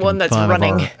 quit making one that's fun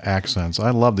running. of our accents.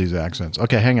 I love these accents.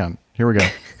 Okay, hang on. Here we go.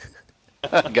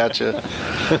 Gotcha.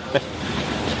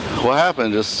 What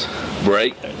happened? Just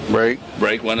brake went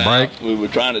Brake. out. We were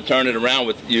trying to turn it around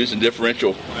with using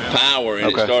differential power,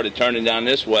 and it started turning down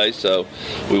this way, so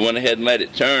we went ahead and let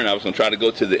it turn. I was going to try to go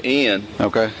to the end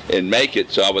and make it,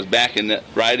 so I was backing the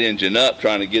right engine up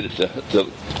trying to get it to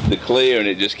clear, and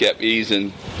it just kept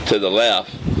easing to the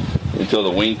left until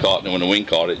the wing caught, and when the wing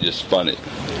caught, it just spun it.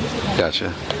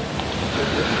 Gotcha.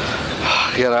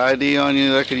 You got an ID on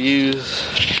you that I could use?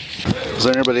 Is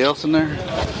there anybody else in there?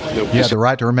 You have the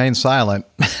right to remain silent.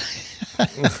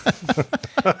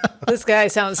 This guy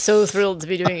sounds so thrilled to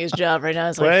be doing his job right now.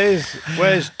 It's like,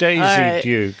 where's Daisy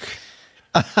Duke?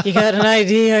 You got an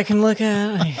ID I can look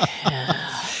at?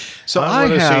 So I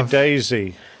want to see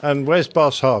Daisy. And where's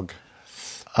Boss Hogg?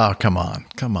 Oh, come on.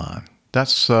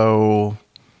 That's just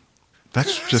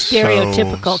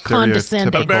stereotypical, so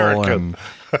condescending. American.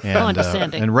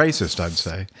 Condescending. And racist, I'd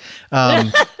say.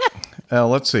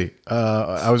 Let's see.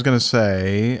 I was going to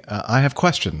say I have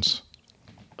questions.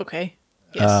 Okay.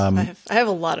 Yes, I have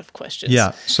a lot of questions.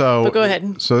 Yeah. So but go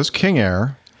ahead. So this King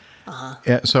Air.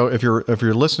 So if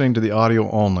you're listening to the audio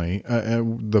only,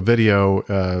 the video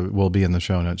will be in the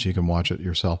show notes. You can watch it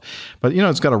yourself. But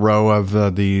it's got a row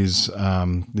of these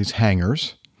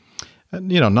hangars.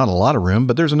 Not a lot of room,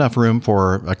 but there's enough room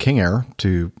for a King Air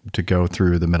to go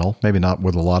through the middle. Maybe not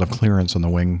with a lot of clearance on the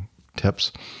wing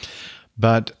tips.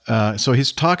 But so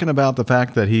he's talking about the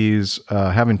fact that he's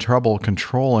having trouble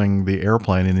controlling the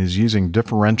airplane, and he's using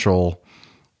differential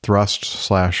thrust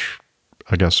 / I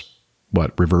guess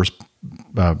reverse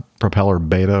propeller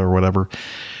beta or whatever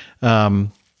to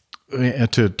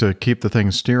keep the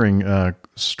thing steering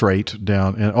straight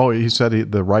down. And he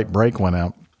said the right brake went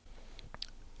out.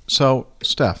 So,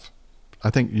 Steph,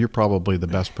 I think you're probably the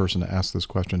best person to ask this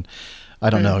question. I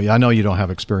don't know. I know you don't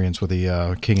have experience with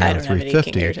the King Air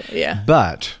 350,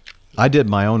 but I did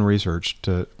my own research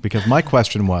because my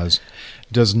question was,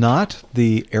 does not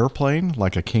the airplane,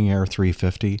 like a King Air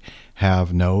 350,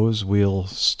 have nose wheel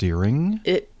steering?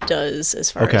 It does,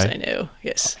 as far as I know.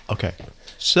 Yes. Okay.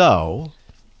 So,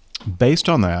 based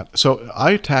on that,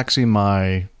 I taxi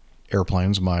my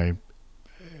airplanes, my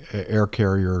air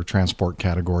carrier transport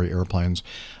category airplanes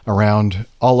around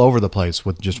all over the place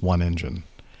with just one engine.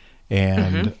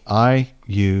 And I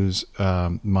use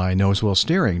my nose wheel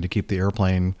steering to keep the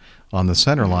airplane on the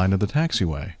center line of the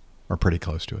taxiway, or pretty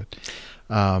close to it.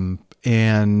 I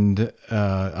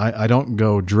don't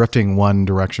go drifting one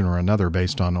direction or another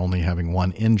based on only having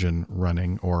one engine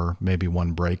running or maybe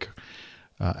one brake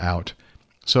out.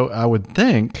 So I would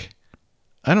think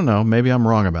I don't know, maybe I'm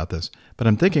wrong about this, but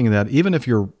I'm thinking that even if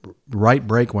your right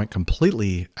brake went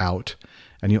completely out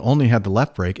and you only had the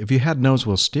left brake, if you had nose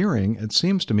wheel steering, it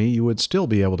seems to me you would still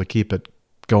be able to keep it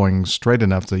going straight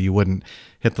enough so you wouldn't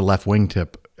hit the left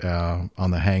wingtip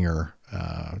on the hanger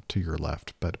to your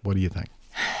left. But what do you think?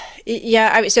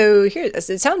 Yeah, so here, it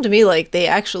sounded to me like they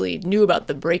actually knew about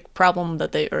the brake problem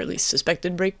or at least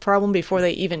suspected brake problem before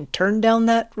they even turned down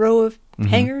that row of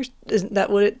hangers. Isn't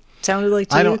that what it sounded like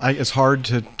to you? It's hard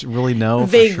to really know.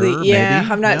 Vaguely, for sure, yeah.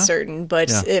 maybe. I'm not certain, but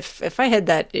if I had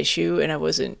that issue and I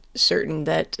wasn't certain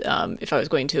that if I was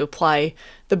going to apply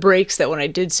the brakes, that when I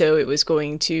did so, it was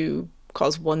going to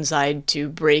cause one side to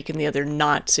brake and the other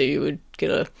not, so you would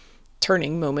get a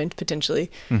turning moment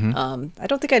potentially. I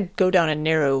don't think I'd go down a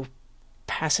narrow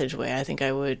passageway. I think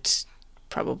I would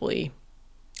probably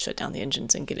shut down the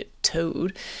engines and get it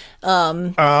towed.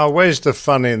 Where's the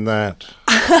fun in that?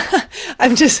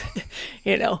 I'm just,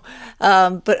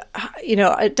 but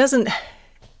it doesn't.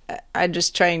 I'm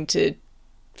just trying to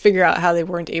figure out how they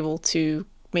weren't able to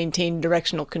maintain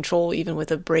directional control even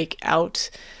with a brake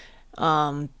out,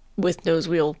 with nose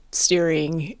wheel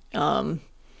steering.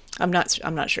 I'm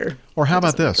not sure. Or how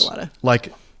about this?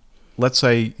 Like, let's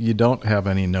say you don't have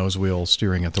any nose wheel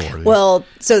steering authority. Well,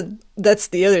 so that's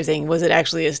the other thing. Was it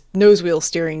actually a nose wheel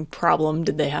steering problem?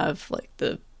 Did they have like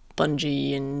the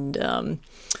bungee and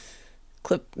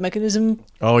clip mechanism?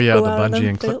 Oh yeah, the bungee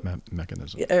and clip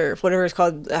mechanism, or whatever it's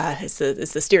called. It's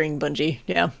the steering bungee.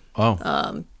 Yeah.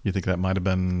 Oh. You think that might have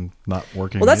been not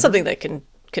working? Well, that's something that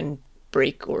can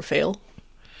break or fail.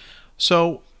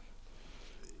 So.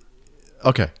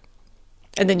 Okay.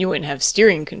 And then you wouldn't have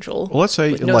steering control. Well, let's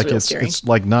say like it's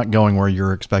like not going where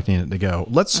you're expecting it to go.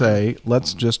 Let's say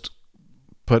let's just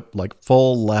put like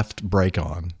full left brake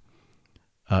on,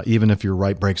 even if your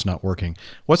right brake's not working.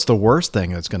 What's the worst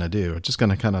thing it's going to do? It's just going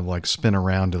to kind of like spin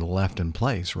around to the left in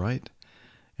place, right?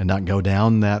 And not go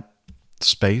down that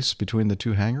space between the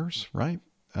two hangers, right?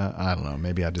 I don't know.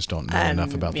 Maybe I just don't know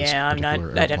enough about this. Yeah,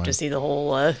 particular I'd have to see the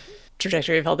whole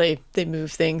trajectory of how they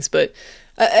move things, but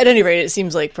at any rate, it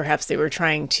seems like perhaps they were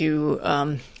trying to.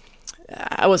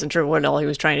 I wasn't sure what all he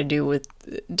was trying to do with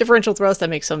differential thrust. That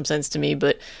makes some sense to me,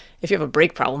 but if you have a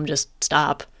brake problem, just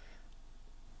stop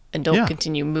and don't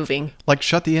continue moving. Like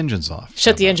shut the engines off.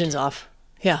 Shut the engines off.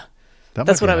 Yeah,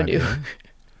 that's what I would do.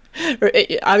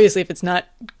 Obviously, if it's not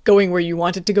going where you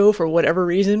want it to go for whatever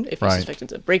reason, if you suspect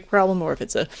it's a brake problem or if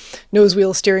it's a nose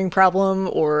wheel steering problem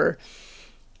or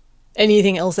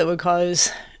anything else that would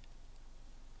cause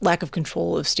lack of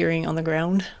control of steering on the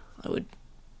ground, I would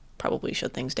probably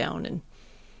shut things down and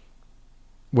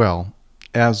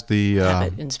as the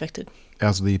have it inspected.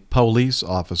 As the police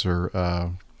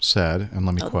officer said, and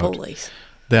let me quote, police.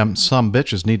 Them some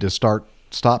bitches need to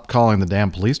stop calling the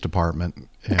damn police department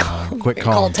and quit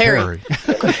calling Terry.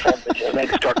 They need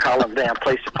to start calling the damn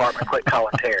police department, quit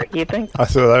calling Terry. You think? I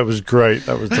thought that was great.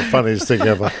 That was the funniest thing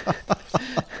ever.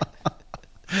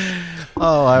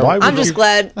 I'm just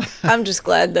glad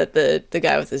that the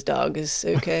guy with his dog is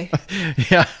okay.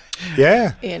 Yeah.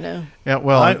 Yeah,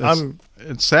 well,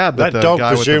 it's sad that the dog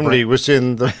guy presumably was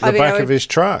in the back of his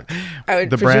truck. I would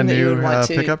the brand new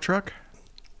pickup truck.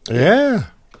 Yeah,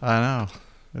 I know.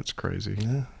 It's crazy.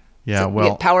 So you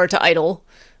get power to idle,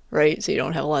 right? So you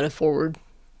don't have a lot of forward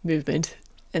movement,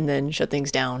 and then shut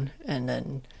things down, and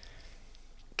then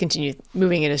continue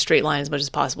moving in a straight line as much as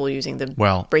possible using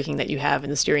the braking that you have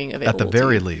and the steering available. At the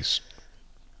very least.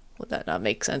 Would that not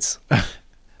make sense?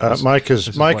 Mike has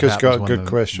got a good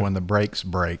question. When the brakes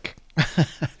break.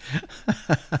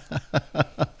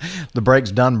 The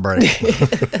brakes done break.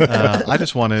 I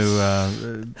just want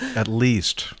to at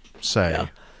least say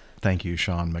thank you,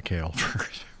 Sean McHale,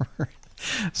 for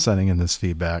sending in this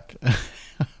feedback.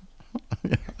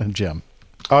 And Jim.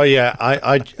 Oh yeah,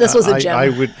 this was a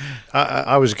gem.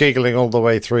 I was giggling all the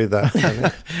way through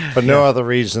that, for no other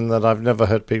reason that I've never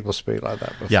heard people speak like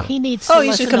that before. Yeah. He needs to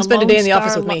you should come spend a day in the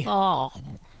office with me.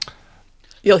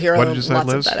 You'll hear what did you say, lots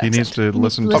Liz? of that He needs to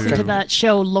listen to that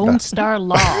show, Lone Star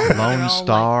Law. Lone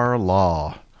Star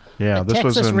Law. Yeah, this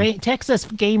was in Texas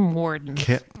Game Warden.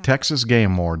 Texas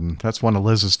Game Warden. That's one of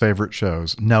Liz's favorite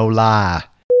shows. No lie.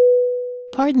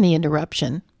 Pardon the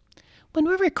interruption. When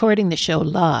we're recording the show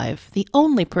live, the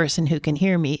only person who can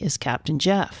hear me is Captain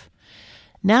Jeff.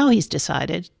 Now he's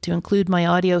decided to include my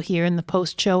audio here in the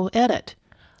post-show edit.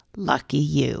 Lucky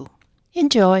you.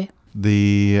 Enjoy.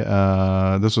 This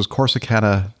was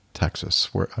Corsicana,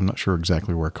 Texas. Where I'm not sure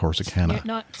exactly where Corsicana.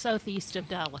 Not southeast of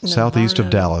Dallas. Southeast of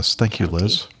Dallas. Thank you,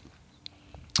 Liz.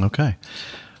 Okay.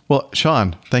 Well,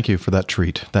 Sean, thank you for that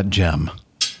treat, that gem.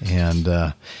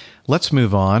 And let's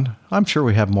move on. I'm sure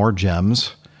we have more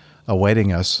gems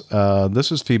awaiting us.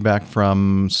 This is feedback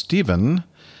from Stephen.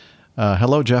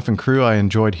 Hello, Jeff and crew. I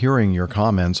enjoyed hearing your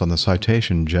comments on the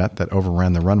Citation jet that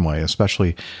overran the runway,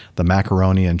 especially the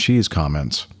macaroni and cheese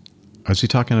comments. Is he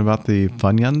talking about the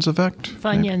Funyuns effect?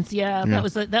 Funyuns, yeah. That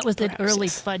was the early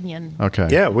Funyun. Okay.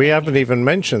 Yeah, we haven't even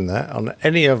mentioned that on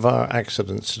any of our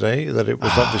accidents today, that it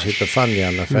was obviously the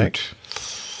Funyun effect.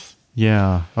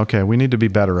 Yeah. Okay. We need to be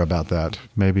better about that.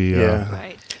 Maybe.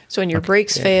 Right. So when your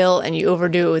brakes fail and you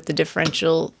overdo it with the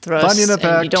differential thrust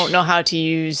and you don't know how to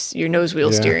use your nose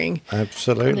wheel steering.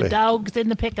 Absolutely. And the dog's in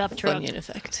the pickup truck. Funyun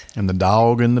effect. And the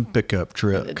dog in the pickup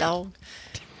truck. The dog.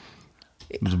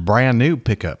 It was a brand new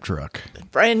pickup truck.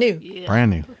 Brand new. Yeah.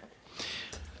 Brand new.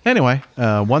 Anyway,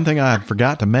 one thing I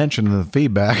forgot to mention in the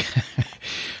feedback,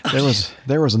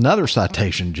 there was another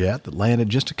Citation jet that landed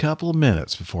just a couple of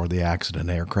minutes before the accident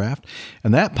aircraft,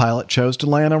 and that pilot chose to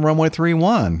land on runway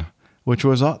 31, which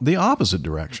was the opposite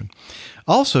direction.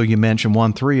 Also, you mentioned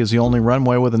 13 is the only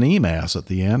runway with an EMAS at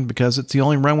the end because it's the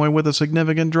only runway with a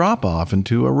significant drop-off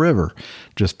into a river,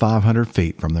 just 500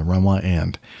 feet from the runway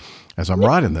end. As I'm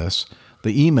writing this,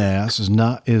 the EMAS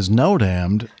is no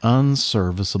damned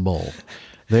unserviceable.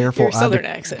 Therefore, your southern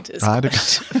accent is.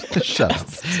 Shut up.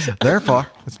 Therefore,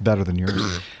 it's better than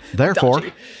yours. Therefore,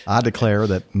 I declare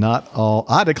that not all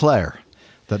the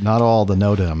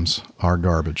NOTAMs are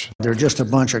garbage. They're just a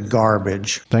bunch of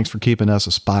garbage. Thanks for keeping us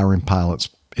aspiring pilots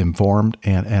informed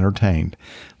and entertained.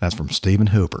 That's from Stephen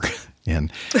Hooper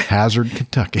in Hazard,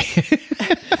 Kentucky.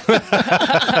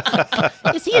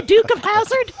 Is he a Duke of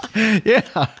Hazard?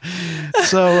 Yeah.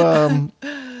 So,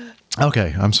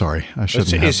 okay, I'm sorry. I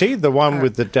shouldn't have. Is he the one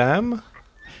with the dam?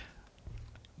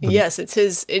 Yes, it's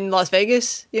his in Las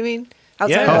Vegas, you mean?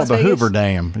 Outside of Oh, Las the Vegas? Hoover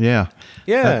Dam. Yeah.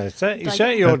 Yeah, is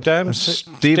that your dam,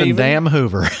 Stephen Dam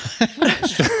Hoover.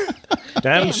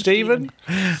 Dam Stephen?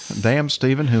 Dam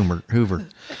Stephen Hoover.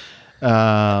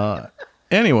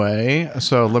 Anyway,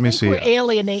 so let me see. We're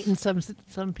alienating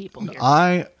some people here.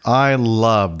 I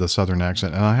love the Southern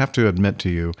accent, and I have to admit to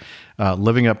you,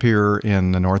 living up here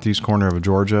in the northeast corner of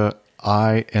Georgia,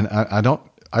 I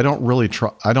don't really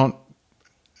try.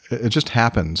 It just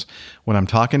happens when I'm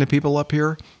talking to people up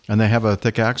here and they have a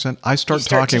thick accent. I start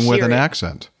talking with an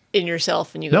accent in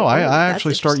yourself, and you no, go, I that's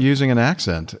actually start using an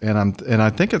accent, and I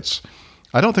think it's.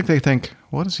 I don't think they think,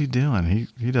 what is he doing?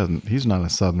 He's not a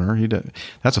Southerner.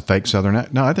 That's a fake Southern.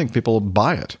 No, I think people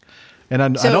buy it. And I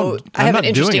have an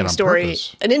interesting story.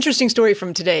 An interesting story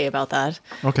from today about that.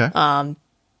 Okay.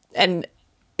 And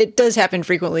it does happen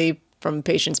frequently from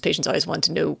patients. Patients always want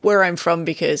to know where I'm from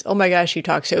because, oh my gosh, you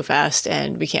talk so fast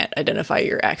and we can't identify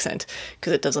your accent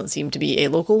because it doesn't seem to be a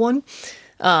local one.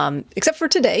 Except for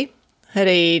today, I had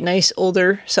a nice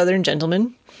older Southern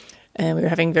gentleman. And we were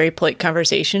having very polite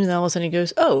conversation, and then all of a sudden he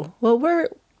goes, "Oh, well, where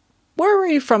were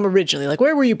you from originally? Like,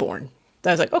 where were you born?" And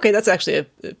I was like, "Okay, that's actually a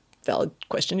valid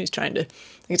question." He was trying to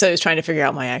figure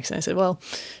out my accent. I said, "Well,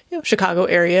 Chicago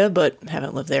area, but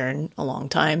haven't lived there in a long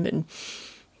time." And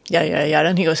yada.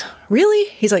 And he goes, "Really?"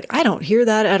 He's like, "I don't hear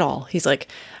that at all." He's like,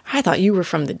 "I thought you were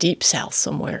from the deep South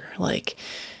somewhere, like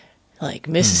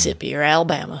Mississippi or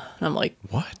Alabama." And I'm like,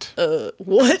 what?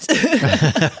 What?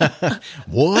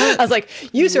 What? I was like,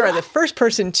 you, sir, are the first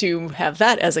person to have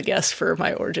that as a guess for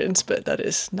my origins, but that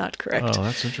is not correct. Oh,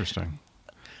 that's interesting.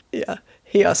 Yeah.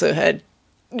 He also had,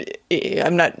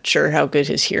 I'm not sure how good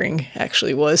his hearing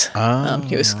actually was.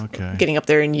 He was getting up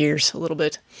there in years a little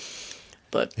bit.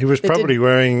 But he was probably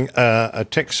wearing a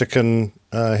Texican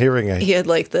hearing aid. He had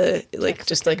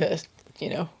just like a.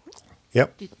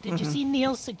 Yep. Did you see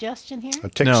Neil's suggestion here?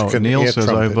 No, Neil says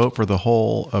I vote for the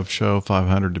whole of show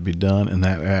 500 to be done in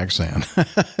that accent.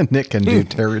 Nick can do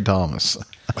Terry Thomas.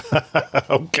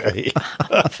 Okay.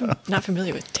 Not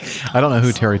familiar with Terry Thomas. I don't know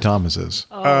who Terry Thomas is.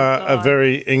 A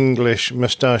very English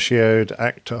mustachioed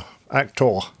actor.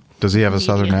 Does he have a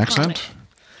Southern accent?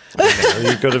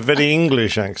 You've got a very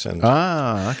English accent.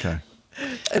 Ah, okay.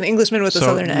 An Englishman with a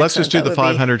Southern accent. Let's just do the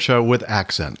 500 show with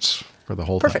accents for the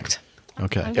whole thing. Perfect.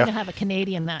 Okay. I'm going to have a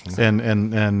Canadian accent.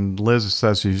 And Liz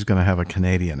says she's going to have a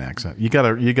Canadian accent. You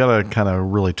gotta kind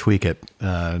of really tweak it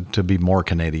to be more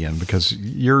Canadian because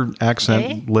your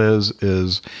accent, Liz,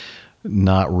 is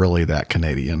not really that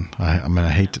Canadian. I mean, I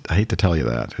hate to tell you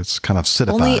that. It's kind of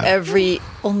citified.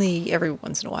 Only every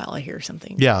once in a while I hear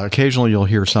something. Yeah, occasionally you'll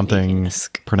hear something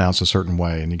pronounced a certain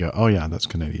way, and you go, "Oh yeah, that's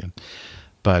Canadian."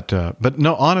 But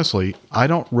no, honestly, I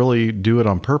don't really do it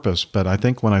on purpose. But I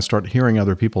think when I start hearing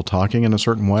other people talking in a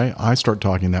certain way, I start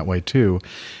talking that way too,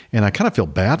 and I kind of feel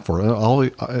bad for it.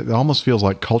 It almost feels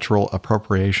like cultural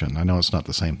appropriation. I know it's not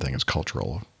the same thing as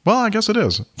cultural. Well, I guess it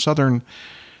is. Southern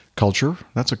culture,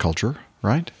 that's a culture,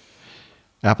 right?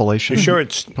 Appellation. You sure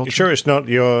it's not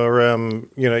your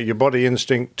your body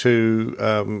instinct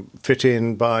to fit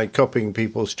in by copying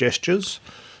people's gestures?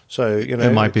 So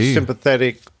it might be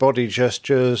sympathetic body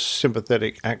gestures,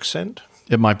 sympathetic accent.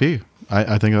 It might be.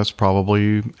 I think that's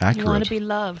probably accurate. You want to be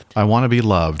loved. I want to be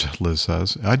loved, Liz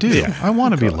says. I do. Yeah, I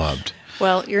want to be loved.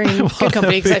 Well, you're in good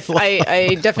company because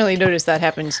I definitely noticed that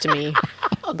happens to me.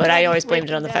 But I always blamed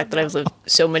it on the fact that I've lived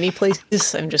so many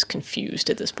places. I'm just confused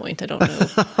at this point. I don't know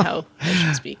how I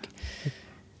should speak.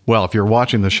 Well, if you're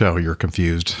watching the show, you're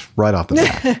confused right off the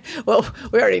bat. Well,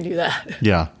 we already knew that.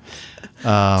 Yeah.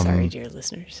 Sorry, dear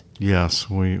listeners. Yes,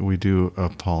 we do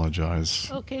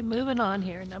apologize. Okay, moving on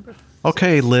here.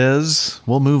 Okay, Liz,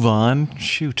 we'll move on.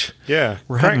 Shoot. Yeah,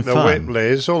 we're crank having the fun. whip,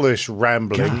 Liz. All this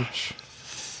rambling. Gosh.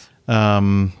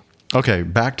 Okay,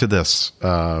 back to this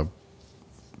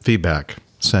feedback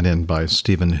sent in by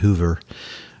Stephen Hoover.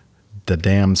 The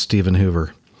damn Stephen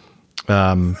Hoover.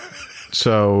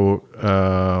 So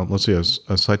let's see.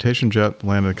 A Citation jet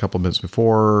landed a couple minutes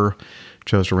before.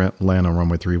 Chose to land on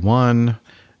runway 31.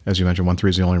 As you mentioned, 13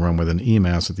 is the only runway with an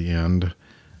EMAS at the end.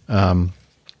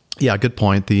 Yeah, good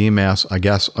point. The EMAS, I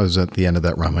guess, is at the end of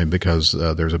that runway because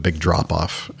there's a big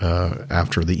drop-off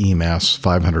after the EMAS,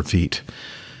 500 feet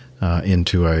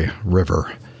into a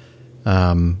river.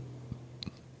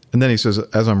 And then he says,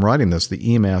 as I'm writing this, the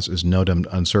EMAS is NOTAM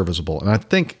unserviceable. And I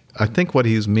think what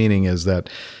he's meaning is that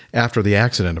after the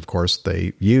accident, of course,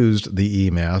 they used the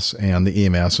EMAS, and the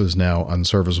EMAS is now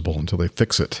unserviceable until they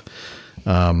fix it.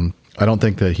 I don't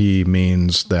think that he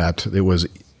means that it was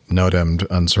NOTAM'd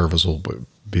unserviceable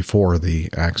before the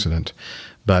accident.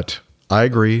 But I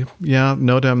agree. Yeah,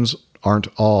 NOTAMs aren't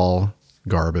all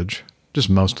garbage, just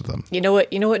most of them. You know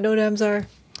what NOTAMs are?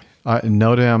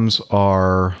 NOTAMs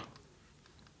are...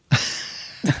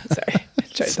 Sorry, I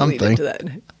tried something. to lead into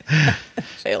that.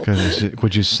 Failed.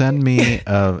 Would you send me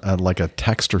like a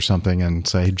text or something and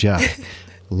say, Jeff,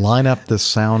 line up this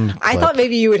sound clip? I thought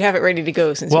maybe you would have it ready to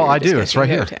go since. Well, I do. It's right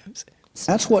here.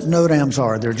 That's what NOTAMs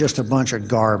are. They're just a bunch of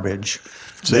garbage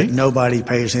that nobody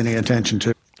pays any attention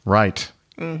to. Right.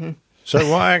 Mm-hmm. So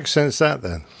what accent's that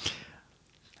then?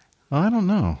 I don't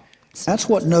know. That's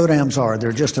what NOTAMs are.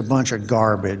 They're just a bunch of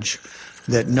garbage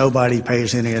that nobody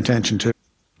pays any attention to.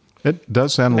 It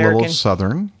does sound American. a little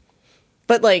southern.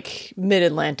 But like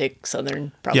mid-Atlantic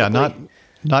southern, probably. Yeah,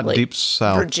 not like deep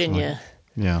south. Virginia.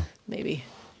 Yeah. Maybe.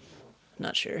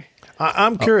 Not sure.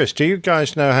 I'm curious. Do you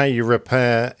guys know how you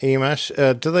repair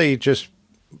EMAS? Do they just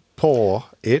pour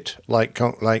it like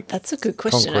That's a good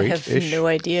question. I have no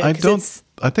idea. I don't.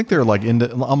 I think they're like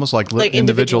almost like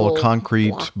individual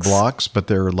concrete blocks, but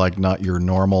they're like not your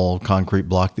normal concrete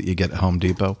block that you get at Home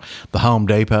Depot, the Home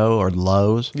Depot or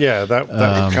Lowe's. Yeah, that would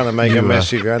kind of make a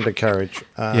mess of your undercarriage.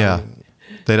 Yeah,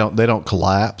 they don't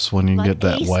collapse when you like get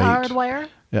that Ace weight. Hardware?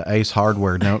 Yeah, Ace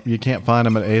Hardware. No, you can't find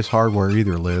them at Ace Hardware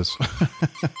either, Liz.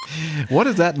 What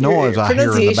is that noise I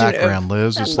hear in the background,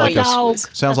 Liz? It's like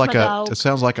sounds like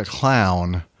a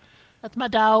clown. That's my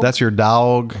dog. That's your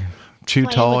dog. Chew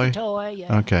toy. With a toy,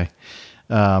 yeah. Okay.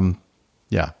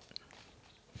 Yeah.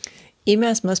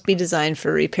 EMAS must be designed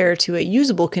for repair to a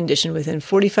usable condition within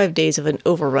 45 days of an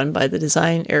overrun by the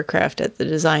design aircraft at the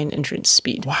design entrance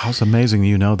speed. Wow, it's amazing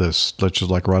you know this. That's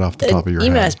just like right off the top of your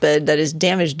EMAS head. bed that is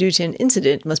damaged due to an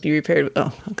incident must be repaired.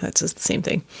 Oh, okay, that's just the same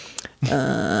thing.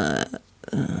 That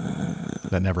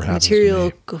never happens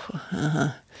Material. to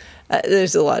me.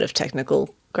 There's a lot of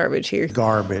technical garbage here.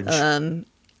 Garbage.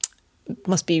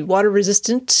 Must be water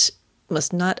resistant.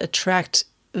 Must not attract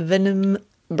venom,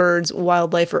 birds,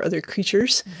 wildlife, or other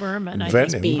creatures. Vermin. I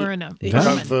Venom? think vermin.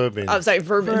 Vermin. I'm sorry,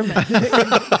 vermin.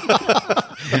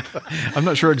 I'm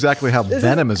not sure exactly how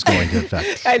venom is going to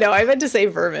affect. I know. I meant to say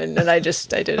vermin, and I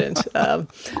didn't.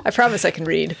 I promise I can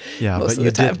read. Yeah, most but of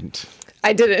you the time. didn't.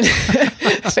 I didn't.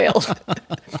 Failed.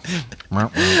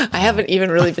 I haven't even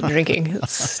really been drinking.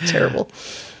 It's terrible.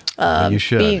 You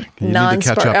should. You need to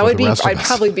catch up I with would the be. rest of I'd us.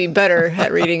 probably be better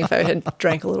at reading if I had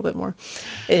drank a little bit more.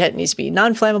 It needs to be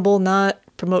non-flammable, not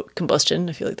promote combustion.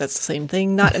 I feel like that's the same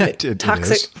thing. Not emit It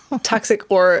toxic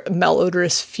or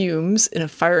malodorous fumes in a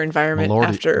fire environment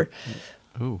after.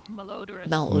 Ooh. Malodorous.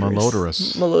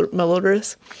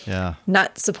 Malodorous. Yeah.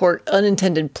 Not support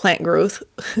unintended plant growth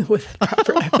with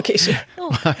proper application.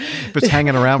 If it's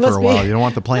hanging around for a while, you don't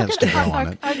want the plants to grow on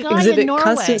it. Exhibit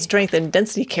constant strength and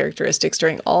density characteristics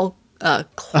during all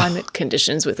climate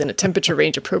conditions within a temperature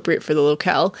range appropriate for the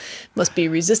locale. Must be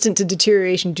resistant to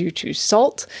deterioration due to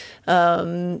salt.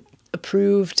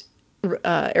 Approved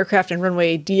aircraft and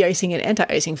runway de-icing and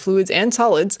anti-icing fluids and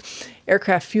solids.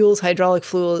 Aircraft fuels, hydraulic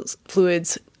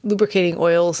fluids, lubricating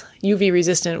oils, UV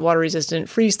resistant, water resistant,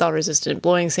 freeze thaw resistant,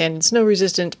 blowing sand and snow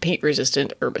resistant, paint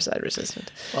resistant, herbicide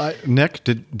resistant. Nick,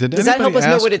 did Does that help us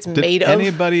know what it's made of? Did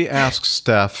anybody ask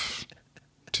Steph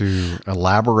to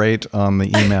elaborate on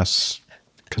the EMS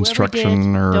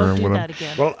construction or don't do whatever? that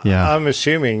again. Well, Yeah. I'm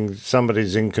assuming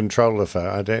somebody's in control of her.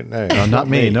 I don't know. No, not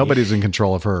me. Nobody's in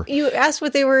control of her. You asked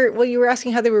what they were. Well, you were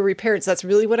asking how they were repaired. So that's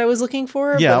really what I was looking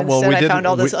for. Yeah, but well, instead we I didn't. found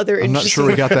all this other. I'm not sure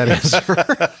we got that answer.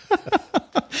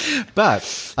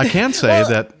 But I can say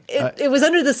that it was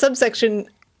under the subsection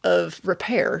of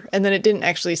repair, and then it didn't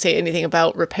actually say anything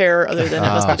about repair other than it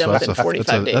must be done within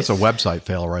 45 days. That's a website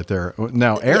fail right there.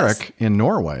 Now, Eric in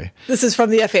Norway. This is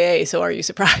from the FAA, so are you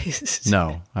surprised?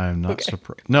 No, I'm not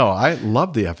surprised. No, I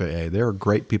love the FAA. They're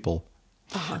great people.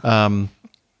 And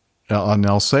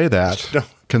I'll say that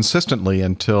consistently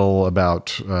until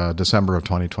about December of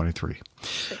 2023.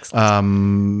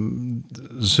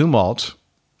 Zumwalt,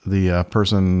 the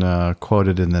person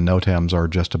quoted in the NOTAMs are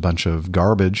just a bunch of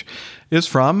garbage, is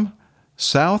from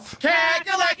South. There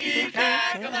you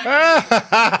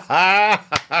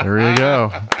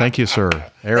go. Thank you, sir.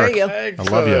 Eric, There you go. I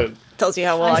love you. Tells you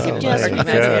how well I can recognize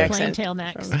the accent. Plaintail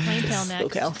next.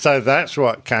 So that's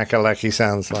what Kakalaki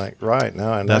sounds like. Right,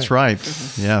 now I know. That's right.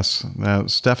 Yes.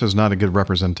 Steph is not a good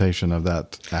representation of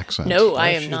that accent. No, I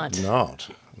am not.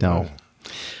 No.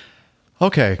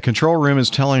 Okay, control room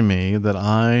is telling me that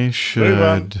I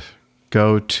should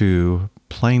go to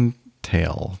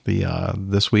Plaintail,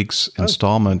 this week's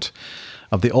installment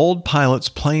of the Old Pilots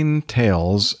Plain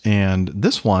Tales, and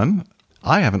this one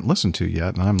I haven't listened to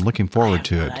yet, and I'm looking forward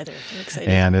to it. Either. I'm excited.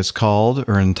 And it's called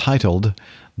or entitled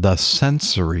The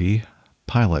Sensory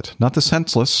Pilot, not the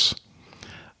senseless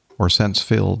or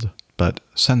sense-filled, but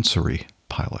sensory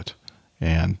pilot.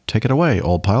 And take it away,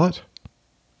 Old Pilot.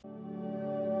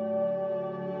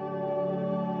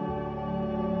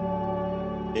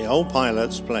 The Old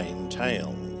Pilot's Plain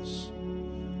Tales.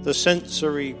 The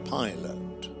Sensory Pilot.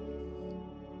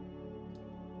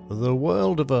 The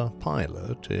world of a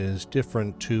pilot is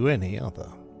different to any other.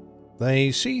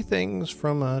 They see things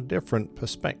from a different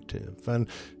perspective and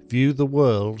view the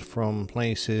world from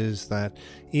places that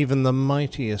even the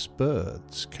mightiest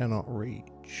birds cannot reach.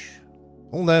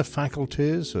 All their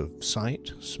faculties of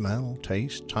sight, smell,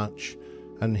 taste, touch,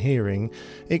 and hearing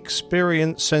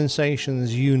experience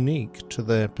sensations unique to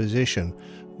their position,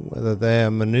 whether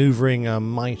they're maneuvering a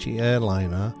mighty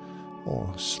airliner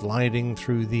or sliding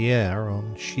through the air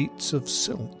on sheets of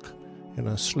silk in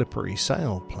a slippery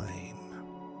sailplane.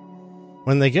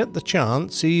 When they get the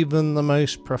chance, even the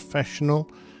most professional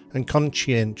and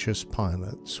conscientious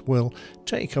pilots will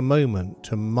take a moment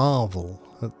to marvel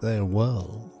at their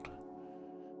world.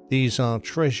 These are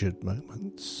treasured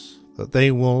moments that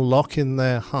they will lock in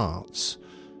their hearts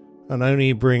and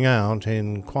only bring out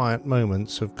in quiet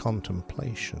moments of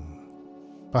contemplation.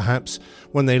 Perhaps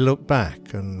when they look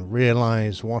back and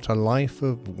realize what a life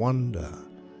of wonder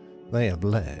they have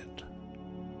led.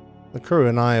 The crew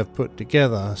and I have put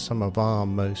together some of our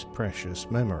most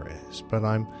precious memories, but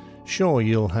I'm sure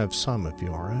you'll have some of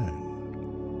your own.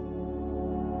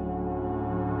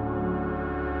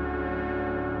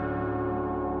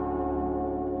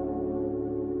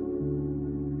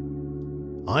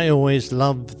 I always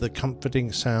loved the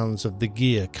comforting sounds of the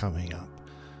gear coming up,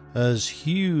 as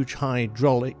huge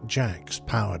hydraulic jacks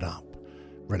powered up,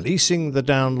 releasing the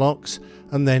downlocks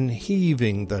and then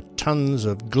heaving the tons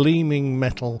of gleaming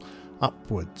metal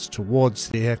upwards towards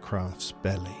the aircraft's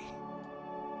belly.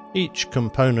 Each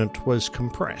component was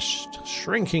compressed,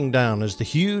 shrinking down as the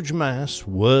huge mass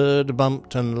whirred,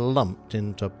 bumped and lumped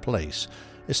into place,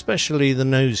 especially the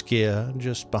nose gear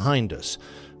just behind us,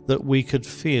 that we could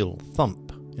feel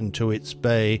thump into its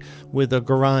bay with a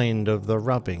grind of the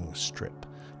rubbing strip,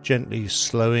 gently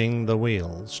slowing the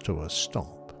wheels to a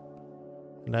stop.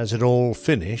 And as it all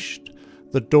finished,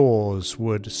 the doors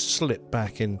would slip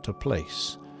back into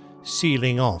place,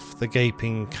 sealing off the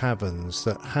gaping caverns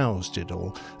that housed it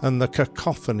all, and the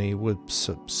cacophony would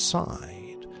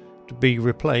subside, to be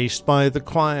replaced by the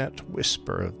quiet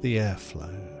whisper of the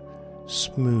airflow,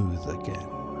 smooth again.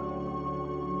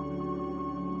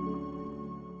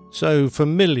 So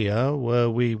familiar were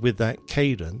we with that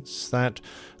cadence that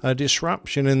a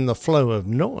disruption in the flow of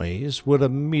noise would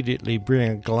immediately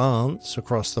bring a glance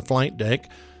across the flight deck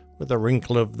with a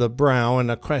wrinkle of the brow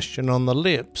and a question on the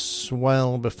lips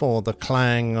well before the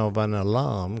clang of an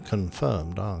alarm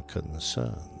confirmed our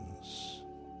concerns.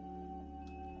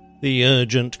 The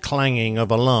urgent clanging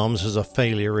of alarms as a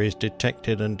failure is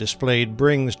detected and displayed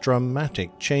brings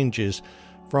dramatic changes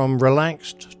from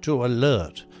relaxed to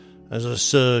alert, as a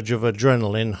surge of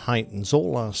adrenaline heightens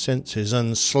all our senses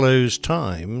and slows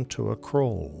time to a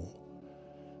crawl.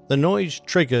 The noise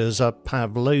triggers a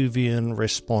Pavlovian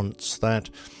response that,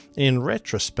 in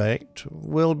retrospect,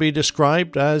 will be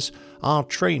described as our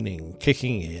training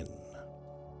kicking in,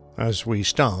 as we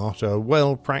start a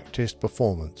well-practiced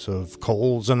performance of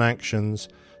calls and actions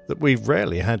that we've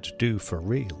rarely had to do for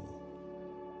real.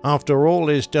 After all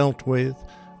is dealt with,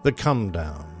 the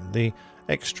come-down, the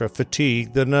extra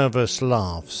fatigue, the nervous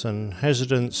laughs and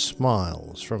hesitant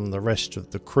smiles from the rest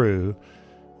of the crew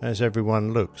as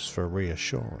everyone looks for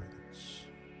reassurance.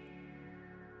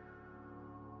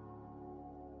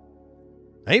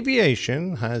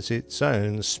 Aviation has its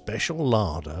own special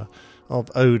larder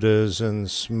of odours and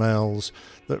smells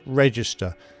that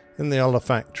register in the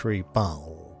olfactory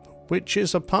bulb, which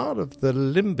is a part of the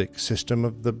limbic system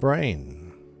of the brain.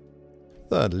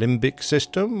 The limbic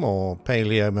system, or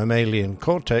paleomammalian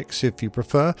cortex if you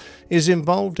prefer, is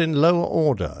involved in lower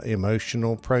order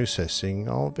emotional processing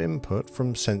of input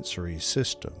from sensory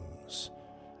systems.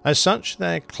 As such,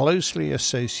 they're closely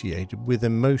associated with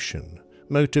emotion,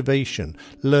 motivation,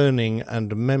 learning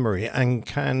and memory, and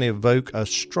can evoke a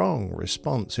strong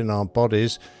response in our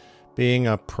bodies, being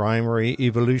a primary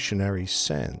evolutionary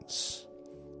sense.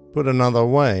 Put another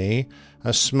way,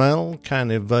 a smell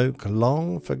can evoke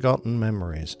long-forgotten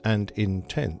memories and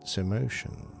intense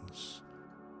emotions,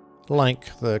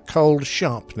 like the cold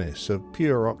sharpness of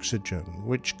pure oxygen,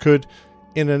 which could,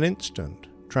 in an instant,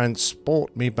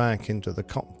 transport me back into the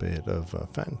cockpit of a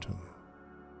Phantom.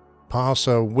 Pass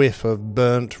a whiff of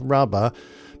burnt rubber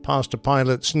past a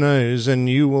pilot's nose and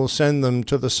you will send them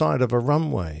to the side of a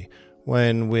runway,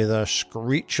 when, with a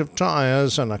screech of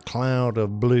tyres and a cloud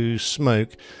of blue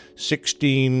smoke,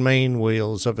 16 main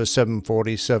wheels of a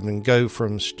 747 go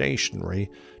from stationary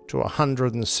to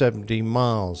 170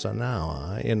 miles an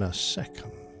hour in a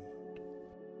second.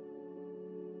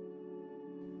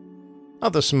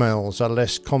 Other smells are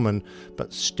less common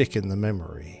but stick in the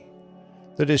memory.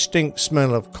 The distinct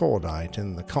smell of cordite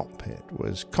in the cockpit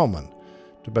was common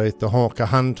to both the Hawker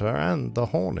Hunter and the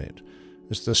Hornet,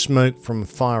 as the smoke from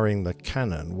firing the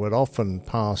cannon would often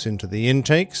pass into the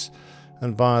intakes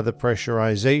and via the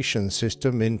pressurization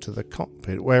system into the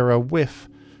cockpit, where a whiff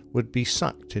would be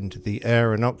sucked into the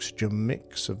air and oxygen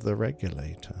mix of the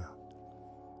regulator.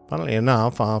 Funnily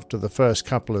enough, after the first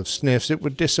couple of sniffs, it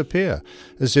would disappear,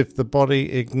 as if the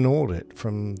body ignored it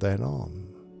from then on.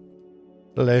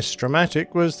 Less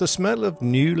dramatic was the smell of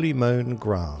newly mown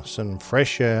grass and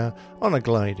fresh air on a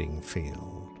gliding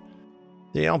field.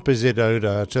 The opposite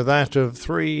odour to that of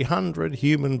 300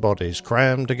 human bodies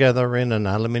crammed together in an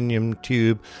aluminium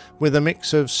tube with a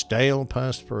mix of stale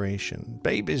perspiration,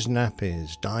 babies'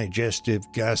 nappies, digestive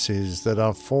gases that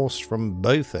are forced from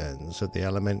both ends of the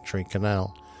alimentary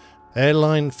canal,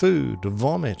 airline food,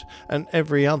 vomit, and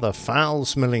every other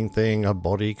foul-smelling thing a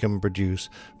body can produce,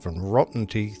 from rotten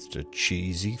teeth to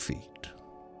cheesy feet.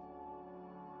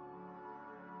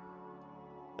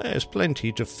 There's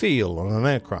plenty to feel on an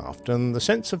aircraft, and the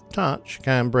sense of touch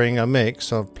can bring a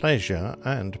mix of pleasure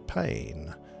and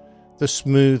pain. The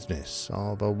smoothness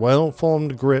of a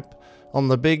well-formed grip on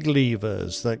the big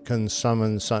levers that can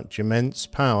summon such immense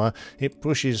power it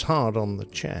pushes hard on the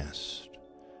chest.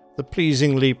 The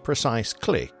pleasingly precise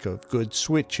click of good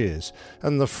switches,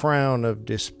 and the frown of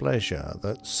displeasure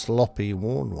that sloppy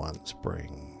worn ones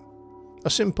bring. A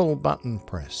simple button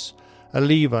press, a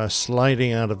lever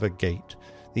sliding out of a gate,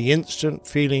 the instant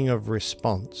feeling of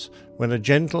response when a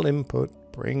gentle input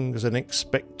brings an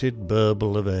expected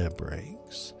burble of air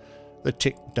brakes, the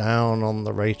tick down on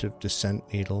the rate of descent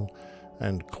needle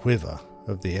and quiver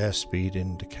of the airspeed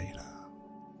indicator.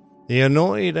 The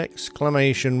annoyed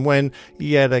exclamation when,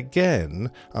 yet again,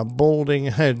 a balding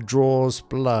head draws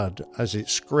blood as it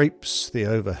scrapes the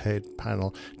overhead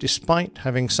panel, despite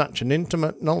having such an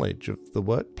intimate knowledge of the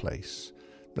workplace.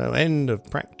 No end of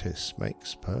practice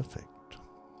makes perfect.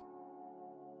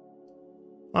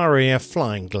 RAF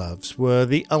flying gloves were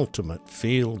the ultimate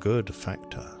feel-good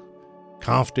factor.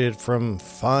 Crafted from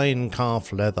fine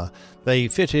calf leather, they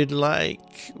fitted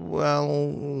like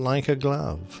a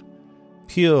glove.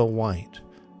 Pure white,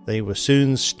 they were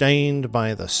soon stained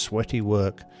by the sweaty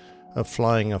work of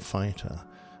flying a fighter,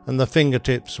 and the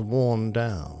fingertips worn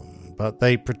down, but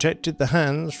they protected the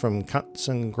hands from cuts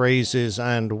and grazes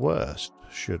and worse,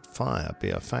 should fire be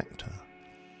a factor.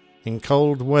 In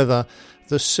cold weather,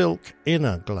 the silk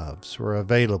inner gloves were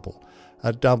available,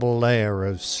 a double layer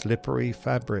of slippery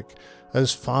fabric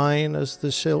as fine as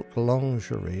the silk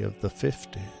lingerie of the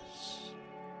 50s.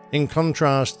 In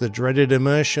contrast, the dreaded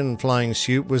immersion flying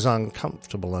suit was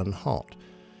uncomfortable and hot,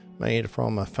 made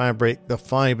from a fabric the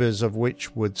fibers of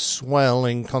which would swell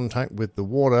in contact with the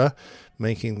water,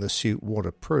 making the suit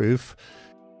waterproof.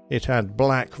 It had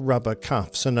black rubber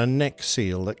cuffs and a neck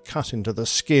seal that cut into the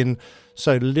skin,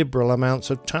 so liberal amounts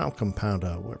of talcum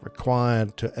powder were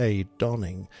required to aid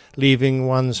donning, leaving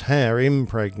one's hair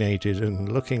impregnated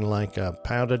and looking like a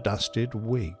powder-dusted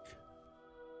wig.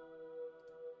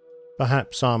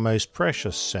 Perhaps our most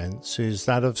precious sense is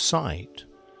that of sight,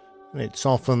 and it's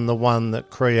often the one that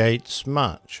creates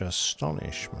much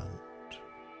astonishment.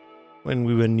 When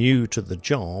we were new to the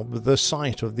job, the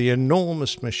sight of the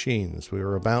enormous machines we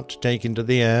were about to take into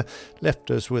the air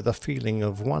left us with a feeling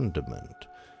of wonderment,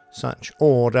 such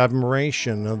awed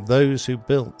admiration of those who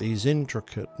built these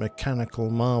intricate mechanical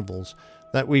marvels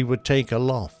that we would take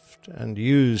aloft and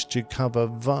use to cover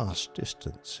vast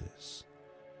distances.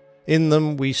 In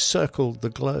them we circled the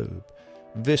globe.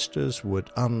 Vistas would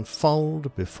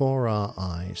unfold before our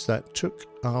eyes that took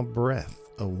our breath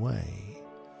away.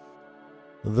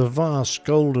 The vast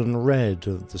golden red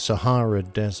of the Sahara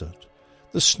Desert,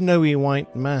 the snowy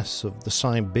white mass of the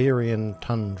Siberian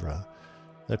tundra,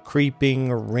 the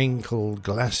creeping, wrinkled,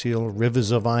 glacial rivers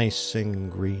of ice in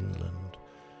Greenland,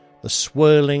 the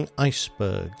swirling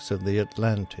icebergs of the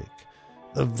Atlantic,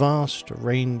 the vast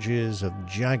ranges of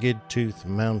jagged-toothed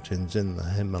mountains in the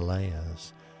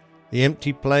Himalayas, the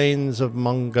empty plains of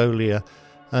Mongolia,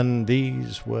 and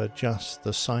these were just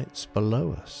the sights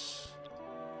below us.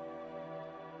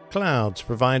 Clouds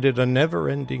provided a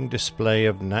never-ending display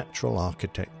of natural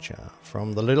architecture,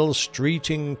 from the little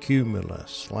streeting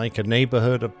cumulus, like a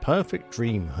neighborhood of perfect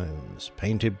dream homes,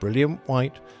 painted brilliant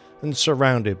white and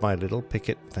surrounded by little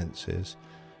picket fences,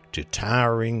 to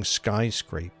towering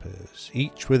skyscrapers,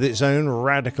 each with its own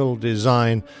radical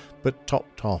design, but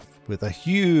topped off with a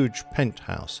huge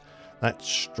penthouse that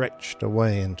stretched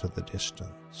away into the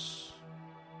distance.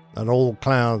 And all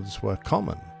clouds were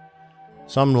common.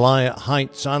 Some lie at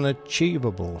heights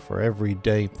unachievable for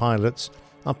everyday pilots,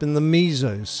 up in the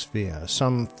mesosphere,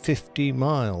 some 50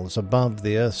 miles above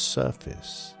the Earth's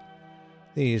surface.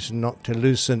 These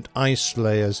noctilucent ice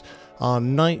layers are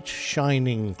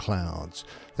night-shining clouds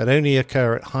that only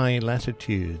occur at high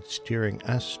latitudes during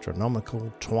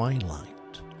astronomical twilight.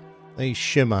 They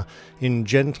shimmer in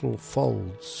gentle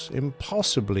folds,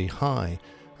 impossibly high,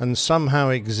 and somehow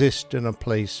exist in a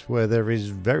place where there is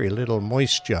very little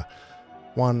moisture,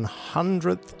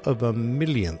 1/100th of a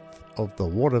millionth of the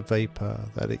water vapor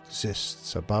that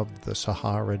exists above the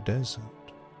Sahara Desert.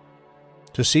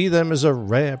 To see them is a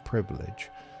rare privilege,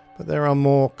 but there are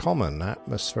more common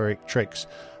atmospheric tricks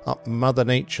up Mother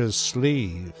Nature's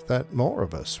sleeve that more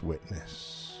of us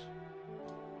witness.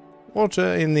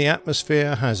 Water in the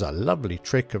atmosphere has a lovely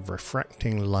trick of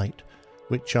refracting light,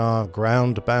 which our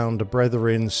ground-bound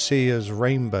brethren see as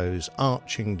rainbows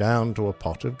arching down to a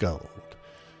pot of gold.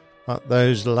 But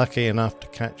those lucky enough to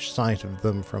catch sight of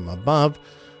them from above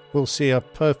will see a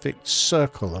perfect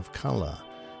circle of colour,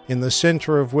 in the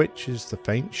centre of which is the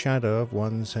faint shadow of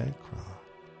one's aircraft.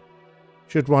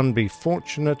 Should one be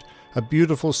fortunate, a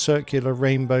beautiful circular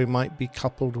rainbow might be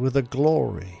coupled with a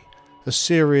glory, a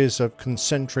series of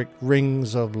concentric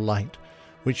rings of light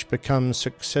which become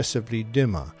successively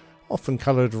dimmer, often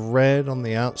coloured red on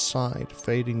the outside,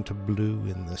 fading to blue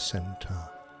in the centre.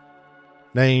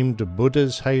 Named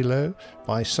Buddha's halo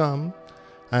by some,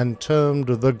 and termed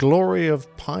the glory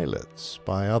of pilots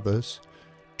by others,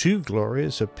 two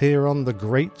glories appear on the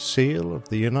Great Seal of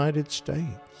the United States.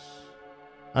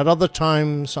 At other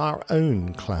times, our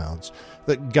own clouds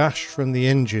that gush from the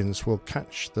engines will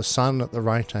catch the sun at the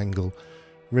right angle,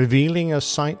 revealing a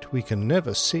sight we can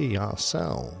never see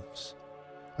ourselves.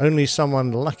 Only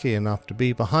someone lucky enough to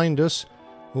be behind us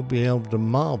will be able to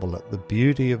marvel at the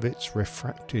beauty of its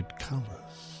refracted colours.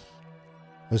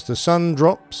 As the sun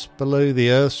drops below the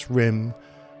earth's rim,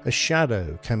 a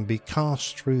shadow can be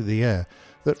cast through the air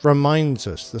that reminds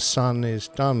us the sun is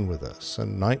done with us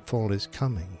and nightfall is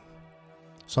coming.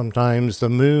 Sometimes the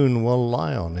moon will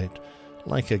lie on it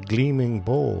like a gleaming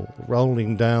ball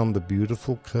rolling down the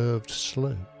beautiful curved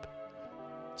slope.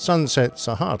 Sunsets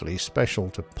are hardly special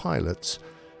to pilots.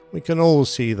 We can all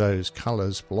see those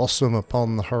colours blossom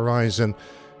upon the horizon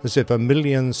as if a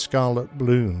million scarlet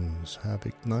blooms have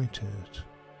ignited.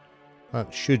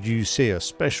 But should you see a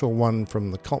special one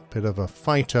from the cockpit of a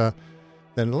fighter,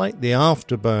 then light the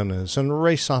afterburners and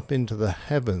race up into the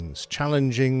heavens,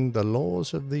 challenging the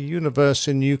laws of the universe,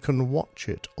 and you can watch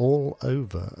it all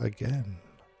over again.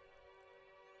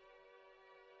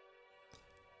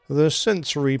 The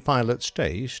sensory pilot's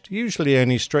taste usually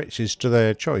only stretches to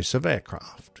their choice of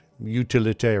aircraft: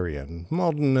 utilitarian,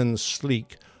 modern and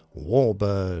sleek,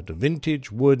 warbird,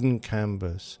 vintage wood and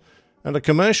canvas, And a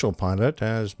commercial pilot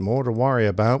has more to worry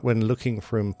about when looking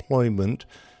for employment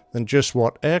than just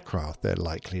what aircraft they're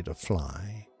likely to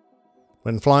fly.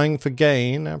 When flying for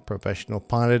gain, a professional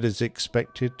pilot is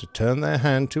expected to turn their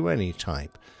hand to any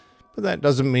type, but that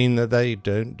doesn't mean that they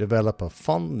don't develop a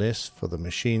fondness for the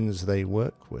machines they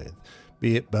work with,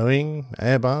 be it Boeing,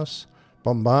 Airbus,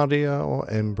 Bombardier or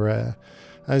Embraer.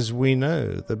 As we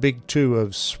know, the big two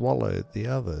have swallowed the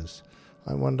others.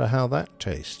 I wonder how that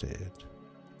tasted.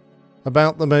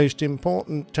 About the most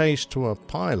important taste to a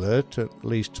pilot, at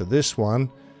least to this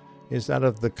one, is that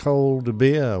of the cold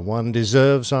beer one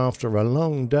deserves after a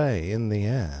long day in the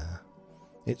air.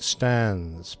 It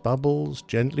stands, bubbles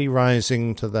gently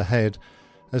rising to the head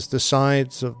as the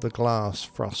sides of the glass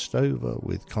frost over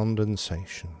with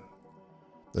condensation.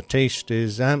 The taste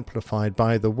is amplified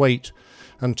by the weight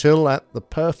until at the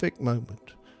perfect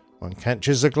moment one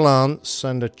catches a glance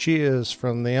and a cheers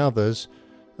from the others,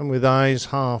 and with eyes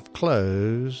half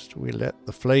closed we let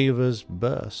the flavours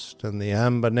burst and the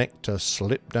amber nectar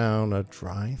slip down a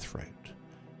dry throat.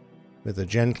 With a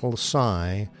gentle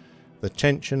sigh, the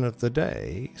tension of the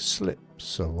day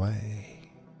slips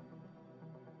away.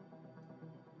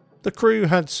 The crew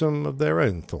had some of their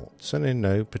own thoughts, and in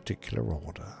no particular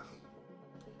order.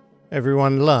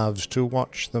 Everyone loves to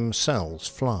watch themselves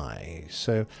fly,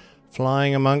 so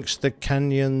flying amongst the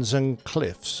canyons and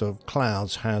cliffs of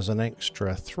clouds has an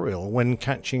extra thrill when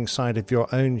catching sight of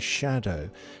your own shadow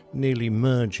nearly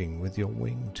merging with your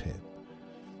wingtip.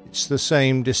 It's the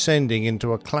same descending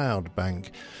into a cloud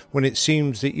bank when it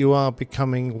seems that you are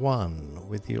becoming one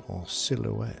with your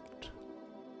silhouette.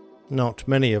 Not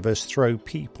many of us throw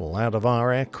people out of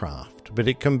our aircraft, but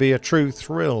it can be a true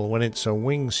thrill when it's a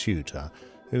wingsuiter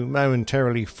who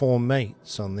momentarily form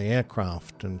mates on the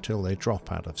aircraft until they drop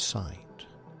out of sight.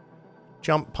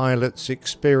 Jump pilots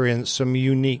experience some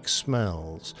unique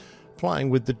smells. Flying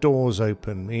with the doors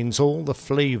open means all the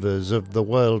flavours of the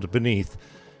world beneath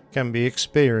can be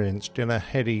experienced in a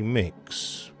heady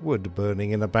mix. Wood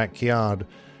burning in a backyard,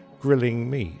 grilling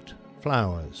meat,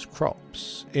 flowers,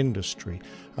 crops, industry,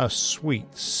 a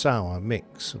sweet, sour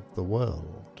mix of the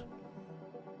world.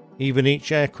 Even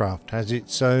each aircraft has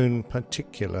its own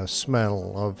particular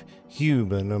smell of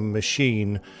human and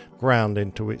machine ground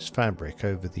into its fabric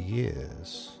over the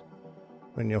years.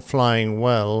 When you're flying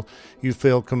well, you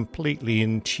feel completely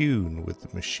in tune with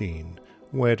the machine,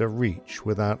 where to reach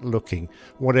without looking,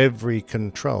 what every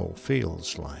control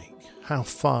feels like, how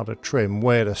far to trim,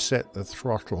 where to set the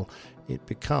throttle. It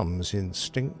becomes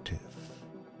instinctive.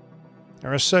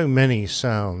 There are so many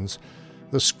sounds,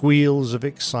 the squeals of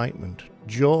excitement,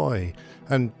 joy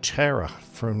and terror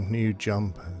from new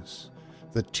jumpers,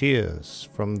 the tears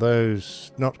from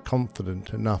those not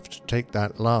confident enough to take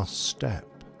that last step.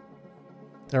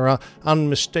 There are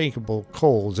unmistakable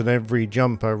calls, and every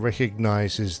jumper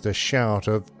recognizes the shout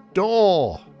of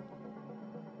 "Door!"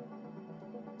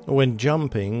 When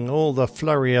jumping, all the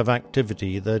flurry of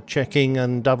activity, the checking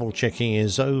and double-checking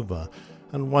is over,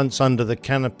 and once under the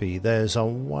canopy there's a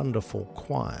wonderful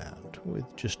quiet,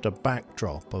 with just a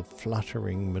backdrop of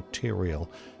fluttering material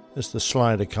as the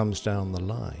slider comes down the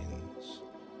lines.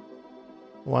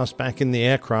 Whilst back in the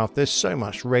aircraft, there's so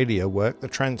much radio work, the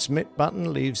transmit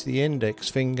button leaves the index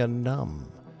finger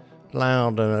numb.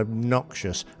 Loud and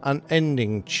obnoxious,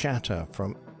 unending chatter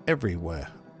from everywhere,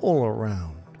 all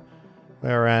around.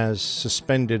 Whereas,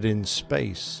 suspended in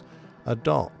space, a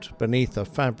dot beneath a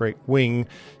fabric wing,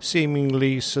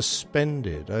 seemingly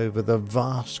suspended over the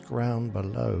vast ground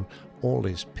below, all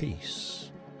is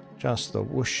peace. Just the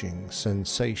whooshing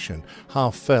sensation,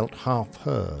 half felt, half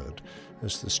heard,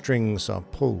 as the strings are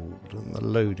pulled and the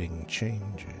loading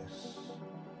changes.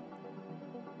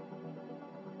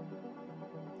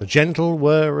 The gentle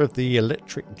whir of the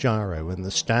electric gyro in the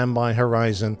standby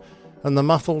horizon, and the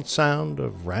muffled sound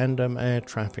of random air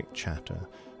traffic chatter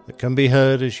that can be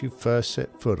heard as you first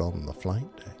set foot on the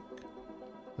flight deck.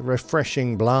 The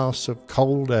refreshing blasts of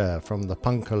cold air from the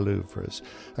punka louvres,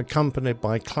 accompanied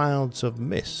by clouds of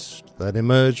mist that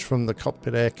emerge from the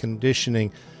cockpit air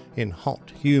conditioning in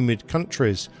hot, humid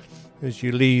countries as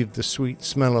you leave the sweet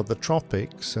smell of the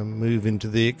tropics and move into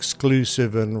the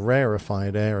exclusive and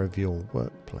rarefied air of your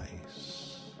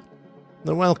workplace.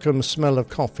 The welcome smell of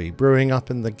coffee brewing up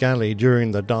in the galley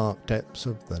during the dark depths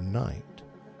of the night.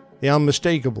 The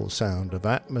unmistakable sound of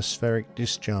atmospheric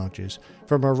discharges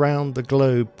from around the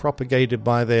globe propagated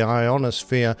by the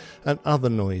ionosphere and other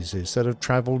noises that have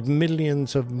travelled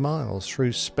millions of miles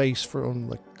through space from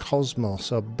the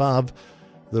cosmos above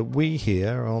that we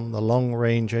hear on the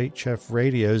long-range HF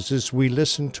radios as we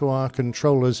listen to our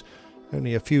controllers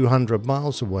only a few hundred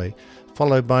miles away,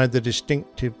 followed by the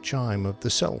distinctive chime of the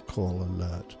cell call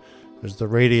alert as the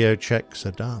radio checks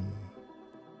are done.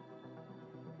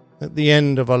 At the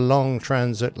end of a long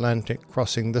transatlantic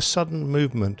crossing, the sudden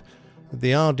movement of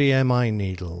the RDMI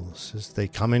needles as they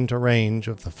come into range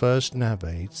of the first nav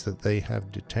aids that they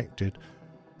have detected,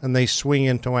 and they swing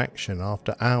into action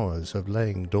after hours of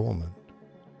laying dormant.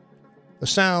 The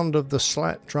sound of the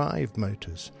slat drive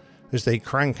motors as they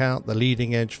crank out the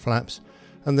leading edge flaps,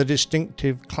 and the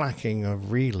distinctive clacking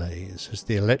of relays as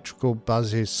the electrical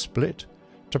buzzes split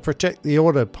to protect the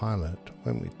autopilot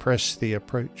when we press the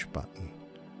approach button,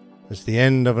 as the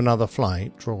end of another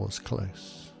flight draws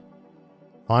close.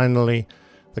 Finally,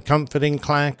 the comforting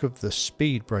clack of the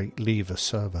speed brake lever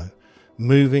servo,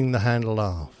 moving the handle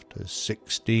aft as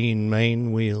 16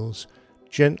 main wheels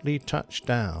gently touch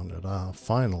down at our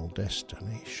final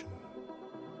destination.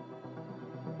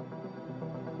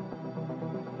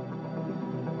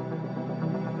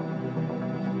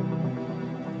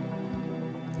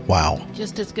 Wow.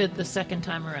 Just as good the second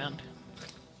time around.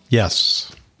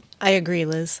 Yes. I agree,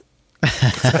 Liz.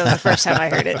 That was the first time I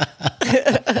heard it.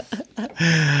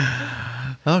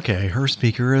 Okay, her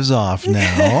speaker is off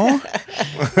now.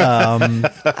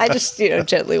 I just,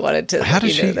 gently wanted to How let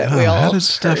did you know that we all how does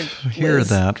Steph heard hear Liz.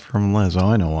 that from Liz? Oh,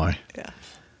 I know why.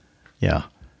 Yeah.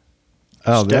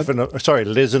 Oh, Liz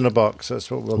in a box.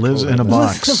 That's what we'll Liz call in it. a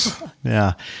box.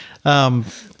 Yeah.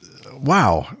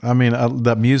 Wow. I mean,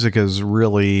 that music is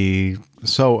really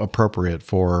so appropriate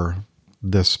for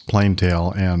this plane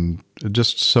tale and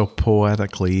just so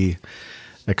poetically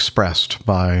expressed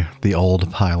by the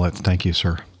old pilot. Thank you,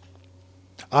 sir.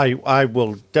 I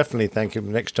will definitely thank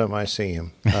him next time I see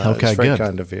him. Okay, it's very good.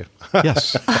 kind of you.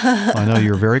 Yes. I know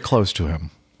you're very close to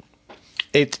him.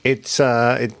 It's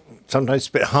sometimes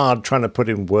a bit hard trying to put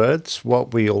in words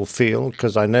what we all feel,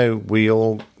 because I know we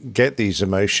all get these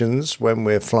emotions when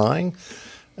we're flying.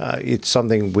 It's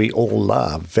something we all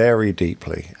love very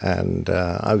deeply, and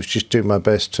I was just doing my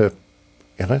best to,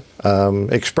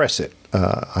 express it.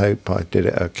 I hope I did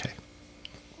it okay.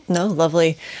 No,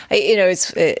 lovely.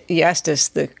 You asked us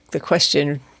the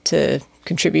question to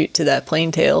contribute to that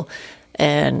plane tale,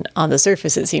 and on the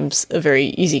surface it seems a very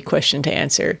easy question to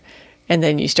answer. And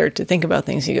then you start to think about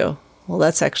things, you go, well,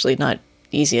 that's actually not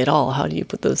easy at all. How do you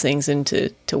put those things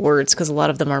into words? Because a lot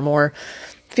of them are more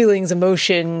feelings,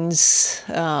 emotions.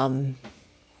 Certainly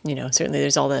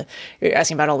there's you're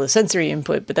asking about all the sensory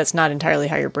input, but that's not entirely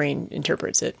how your brain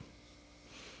interprets it.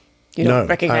 You don't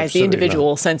recognize the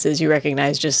individual senses. You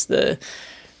recognize just the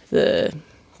I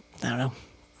don't know,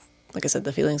 like I said,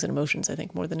 the feelings and emotions, I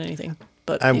think, more than anything.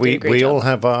 And we all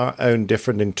have our own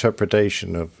different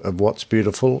interpretation of what's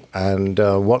beautiful and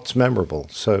what's memorable.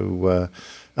 So,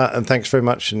 and thanks very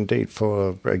much indeed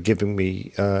for giving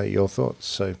me your thoughts.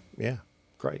 So, yeah,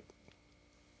 great.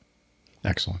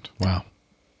 Excellent. Wow.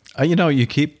 You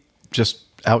keep just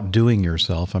outdoing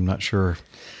yourself. I'm not sure.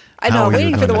 I know, I'm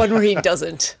waiting for the one where he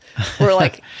doesn't. We're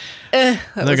like, they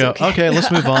go, okay, let's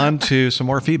move on to some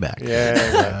more feedback.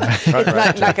 Yeah.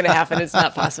 It's not going to happen. It's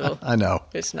not possible. I know.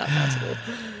 It's not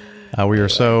possible. We are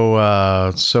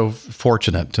so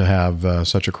fortunate to have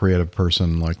such a creative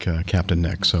person like Captain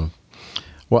Nick. So,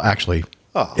 well, actually,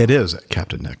 it is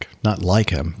Captain Nick, not like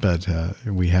him, but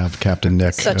we have Captain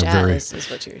Nick. Such very as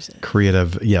is what you're saying.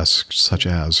 Creative, yes, such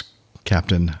as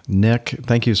Captain Nick.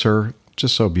 Thank you, sir.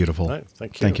 Just so beautiful. Right,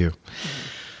 thank you. Thank you.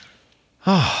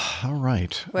 Oh, all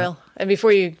right. Well, and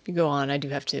before you go on, I do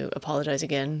have to apologize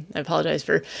again. I apologize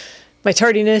for my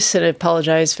tardiness, and I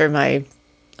apologize for my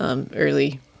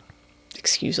early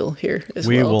excusal here as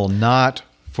well. We will not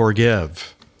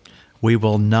forgive. We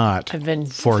will not forget.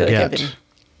 I've been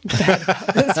bad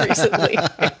about this recently.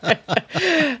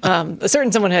 A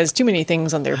certain someone has too many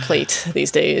things on their plate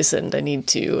these days, and I need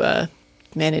to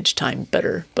manage time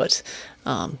better, but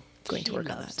going to work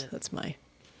on that. That's my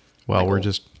Well, we're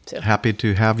just happy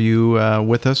to have you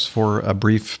with us for a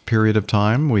brief period of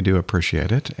time. We do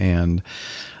appreciate it. And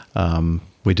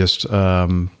we just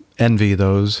envy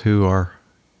those who are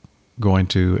going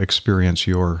to experience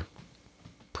your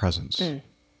presence.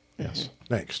 Yes.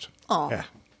 Next. Oh, yeah.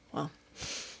 Well.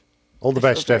 All the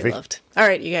best, Steffi. All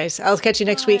right, you guys. I'll catch you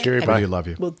next week. Cheerio, bye. We love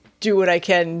you. We'll do what I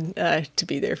can to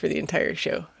be there for the entire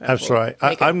show. That's right.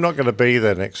 I'm not going to be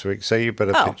there next week, so you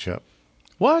better pitch up.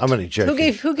 What? I'm only joking. Who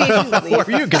gave you the leave? Where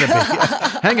are you going to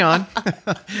be? Hang on.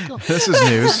 This is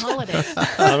news.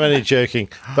 I'm only joking.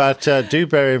 But do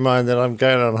bear in mind that I'm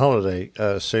going on holiday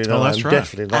soon. Oh, that's I'm right.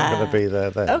 definitely not going to be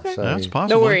there then. Okay. So That's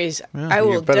possible. No worries. Yeah. I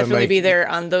will better definitely make- be there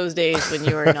on those days when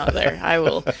you are not there. I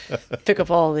will pick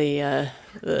up all the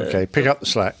Okay, pick up the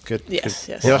slack. Good. Yes,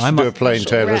 good. yes. You have I'm to do a- a plain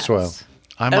tale as well.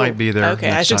 I might be there. Okay,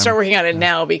 I next should time. start working on it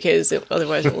now because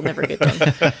otherwise it will never get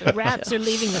done. Rats are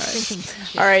leaving the sinking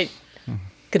ship. All right.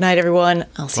 Good night, everyone.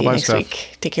 I'll see you Bye-bye, next Steph.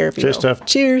 week. Take care of you. Cheers, Steph.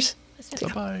 Cheers.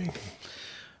 Bye-bye.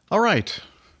 All right.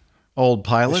 Old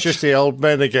pilot. It's just the old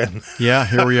men again. Yeah,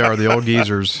 here we are, the old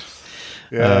geezers.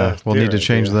 Yeah, we'll need to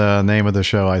change the name of the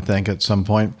show, I think, at some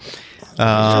point.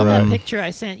 That picture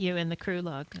I sent you in the crew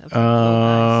log.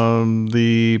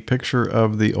 The picture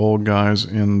of the old guys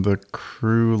in the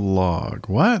crew log.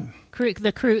 What?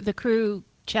 The crew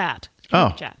chat.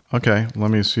 Chat. Okay.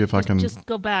 Let me see if I can just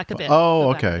go back a bit. Oh,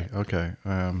 okay.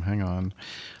 Hang on.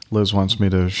 Liz wants me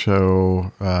to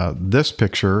show this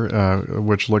picture,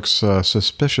 which looks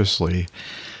suspiciously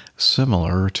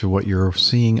similar to what you're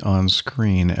seeing on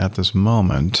screen at this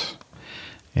moment.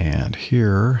 And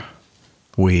here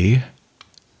where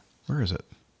is it?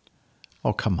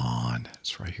 Oh, come on.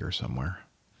 It's right here somewhere.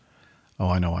 Oh,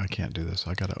 I know I can't do this.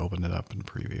 I got to open it up in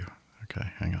preview. Okay,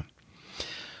 hang on.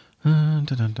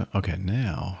 Okay,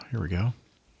 now, here we go.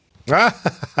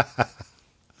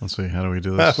 Let's see, how do we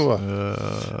do this?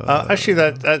 Actually,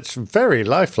 that's very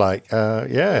lifelike.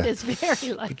 Yeah. It is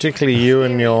very lifelike. Particularly you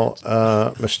and your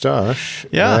moustache.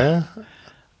 Yeah.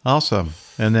 Awesome.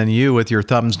 And then you with your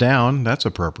thumbs down. That's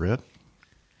appropriate.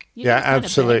 Yeah,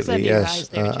 absolutely.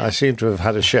 Yes. I seem to have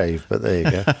had a shave, but there you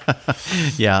go.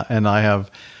 Yeah, and I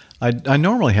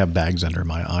normally have bags under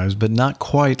my eyes, but not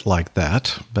quite like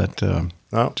that. But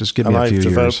just give me a few years.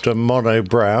 I've developed a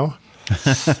monobrow.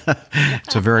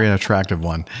 It's a very attractive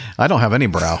one. I don't have any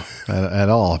brow at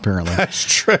all, apparently. That's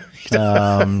true.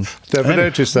 Never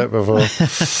noticed that before.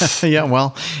 Yeah,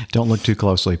 well, don't look too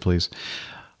closely, please.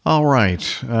 All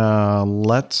right,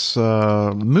 let's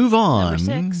move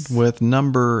on with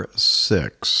number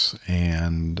 6.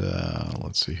 And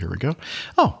let's see, here we go.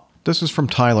 Oh, this is from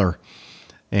Tyler.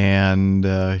 And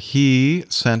he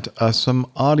sent us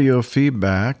some audio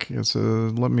feedback.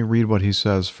 Let me read what he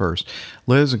says first.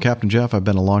 Liz and Captain Jeff, I've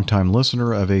been a long-time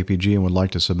listener of APG and would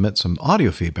like to submit some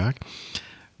audio feedback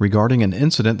regarding an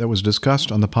incident that was discussed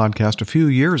on the podcast a few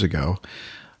years ago.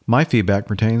 My feedback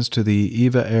pertains to the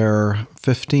Eva Air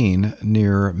 15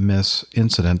 near miss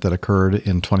incident that occurred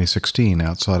in 2016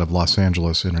 outside of Los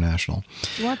Angeles International.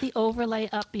 Do you want the overlay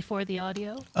up before the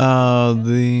audio? To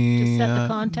set the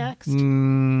context?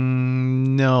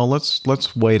 No,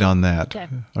 let's wait on that.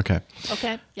 Okay.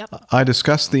 Yep. I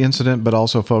discussed the incident, but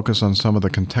also focus on some of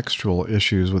the contextual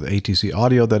issues with ATC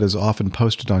audio that is often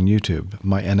posted on YouTube.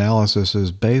 My analysis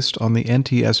is based on the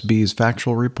NTSB's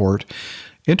factual report,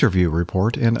 interview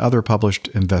report, and other published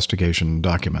investigation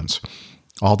documents.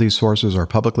 All these sources are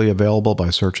publicly available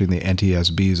by searching the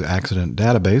NTSB's accident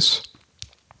database,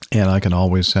 and I can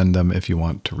always send them if you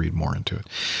want to read more into it.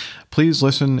 Please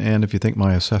listen, and if you think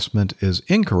my assessment is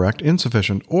incorrect,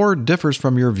 insufficient, or differs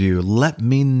from your view, let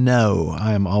me know.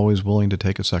 I am always willing to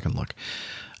take a second look.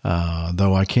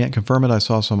 Though I can't confirm it, I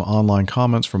saw some online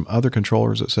comments from other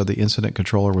controllers that said the incident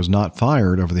controller was not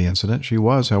fired over the incident. She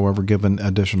was, however, given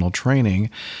additional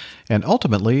training and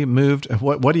ultimately moved.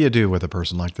 What do you do with a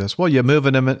person like this? Well, you move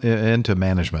them into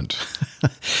management.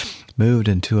 Moved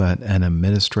into an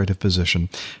administrative position.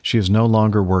 She is no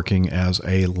longer working as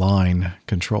a line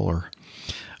controller.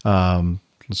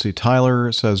 Let's see.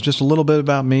 Tyler says, just a little bit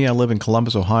about me. I live in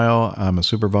Columbus, Ohio. I'm a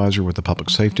supervisor with the Public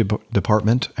Safety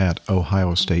Department at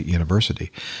Ohio State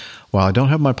University. While I don't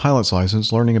have my pilot's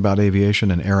license, learning about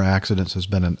aviation and air accidents has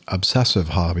been an obsessive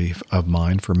hobby of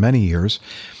mine for many years.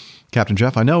 Captain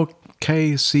Jeff, I know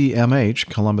KCMH,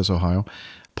 Columbus, Ohio,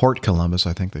 Port Columbus,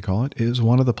 I think they call it, is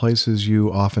one of the places you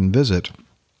often visit.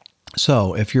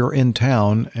 So if you're in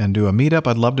town and do a meetup,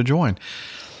 I'd love to join.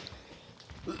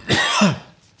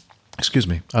 Excuse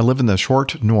me. I live in the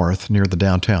short north near the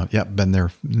downtown. Yep, been there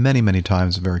many, many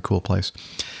times. A very cool place.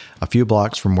 A few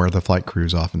blocks from where the flight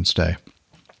crews often stay.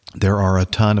 There are a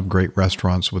ton of great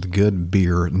restaurants with good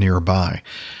beer nearby.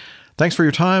 Thanks for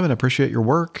your time and appreciate your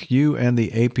work. You and the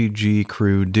APG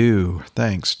crew do.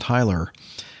 Thanks, Tyler.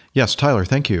 Yes, Tyler,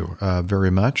 thank you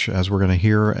very much. As we're going to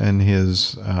hear in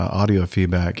his audio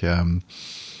feedback,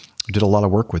 did a lot of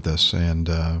work with this and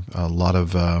a lot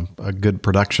of a good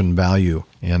production value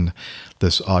in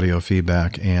this audio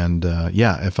feedback. And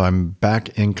if I'm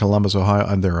back in Columbus,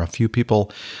 Ohio, there are a few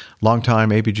people, longtime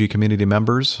APG community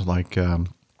members like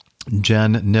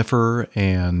Jen Niffer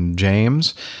and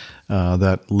James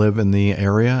that live in the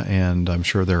area, and I'm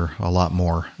sure there are a lot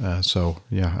more.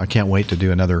 I can't wait to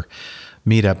do another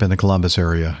meetup in the Columbus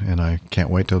area, and I can't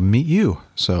wait to meet you.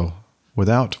 So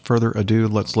without further ado,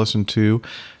 let's listen to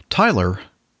Tyler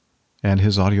and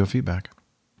his audio feedback.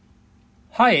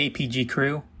 Hi, APG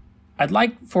crew. I'd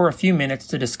like for a few minutes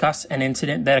to discuss an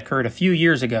incident that occurred a few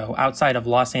years ago outside of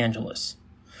Los Angeles.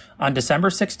 On December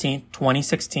 16,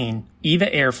 2016,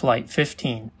 EVA Air Flight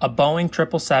 15, a Boeing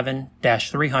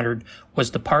 777-300, was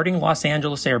departing Los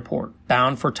Angeles Airport,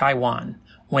 bound for Taiwan,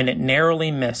 when it narrowly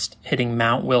missed hitting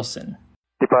Mount Wilson.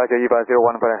 Departure EVA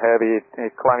 015 Heavy,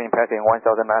 climbing passing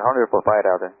 1,900 for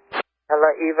 5,000. Hello,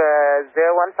 EVA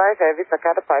 015 Heavy,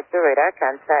 Sakata departure, radar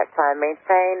contact, time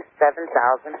maintain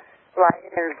 7,000,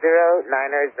 flight in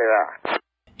 090.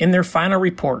 In their final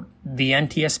report, the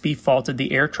NTSB faulted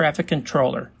the air traffic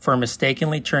controller for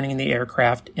mistakenly turning the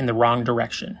aircraft in the wrong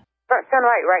direction. Turn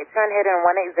right, turn heading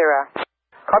 180.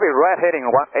 Copy, right heading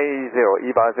 180,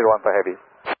 EVA 015 Heavy.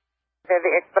 Heavy,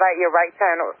 expedite your right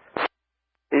turn.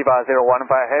 EVA 015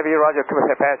 Heavy, roger,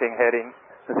 passing heading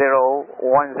 010,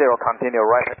 continue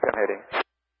right turn heading.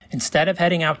 Instead of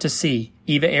heading out to sea,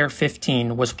 EVA Air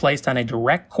 15 was placed on a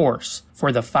direct course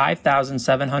for the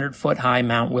 5,700-foot-high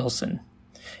Mount Wilson.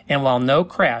 And while no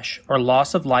crash or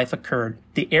loss of life occurred,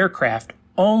 the aircraft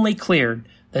only cleared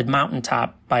the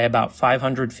mountaintop by about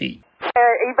 500 feet.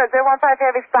 EVA 015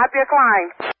 Heavy, stop your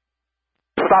climb.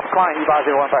 Stop climb, EVA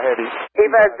 015 Heavy.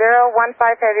 EVA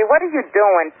 015 Heavy, what are you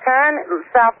doing? Turn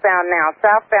southbound now,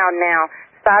 stop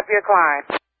your climb.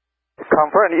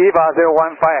 Confirm EVA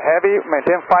 015 Heavy,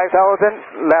 maintain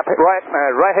 5,000, left,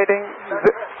 right heading.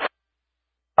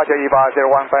 Roger, EVA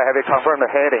 015 Heavy, confirm the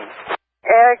heading.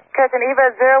 Cousin EVA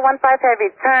 015 Heavy,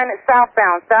 turn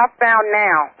southbound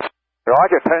now.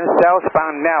 Roger, turn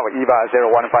southbound now, EVA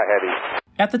 015 Heavy.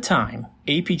 At the time,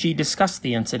 APG discussed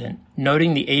the incident,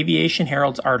 noting the Aviation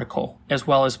Herald's article, as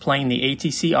well as playing the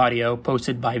ATC audio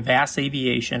posted by VAS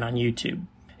Aviation on YouTube.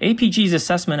 APG's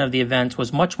assessment of the events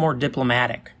was much more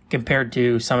diplomatic compared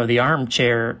to some of the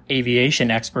armchair aviation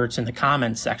experts in the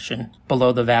comments section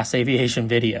below the VAS Aviation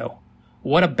video.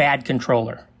 What a bad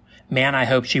controller. Man, I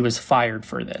hope she was fired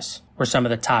for this, were some of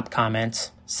the top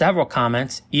comments. Several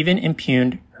comments even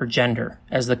impugned her gender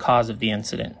as the cause of the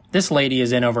incident. This lady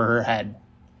is in over her head.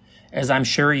 As I'm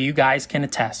sure you guys can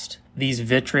attest, these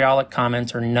vitriolic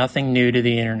comments are nothing new to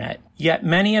the internet. Yet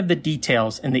many of the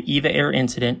details in the EVA Air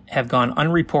incident have gone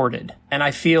unreported, and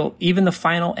I feel even the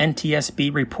final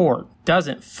NTSB report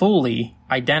doesn't fully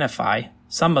identify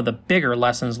some of the bigger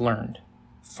lessons learned.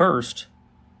 First,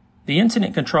 the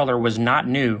incident controller was not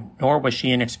new, nor was she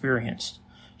inexperienced.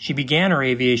 She began her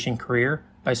aviation career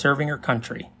by serving her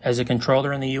country as a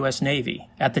controller in the U.S. Navy.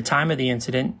 At the time of the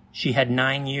incident, she had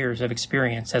 9 years of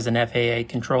experience as an FAA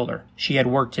controller. She had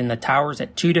worked in the towers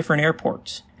at 2 different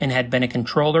airports and had been a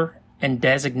controller and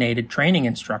designated training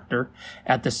instructor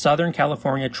at the Southern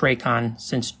California TRACON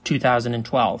since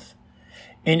 2012.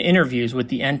 In interviews with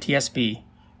the NTSB,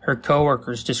 her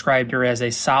coworkers described her as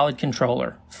a solid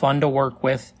controller, fun to work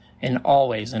with, and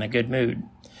always in a good mood.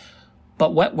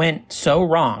 But what went so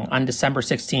wrong on December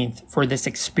 16th for this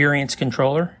experienced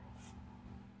controller?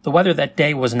 The weather that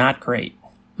day was not great.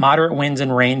 Moderate winds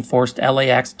and rain forced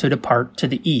LAX to depart to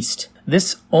the east.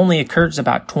 This only occurs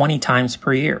about 20 times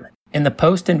per year. In the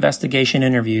post-investigation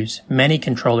interviews, many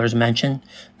controllers mentioned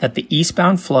that the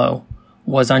eastbound flow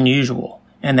was unusual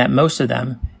and that most of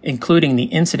them, including the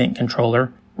incident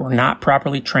controller, were not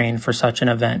properly trained for such an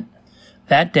event.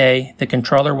 That day, the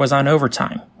controller was on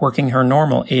overtime, working her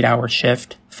normal 8-hour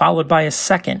shift, followed by a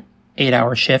second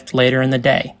 8-hour shift later in the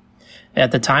day.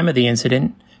 At the time of the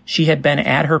incident, she had been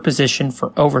at her position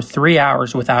for over 3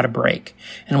 hours without a break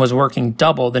and was working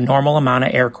double the normal amount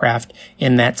of aircraft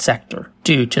in that sector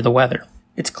due to the weather.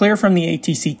 It's clear from the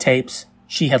ATC tapes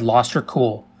she had lost her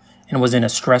cool and was in a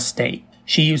stressed state.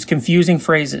 She used confusing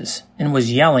phrases and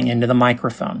was yelling into the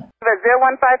microphone.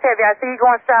 015 Heavy, I see you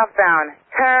going southbound.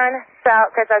 Turn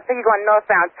south, because I see you going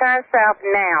northbound. Turn south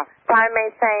now. Climb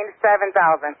maintain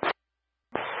 7,000.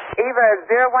 EVA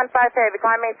 015 Heavy,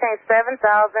 climb maintain 7,000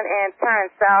 and turn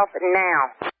south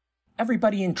now.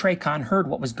 Everybody in TRACON heard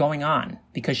what was going on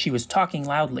because she was talking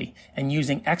loudly and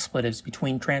using expletives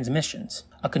between transmissions.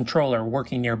 A controller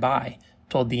working nearby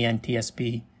told the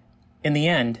NTSB. In the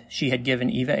end, she had given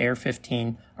EVA Air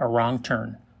 15 a wrong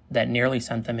turn that nearly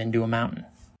sent them into a mountain.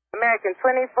 American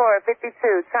 2452,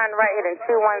 turn right heading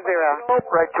 210.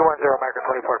 Right 210, American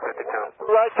 2452.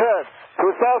 Right turn to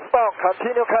southbound,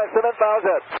 continue cut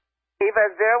 7,000. EVA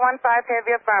 015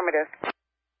 Heavy, affirmative.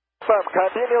 Firm,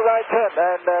 continue right turn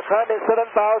and climbing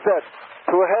 7,000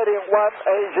 to heading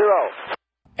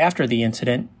 180. After the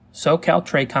incident, SoCal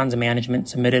TRACON's management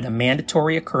submitted a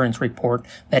mandatory occurrence report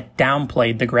that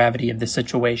downplayed the gravity of the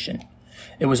situation.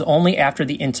 It was only after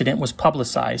the incident was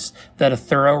publicized that a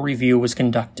thorough review was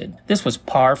conducted. This was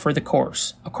par for the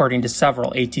course, according to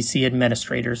several ATC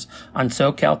administrators on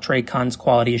SoCal TRACON's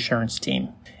quality assurance team.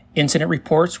 Incident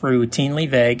reports were routinely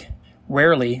vague.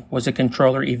 Rarely was a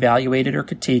controller evaluated or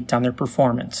critiqued on their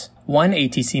performance. One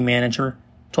ATC manager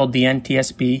told the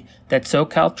NTSB that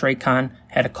SoCal TRACON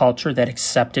had a culture that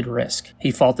accepted risk.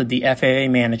 He faulted the FAA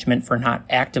management for not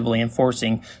actively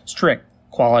enforcing strict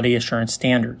quality assurance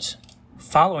standards.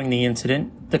 Following the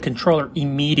incident, the controller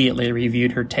immediately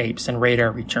reviewed her tapes and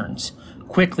radar returns,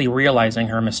 quickly realizing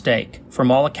her mistake. From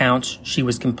all accounts, she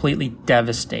was completely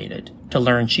devastated to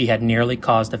learn she had nearly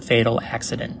caused a fatal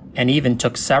accident, and even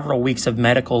took several weeks of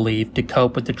medical leave to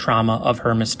cope with the trauma of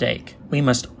her mistake. We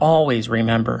must always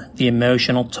remember the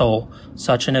emotional toll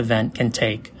such an event can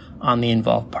take on the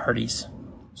involved parties.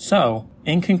 So,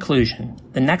 in conclusion,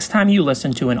 the next time you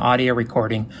listen to an audio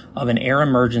recording of an air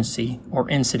emergency or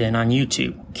incident on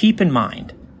YouTube, keep in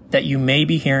mind that you may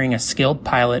be hearing a skilled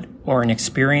pilot or an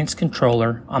experienced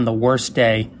controller on the worst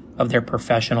day of their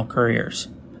professional careers,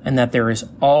 and that there is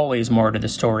always more to the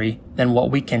story than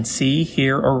what we can see,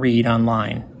 hear, or read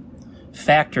online.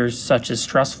 Factors such as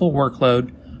stressful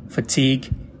workload,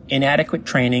 fatigue, inadequate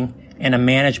training, and a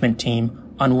management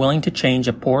team unwilling to change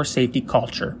a poor safety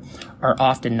culture are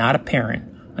often not apparent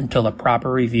until a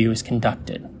proper review is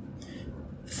conducted.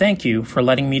 Thank you for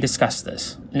letting me discuss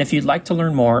this, and if you'd like to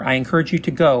learn more, I encourage you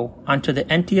to go onto the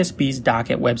NTSB's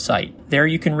docket website. There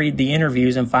you can read the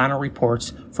interviews and final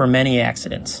reports for many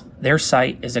accidents. Their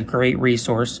site is a great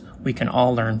resource we can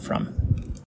all learn from.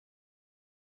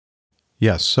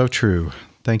 Yes, so true.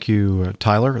 Thank you,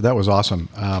 Tyler. That was awesome.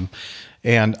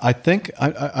 And I think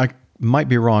I might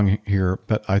be wrong here,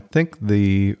 but I think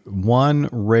the one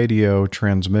radio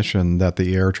transmission that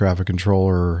the air traffic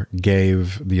controller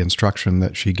gave, the instruction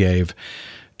that she gave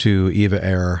to Eva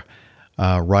Air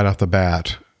right off the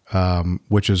bat,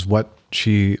 which is what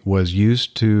she was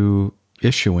used to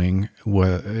issuing,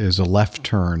 is a left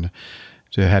turn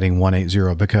to heading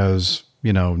 180, because,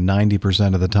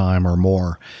 90% of the time or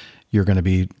more, you're going to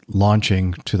be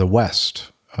launching to the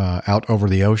west, out over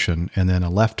the ocean, and then a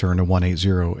left turn to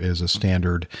 180 is a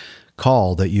standard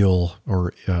call that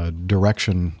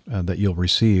direction that you'll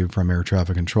receive from air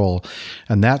traffic control.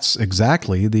 And that's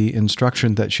exactly the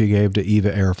instruction that she gave to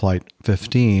Eva Air Flight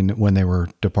 15 when they were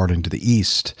departing to the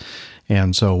east.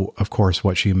 And so, of course,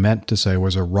 what she meant to say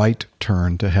was a right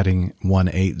turn to heading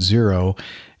 180,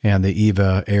 and the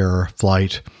Eva Air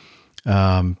Flight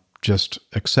just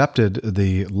accepted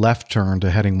the left turn to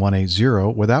heading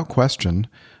 180 without question.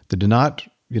 They did not,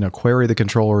 query the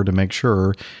controller to make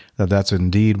sure that that's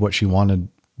indeed what she wanted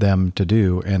them to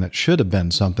do. And it should have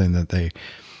been something that they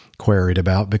queried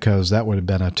about, because that would have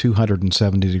been a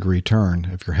 270-degree turn.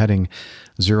 If you're heading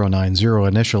 090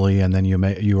 initially, and then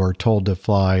you are told to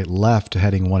fly left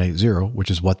heading 180, which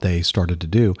is what they started to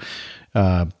do,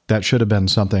 that should have been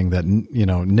something that,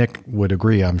 Nick would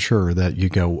agree, I'm sure, that you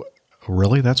go,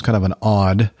 really? That's kind of an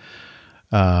odd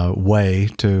way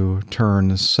to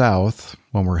turn south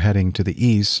when we're heading to the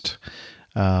east.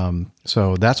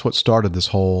 So that's what started this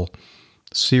whole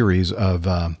series of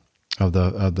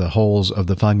the holes of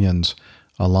the Funyuns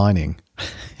aligning.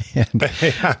 And,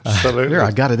 absolutely. There,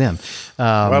 I got it in.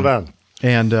 Well done.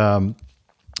 And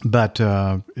but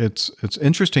it's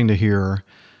interesting to hear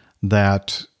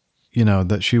that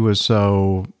that she was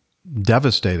so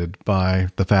devastated by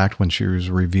the fact when she was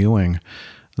reviewing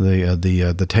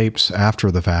the tapes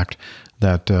after the fact,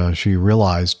 that she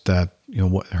realized that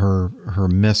what her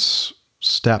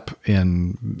misstep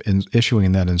in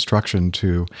issuing that instruction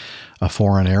to a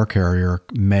foreign air carrier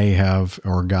may have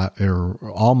or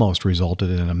almost resulted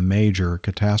in a major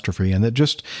catastrophe. And that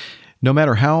just, no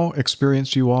matter how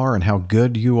experienced you are and how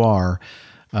good you are,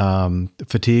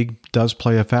 fatigue does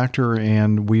play a factor,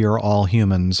 and we are all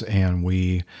humans, and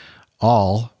we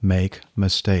all make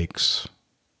mistakes.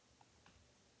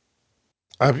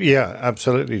 Yeah,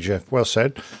 absolutely, Jeff. Well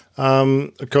said.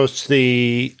 Of course,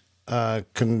 the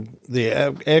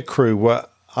air crew were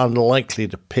unlikely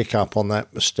to pick up on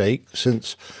that mistake,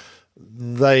 since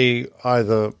they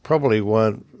either probably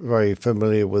weren't very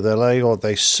familiar with LA, or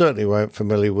they certainly weren't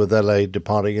familiar with LA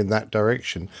departing in that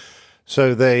direction.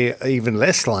 So they are even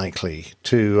less likely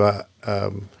to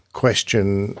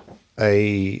question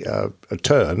a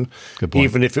turn,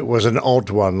 even if it was an odd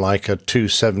one, like a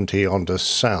 270 onto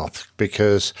south,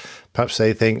 because perhaps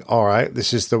they think, all right,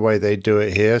 this is the way they do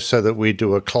it here, so that we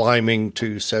do a climbing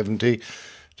 270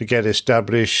 to get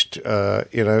established,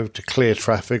 to clear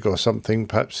traffic or something.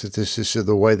 Perhaps this is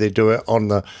the way they do it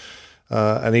on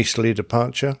an easterly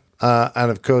departure. And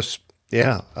of course,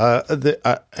 an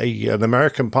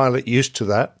American pilot used to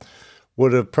that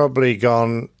would have probably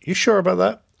gone, you sure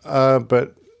about that?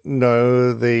 But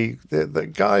no,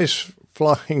 the guys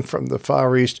flying from the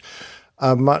Far East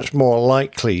are much more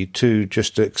likely to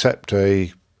just accept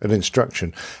an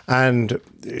instruction. And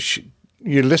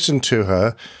you listen to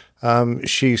her,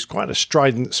 She's quite a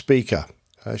strident speaker.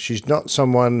 She's not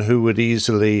someone who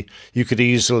you could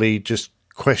easily just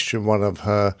question one of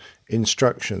her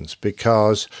instructions,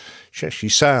 because she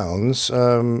sounds,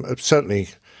 certainly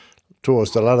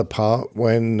towards the latter part,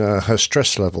 when her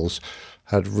stress levels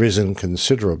had risen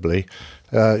considerably,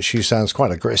 she sounds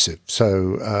quite aggressive.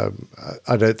 So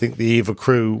I don't think the EVA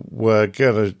crew were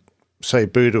going to say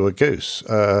boo to a goose,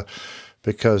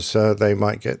 because they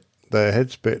might get their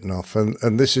heads bitten off.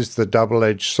 And this is the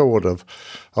double-edged sword of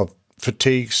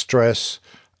fatigue, stress,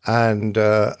 and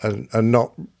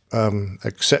not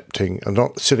accepting, and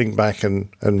not sitting back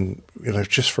and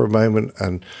just for a moment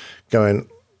and going,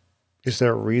 is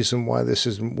there a reason why this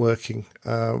isn't working?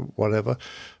 Whatever.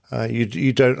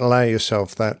 You don't allow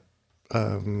yourself that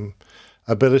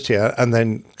ability, and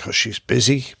then because she's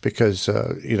busy, because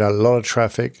a lot of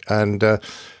traffic, and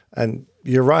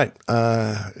you're right.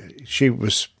 She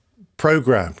was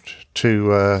programmed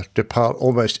to depart.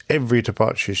 Almost every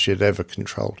departure she'd ever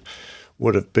controlled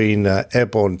would have been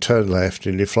airborne turn left,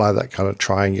 and you fly that kind of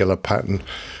triangular pattern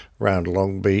around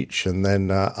Long Beach, and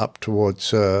then up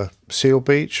towards Seal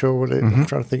Beach, or what? I'm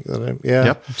trying to think of the name. Yeah,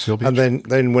 yep, Seal Beach. And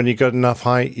then when you got enough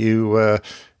height, you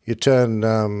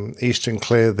turn east and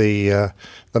clear the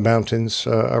mountains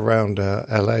around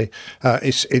LA.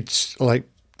 It's like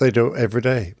they do it every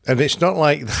day, and it's not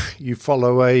like you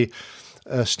follow a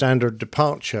standard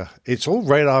departure. It's all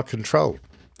radar controlled,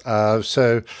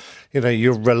 so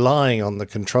you're relying on the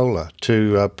controller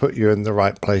to put you in the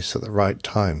right place at the right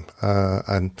time,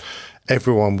 and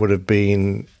everyone would have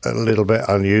been a little bit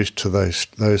unused to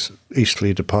those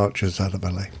easterly departures out of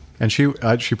LA. And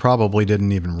she probably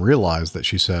didn't even realize that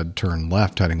she said turn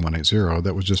left heading 180.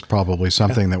 That was just probably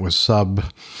something that was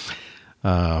I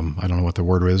don't know what the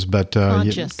word is, but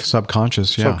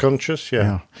subconscious. Yeah. Subconscious,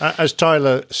 yeah. As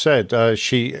Tyler said,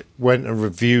 she went and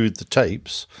reviewed the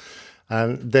tapes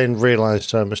and then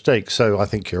realized her mistake. So I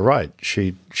think you're right.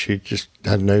 She just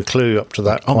had no clue up to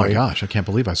that point. Oh my gosh, I can't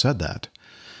believe I said that.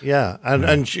 Yeah,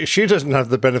 and she doesn't have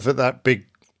the benefit of that big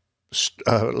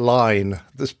line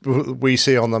we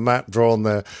see on the map drawn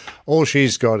there. All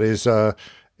she's got is a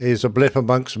blip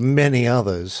amongst many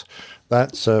others.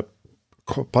 That's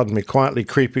quietly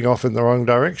creeping off in the wrong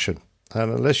direction.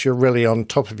 And unless you're really on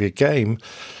top of your game,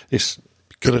 it's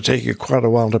going to take you quite a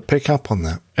while to pick up on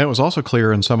that. And it was also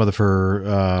clear in some of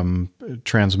her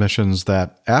transmissions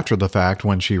that after the fact,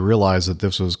 when she realized that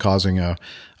this was causing a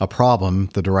problem,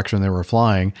 the direction they were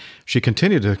flying, she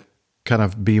continued to kind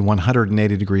of be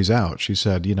 180 degrees out. She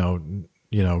said,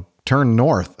 turn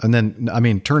north, and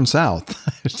then, turn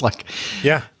south. It's like,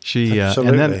 yeah,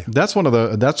 and then that's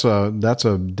that's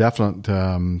a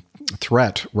definite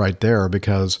threat right there,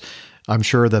 because I'm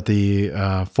sure that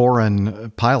the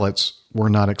foreign pilots were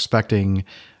not expecting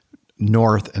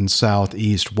north and south,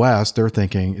 east, west. They're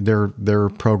thinking they're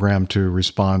programmed to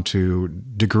respond to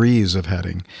degrees of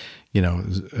heading,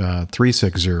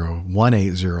 360,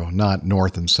 180, not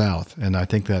north and south. And I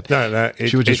think that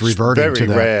she was just reverting to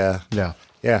that. Rare. Yeah.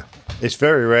 Yeah. It's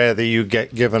very rare that you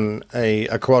get given a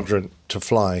quadrant to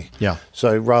fly. Yeah.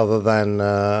 So rather than,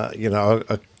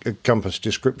 a compass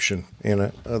description,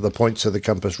 the points of the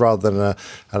compass, rather than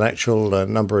an actual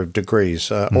number of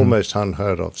degrees, almost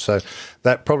unheard of. So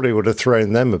that probably would have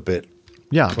thrown them a bit.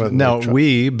 Yeah. Now,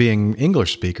 we being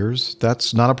English speakers,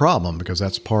 that's not a problem, because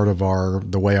that's part of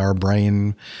the way our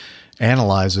brain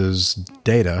analyzes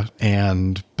data.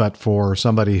 But for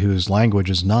somebody whose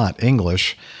language is not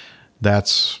English,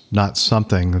 that's not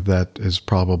something that is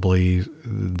probably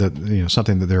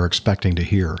something that they're expecting to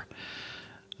hear.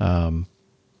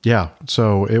 Yeah.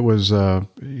 So it was,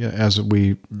 as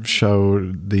we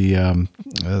showed the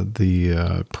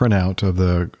printout of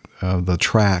the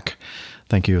track.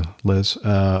 Thank you, Liz,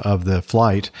 of the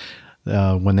flight.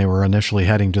 When they were initially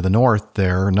heading to the north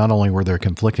there, not only were they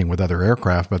conflicting with other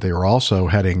aircraft, but they were also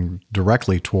heading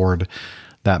directly toward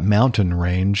that mountain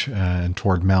range and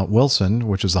toward Mount Wilson,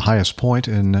 which is the highest point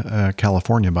in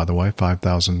California, by the way,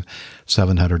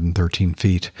 5,713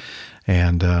 feet.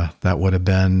 And that would have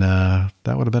been a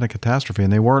catastrophe.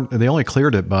 And they only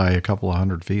cleared it by a couple of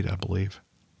 100 feet, I believe.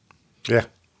 Yeah.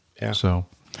 Yeah. So,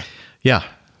 yeah.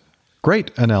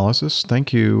 Great analysis.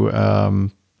 Thank you,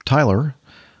 Tyler,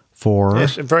 for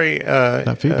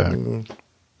that feedback.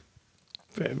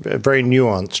 Very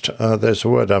nuanced. There's a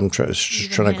word I'm trying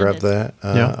to grab there.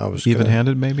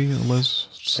 Even-handed, maybe, Liz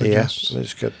suggests. Yeah,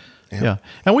 that's good. Yeah.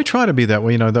 And we try to be that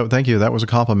way. Thank you. That was a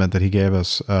compliment that he gave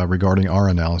us regarding our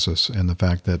analysis, and the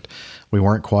fact that we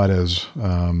weren't quite as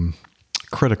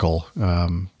critical,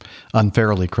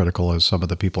 unfairly critical, as some of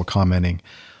the people commenting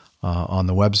on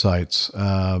the websites.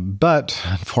 But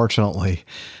unfortunately,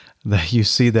 that you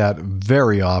see that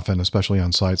very often, especially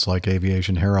on sites like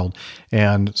Aviation Herald.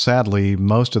 And sadly,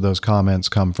 most of those comments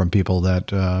come from people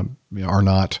that are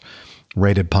not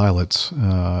rated pilots,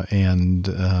 and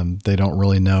they don't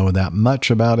really know that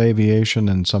much about aviation,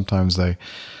 and sometimes they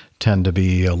tend to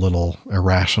be a little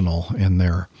irrational in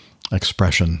their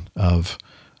expression of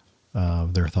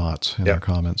their thoughts and their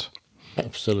comments.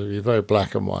 Absolutely, very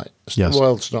black and white. Yes. The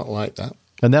world's not like that.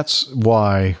 And that's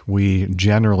why we,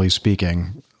 generally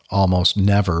speaking, almost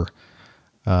never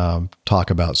talk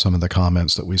about some of the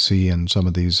comments that we see in some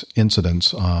of these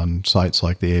incidents on sites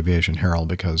like the Aviation Herald,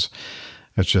 because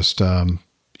it's just,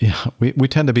 we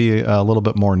tend to be a little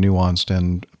bit more nuanced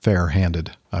and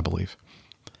fair-handed, I believe.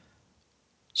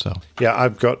 So. Yeah,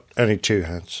 I've got only two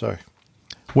hands, sorry.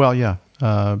 Well, yeah,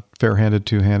 fair-handed,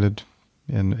 two-handed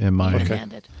in my...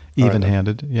 Even-handed.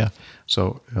 Even-handed, yeah.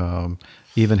 So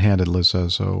even-handed, Liz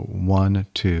says, so 1,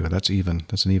 2. That's even.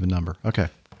 That's an even number. Okay,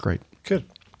 great. Good.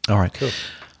 All right. Cool.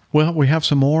 Well, we have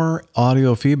some more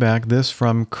audio feedback. This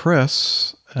from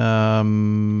Chris.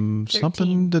 Something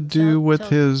to do with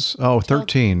his...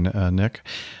 13, Nick.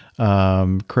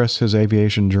 Chris, his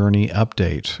aviation journey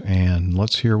update. And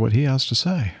let's hear what he has to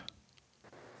say.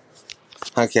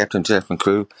 Hi, Captain Jeff and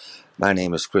crew. My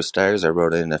name is Chris Dyers. I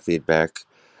wrote in a feedback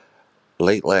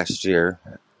late last year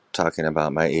talking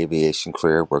about my aviation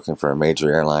career, working for a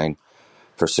major airline,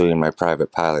 pursuing my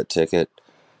private pilot ticket,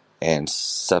 and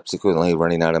subsequently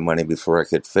running out of money before I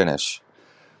could finish.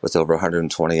 With over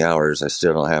 120 hours, I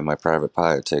still don't have my private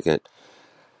pilot ticket.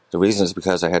 The reason is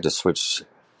because I had to switch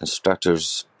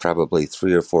instructors probably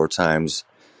 3 or 4 times,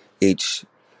 each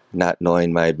not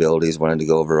knowing my abilities, wanting to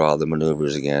go over all the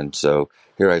maneuvers again. So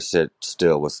here I sit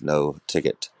still with no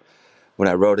ticket. When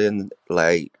I wrote in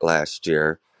late last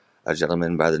year, a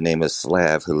gentleman by the name of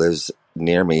Slav, who lives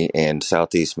near me in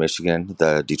southeast Michigan,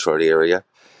 the Detroit area,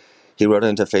 he wrote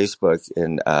into Facebook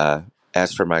and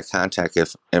asked for my contact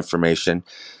information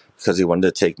because he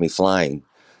wanted to take me flying.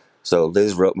 So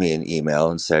Liz wrote me an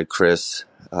email and said, Chris,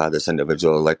 this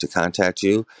individual would like to contact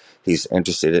you. He's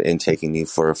interested in taking you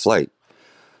for a flight.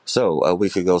 So a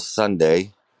week ago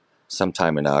Sunday,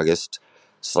 sometime in August,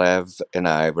 Slav and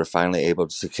I were finally able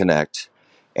to connect,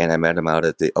 and I met him out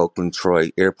at the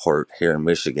Oakland-Troy Airport here in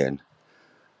Michigan.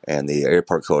 And the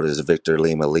airport code is Victor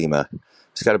Lima Lima.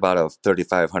 It's got about a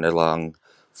 3,500 long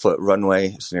foot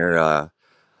runway. It's near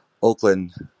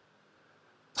Oakland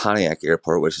Pontiac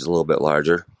Airport, which is a little bit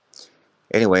larger.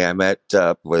 Anyway, I met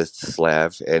up with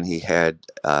Slav, and he had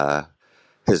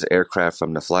his aircraft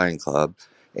from the flying club,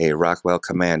 a Rockwell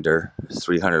Commander,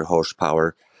 300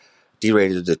 horsepower,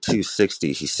 derated to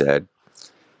 260, he said.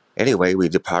 Anyway, we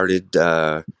departed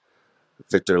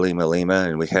Victor Lima Lima,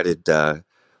 and we headed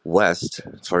west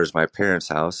towards my parents'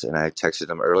 house, and I texted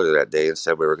him earlier that day and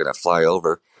said we were going to fly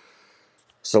over.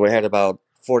 So we had about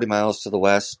 40 miles to the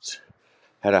west,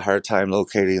 had a hard time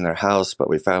locating their house, but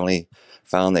we finally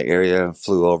found the area and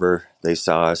flew over. They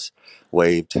saw us,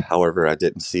 waved. However, I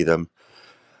didn't see them.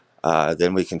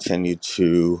 Then we continued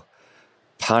to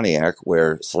Pontiac,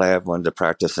 where Slav wanted to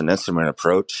practice an instrument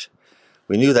approach.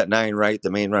 We knew that 9 right, the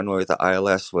main runway with the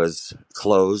ILS, was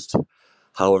closed.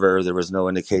 However, there was no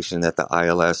indication that the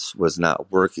ILS was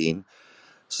not working.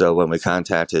 So when we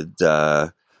contacted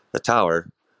the tower,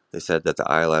 they said that the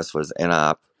ILS was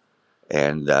NOP.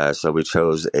 And so we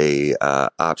chose a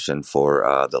option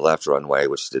for the left runway,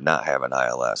 which did not have an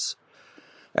ILS.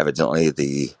 Evidently,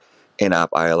 the NOP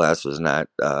ILS was not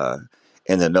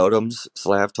in the NOTAMs,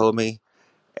 Slav told me.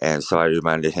 And so I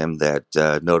reminded him that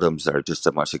NOTAMs are just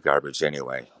a bunch of garbage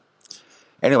anyway.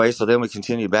 Anyway, so then we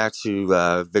continued back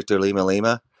to Victor Lima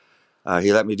Lima.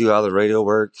 He let me do all the radio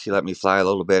work. He let me fly a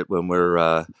little bit when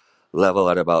we're level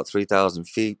at about 3,000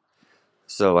 feet.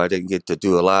 So I didn't get to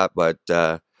do a lot, but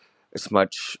it's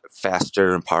much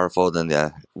faster and powerful than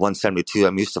the 172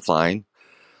 I'm used to flying.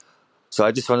 So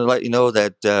I just wanted to let you know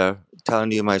that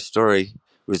telling you my story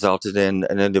resulted in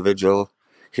an individual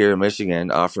here in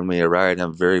Michigan offering me a ride.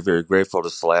 I'm very, very grateful to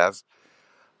Slav.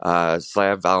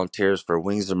 Slav volunteers for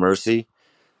Wings of Mercy.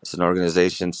 It's an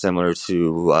organization similar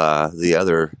to the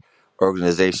other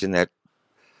organization that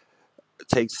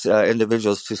takes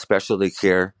individuals to specialty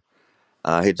care.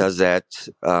 He does that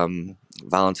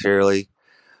voluntarily.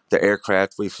 The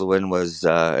aircraft we flew in was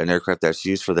an aircraft that's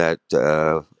used for that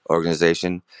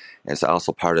organization, and it's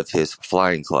also part of his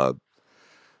flying club.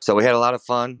 So we had a lot of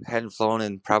fun. Hadn't flown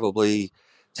in probably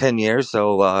 10 years,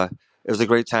 so it was a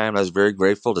great time. I was very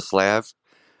grateful to Slav,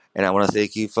 and I want to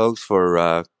thank you folks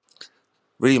for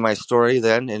reading my story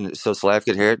then, and so Slav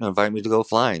could hear it and invite me to go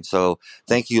flying. So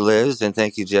thank you, Liz, and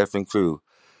thank you, Jeff and crew.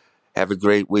 Have a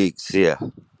great week. See ya.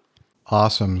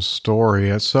 awesome story.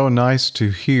 It's so nice to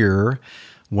hear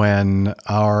when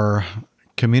our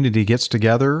community gets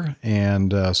together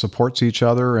and supports each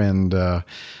other and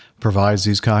provides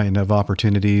these kind of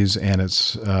opportunities. And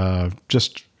it's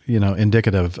just,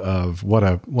 indicative of what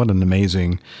an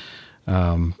amazing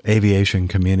aviation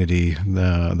community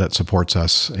that supports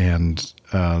us. And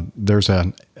there's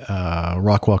a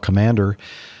Rockwell Commander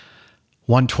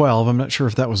 112. I'm not sure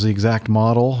if that was the exact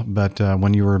model, but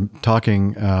when you were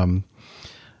talking,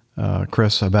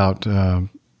 Chris, about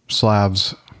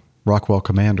Slav's Rockwell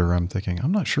Commander, I'm thinking,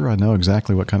 I'm not sure I know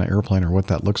exactly what kind of airplane or what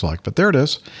that looks like, but there it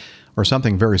is, or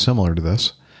something very similar to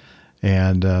this.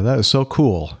 And that is so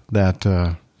cool that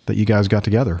you guys got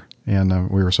together. And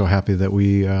we were so happy that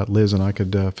Liz and I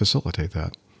could facilitate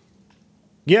that.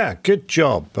 Yeah, good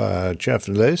job, Jeff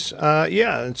and Liz.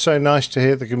 It's so nice to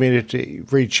hear the community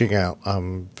reaching out.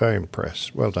 I'm very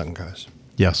impressed. Well done, guys.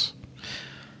 Yes.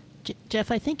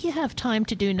 Jeff, I think you have time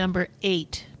to do number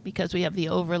 8 because we have the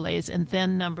overlays, and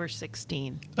then number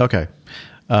 16. Okay.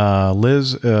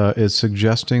 Liz is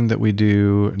suggesting that we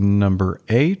do number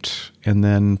 8 and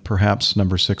then perhaps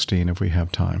number 16 if we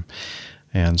have time.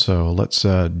 And so let's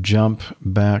jump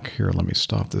back here. Let me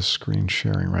stop this screen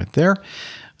sharing right there.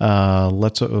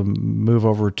 Let's move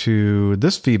over to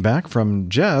this feedback from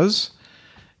Jez.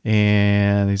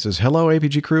 And he says, hello,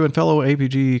 APG crew and fellow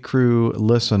APG crew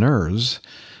listeners.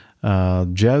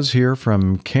 Jez here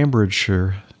from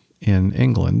Cambridgeshire in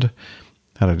England.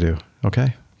 How'd I do?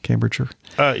 Okay, Cambridgeshire?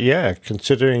 Yeah,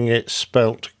 considering it's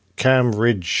spelt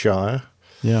Cambridgeshire.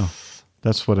 Yeah,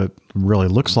 that's what it really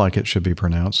looks like it should be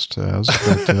pronounced as.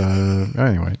 But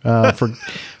anyway,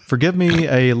 forgive me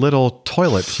a little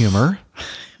toilet humor,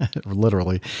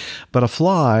 literally. But a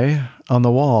fly on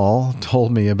the wall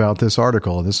told me about this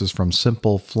article. This is from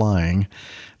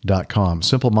simpleflying.com,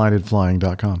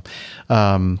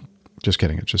 simplemindedflying.com. Just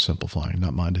kidding. It's just Simple Flying,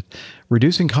 not minded.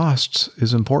 Reducing costs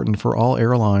is important for all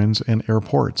airlines and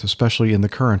airports, especially in the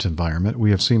current environment. We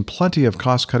have seen plenty of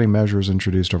cost-cutting measures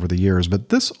introduced over the years, but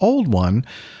this old one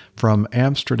from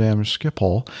Amsterdam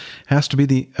Schiphol has to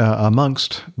be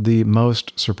amongst the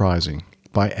most surprising.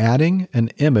 By adding an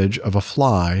image of a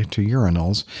fly to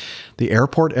urinals, the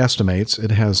airport estimates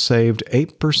it has saved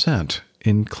 8%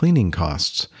 in cleaning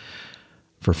costs.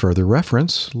 For further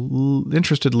reference,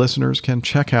 interested listeners can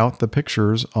check out the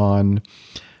pictures on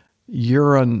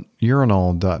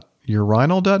urinal.net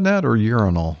or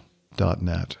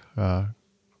urinal.net?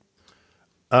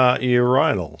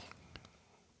 Urinal.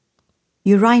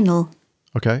 Urinal.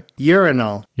 Okay.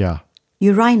 Urinal. Yeah.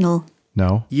 Urinal.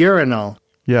 No. Urinal.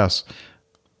 Yes.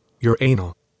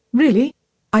 Urinal. Really?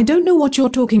 I don't know what you're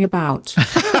talking about.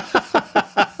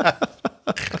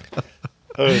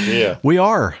 Oh, dear. We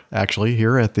are actually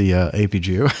here at the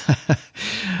APGU.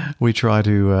 We try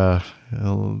to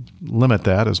limit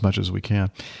that as much as we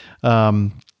can. So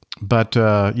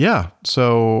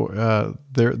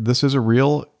this is a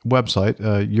real website,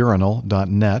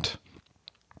 urinal.net.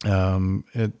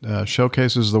 It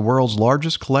showcases the world's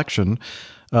largest collection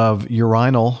of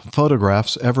urinal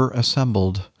photographs ever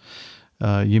assembled.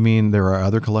 You mean there are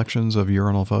other collections of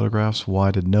urinal photographs?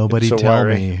 Why did nobody tell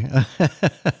me?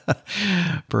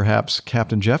 Perhaps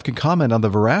Captain Jeff can comment on the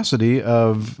veracity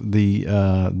of the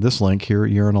this link here,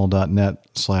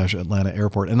 urinal.net/Atlanta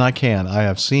Airport. And I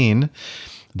have seen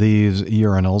these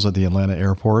urinals at the Atlanta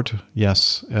Airport.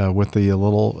 Yes, with the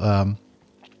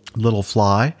little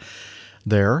fly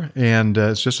there. And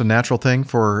it's just a natural thing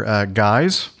for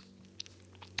guys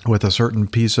with a certain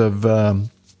piece of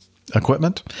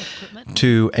equipment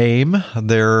to aim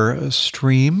their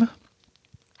stream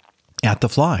at the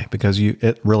fly, because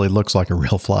it really looks like a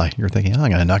real fly. You're thinking, I'm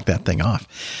going to knock that thing off.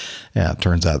 Yeah, it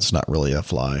turns out it's not really a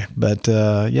fly. But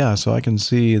so I can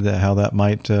see how that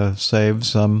might save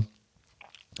some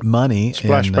money.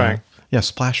 Splashback.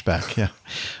 Splashback. Yeah.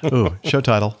 Ooh, show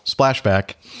title,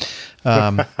 Splashback.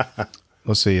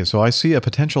 Let's see. So I see a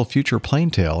potential future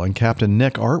Plaintail and Captain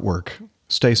Nick artwork.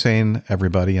 Stay sane,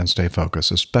 everybody, and stay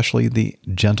focused, especially the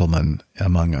gentlemen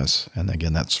among us. And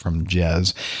again, that's from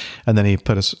Jez. And then he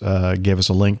gave us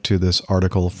a link to this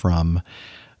article from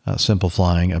Simple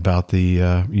Flying about the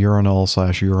urinals,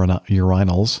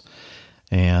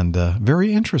 and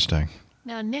very interesting.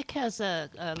 Now, Nick has a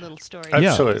little story.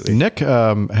 Absolutely. Yeah, Nick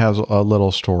has a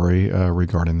little story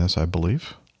regarding this, I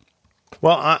believe.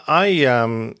 Well, I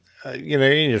in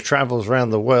your travels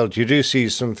around the world, you do see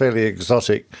some fairly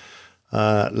exotic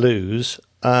loos,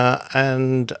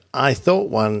 and I thought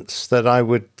once that I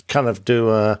would kind of do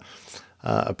a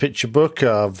picture book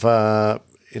of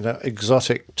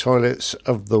exotic toilets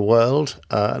of the world.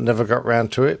 Never got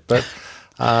round to it, but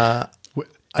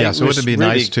Yeah, so it would be really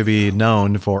nice to be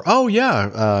known for,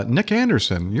 Nick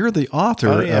Anderson, you're the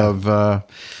author of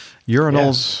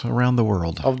Urinals Around the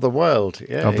World. Of the world,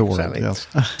 yeah. Of the exactly. world,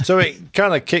 yes. So it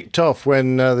kind of kicked off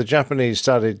when the Japanese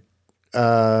started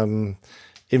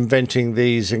inventing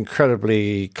these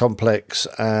incredibly complex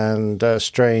and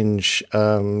strange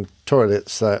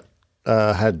toilets that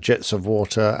had jets of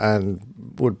water and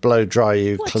would blow dry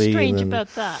you What's clean. What's strange and,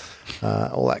 about that?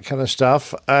 all that kind of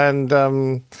stuff.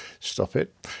 And stop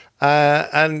it.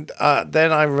 And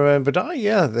then I remembered,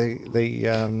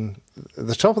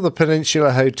 the top of the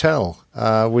Peninsula Hotel,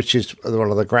 which is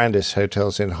one of the grandest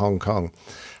hotels in Hong Kong,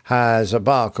 has a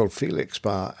bar called Felix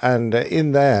Bar. And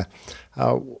in there,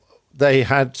 they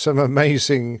had some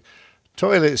amazing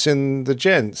toilets in the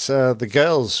gents. The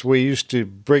girls, we used to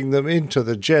bring them into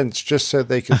the gents just so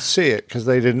they could see it because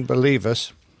they didn't believe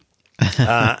us.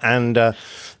 And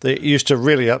they used to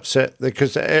really upset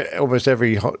because almost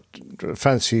every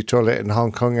fancy toilet in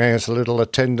Hong Kong has a little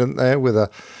attendant there with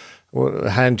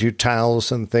hand you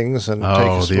towels and things and take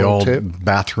a small the old tip.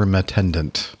 Bathroom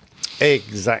attendant.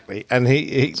 Exactly. And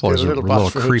he the little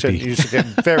bathroom attendant used to get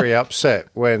very upset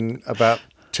when about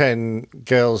 10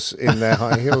 girls in their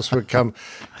high heels would come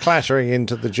clattering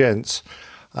into the gents.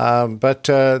 But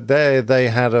there they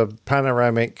had a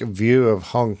panoramic view of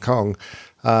Hong Kong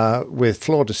with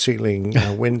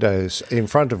floor-to-ceiling windows, in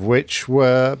front of which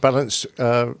were balanced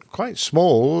quite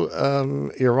small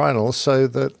urinals, so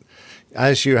that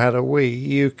as you had a wee,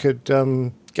 you could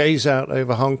gaze out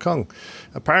over Hong Kong.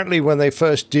 Apparently, when they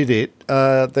first did it,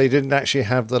 they didn't actually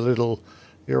have the little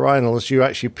urinals. You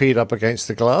actually peed up against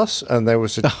the glass, and there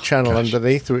was a channel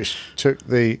underneath which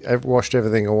washed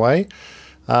everything away.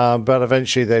 But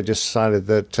eventually, they decided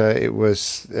that it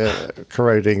was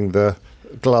corroding the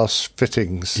glass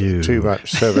fittings too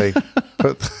much, so they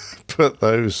put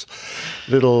those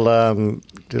little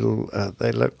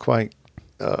they look quite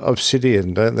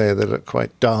obsidian, don't they? They look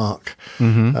quite dark,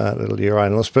 little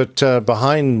urinals. But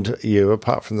behind you,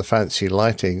 apart from the fancy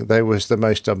lighting, there was the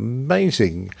most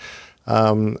amazing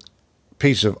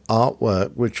piece of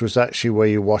artwork, which was actually where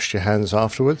you washed your hands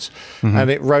afterwards. And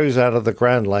it rose out of the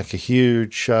ground like a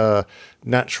huge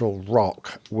natural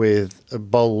rock with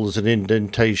bowls and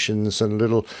indentations and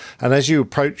and as you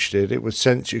approached it, it would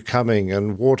sense you coming,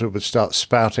 and water would start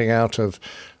spouting out of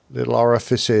little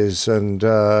orifices, and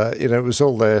it was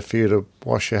all there for you to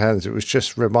wash your hands. It was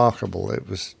just remarkable. It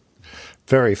was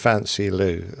very fancy,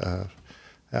 Lou.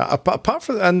 Apart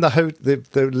from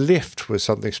the lift was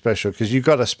something special, because you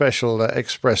got a special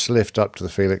express lift up to the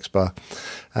Felix Bar,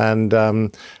 and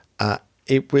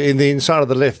in the inside of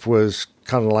the lift was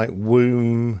kind of like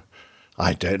womb.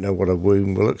 I don't know what a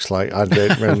womb looks like. I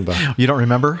don't remember. You don't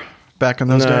remember back in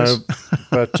those days?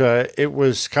 But it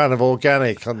was kind of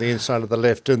organic on the inside of the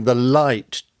lift, and the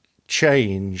light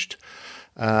changed.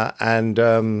 And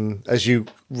as you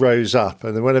rose up,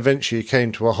 and then when eventually you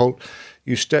came to a halt,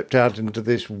 you stepped out into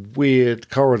this weird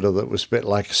corridor that was a bit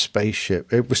like a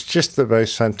spaceship. It was just the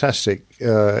most fantastic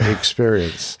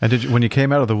experience. And when you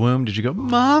came out of the womb, did you go,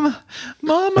 Mama,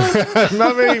 Mummy,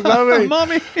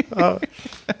 Mommy? I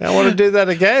want to do that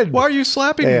again. Why are you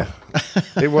slapping me?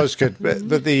 It was good,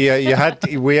 but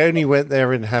we only went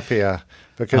there in happy hour,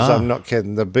 because I'm not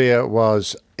kidding. The beer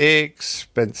was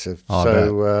expensive.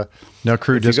 No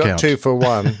crew discount. If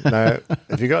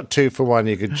you got 2 for 1,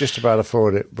 you could just about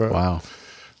afford it. But wow.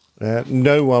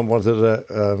 No one wanted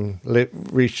to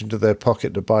reach into their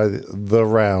pocket to buy the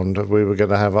round we were going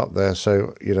to have up there.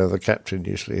 So, the captain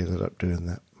usually ended up doing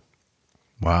that.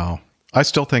 Wow. I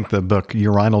still think the book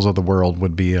Urinals of the World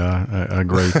would be a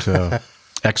great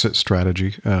exit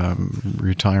strategy,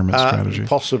 retirement strategy.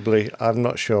 Possibly. I'm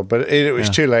not sure. But it was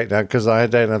too late now, because I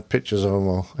don't have pictures of them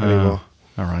all anymore.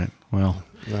 All right. Well,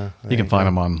 you can find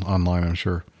them online, I'm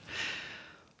sure.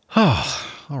 Oh,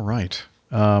 all right.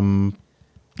 I'm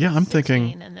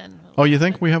thinking. You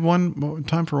think we have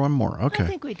time for one more? Okay. I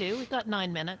think we do. We've got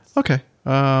 9 minutes. Okay.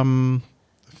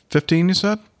 15, you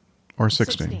said? Or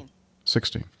 16?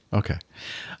 16. Okay.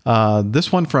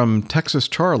 This one from Texas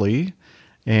Charlie,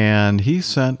 and he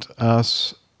sent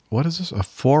us, what is this? A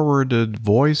forwarded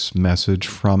voice message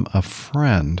from a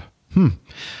friend.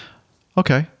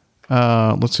 Okay.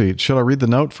 Let's see. Should I read the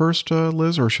note first,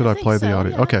 Liz, or should I play the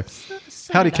audio? Yeah. Okay.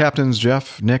 Howdy, Captains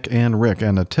Jeff, Nick, and Rick,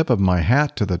 and a tip of my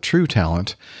hat to the true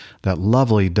talent, that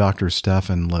lovely Dr. Steph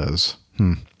and Liz.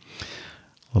 A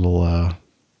little, I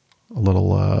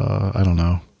don't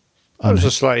know. That was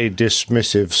a slightly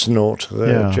dismissive snort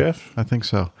there, Jeff. I think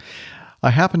so. I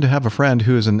happen to have a friend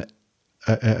who is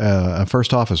a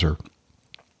first officer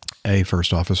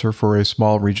for a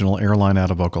small regional airline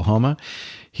out of Oklahoma.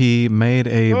 He made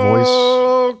a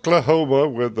voice... Oklahoma,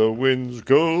 where the winds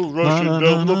go rushing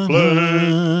down the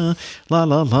plain. La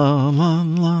la la la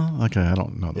la. Okay, I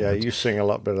don't know the words. You sing a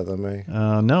lot better than me.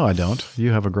 No, I don't.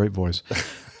 You have a great voice.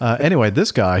 Anyway,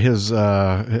 this guy,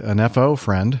 an FO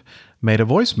friend, made a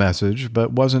voice message,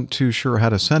 but wasn't too sure how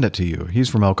to send it to you. He's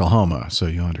from Oklahoma, so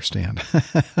you understand.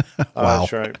 Wow.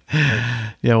 That's right.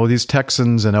 Yeah, well, these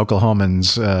Texans and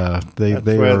Oklahomans, they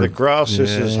where are, the grass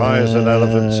is as high as an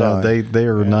elephant's eye. They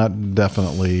are not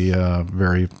definitely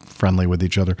very friendly with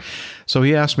each other. So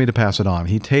he asked me to pass it on.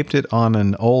 He taped it on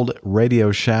an old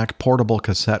Radio Shack portable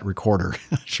cassette recorder.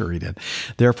 Sure he did.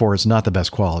 Therefore, it's not the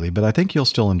best quality, but I think you'll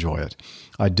still enjoy it.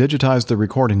 I digitized the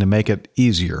recording to make it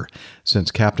easier,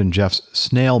 since Captain Jeff's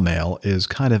snail mail is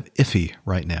kind of iffy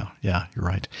right now. Yeah, you're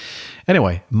right.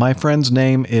 Anyway, my friend's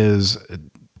name is it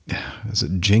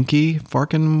Jinky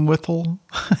Farkenwithel?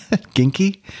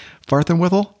 Ginky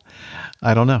Farthenwithel?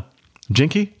 I don't know.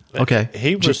 Jinky? Okay.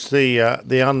 He was the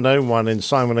unknown one in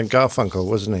Simon and Garfunkel,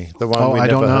 wasn't he? The one we I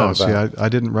never don't know. heard about. See, I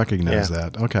didn't recognize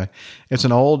that. Okay. It's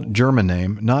an old German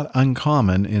name, not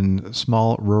uncommon in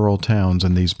small rural towns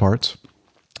in these parts.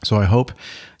 So I hope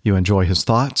you enjoy his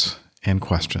thoughts and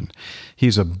question.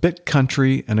 He's a bit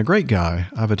country and a great guy.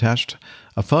 I've attached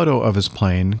a photo of his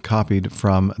plane copied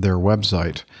from their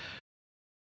website.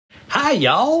 Hi,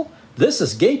 y'all. This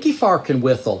is Genki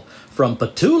Farkenwithel from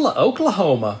Petula,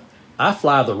 Oklahoma. I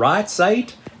fly the Wrights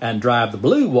 8 and drive the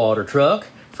Blue Water truck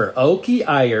for Okie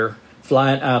Ayer,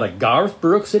 flying out of Garth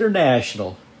Brooks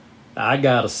International. I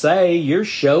gotta say, your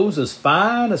show's as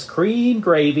fine as cream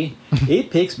gravy.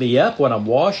 It picks me up when I'm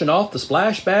washing off the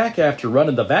splashback after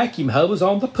running the vacuum hose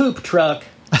on the poop truck.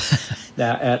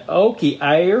 Now, at Okie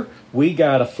Ayer, we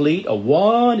got a fleet of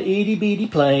one itty-bitty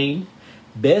plane.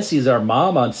 Bessie's our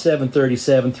mom on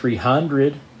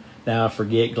 737-300. Now,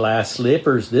 forget glass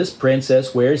slippers. This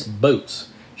princess wears boots.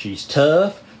 She's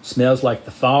tough, smells like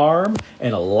the farm,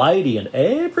 and a lady in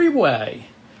every way.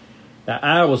 Now,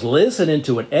 I was listening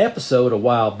to an episode a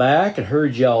while back and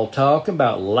heard y'all talking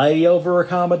about layover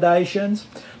accommodations,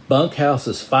 bunkhouse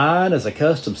as fine as a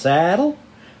custom saddle.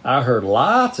 I heard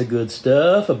lots of good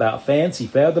stuff about fancy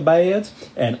feather beds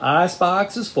and ice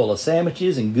boxes full of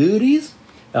sandwiches and goodies.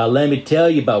 Let me tell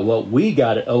you about what we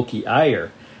got at Okie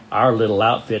Ayer. Our little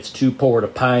outfit's too poor to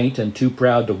paint and too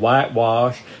proud to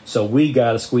whitewash, so we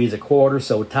gotta squeeze a quarter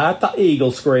so tight the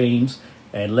eagle screams.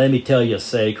 And let me tell you a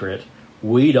secret.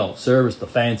 We don't service the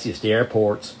fanciest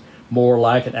airports. More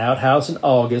like an outhouse in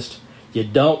August. You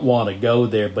don't want to go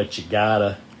there, but you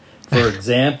gotta. For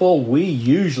example, we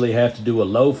usually have to do a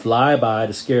low flyby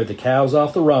to scare the cows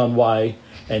off the runway.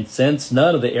 And since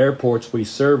none of the airports we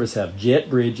service have jet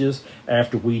bridges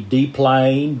after we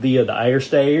deplane via the air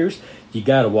stairs, you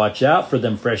gotta watch out for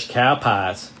them fresh cow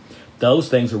pies. Those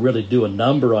things will really do a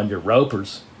number on your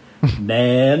ropers.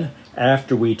 Nan,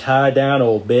 after we tie down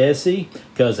old Bessie,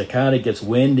 'cause it kind of gets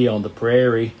windy on the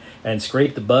prairie, and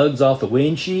scrape the bugs off the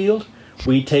windshield,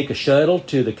 we take a shuttle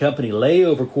to the company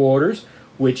layover quarters,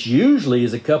 which usually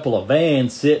is a couple of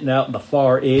vans sitting out in the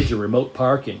far edge of remote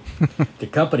parking. The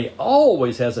company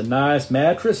always has a nice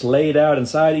mattress laid out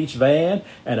inside each van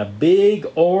and a big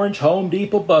orange Home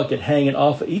Depot bucket hanging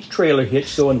off of each trailer hitch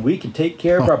so we can take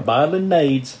care of our bottling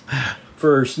needs.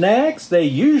 For snacks, they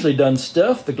usually done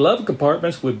stuff the glove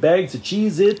compartments with bags of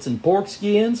Cheez-Its and pork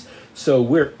skins, so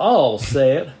we're all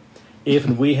set. If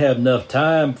we have enough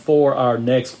time for our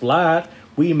next flight,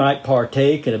 we might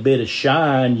partake in a bit of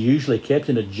shine, usually kept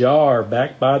in a jar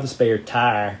back by the spare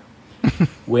tire.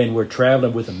 When we're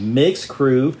traveling with a mixed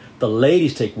crew, the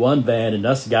ladies take one van and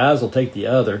us guys will take the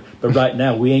other, but right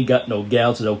now we ain't got no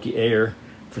gals at Okie Ayer.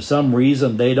 For some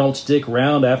reason, they don't stick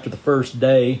around after the first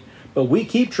day, but we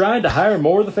keep trying to hire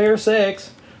more of the fair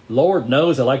sex. Lord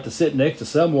knows I like to sit next to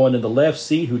someone in the left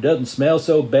seat who doesn't smell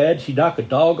so bad she'd knock a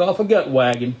dog off a gut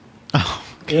wagon.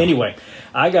 Anyway,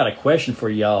 I got a question for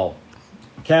y'all.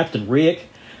 Captain Rick,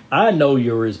 I know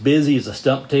you're as busy as a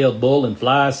stump-tailed bull in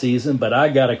fly season, but I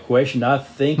got a question I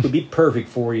think would be perfect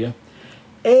for you.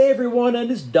 Everyone and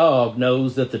his dog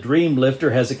knows that the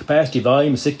Dreamlifter has a capacity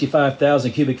volume of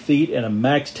 65,000 cubic feet and a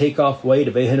max takeoff weight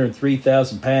of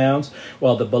 803,000 pounds,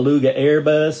 while the Beluga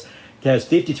Airbus has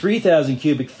 53,000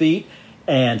 cubic feet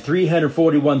and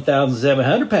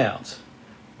 341,700 pounds.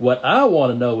 What I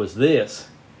want to know is this.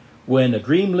 When a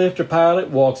Dreamlifter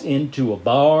pilot walks into a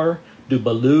bar, do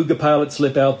Beluga pilots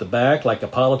slip out the back like a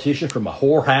politician from a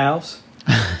whorehouse?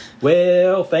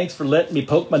 Well, thanks for letting me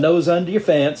poke my nose under your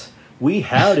fence. We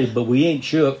howdied, but we ain't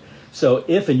shook. So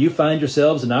if and you find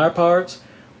yourselves in our parts,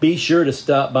 be sure to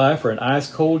stop by for an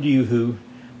ice-cold yoo-hoo.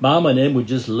 Mama and them would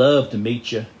just love to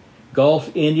meet you.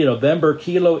 Golf India November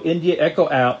Kilo India Echo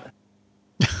out.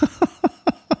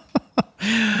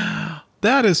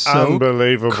 That is so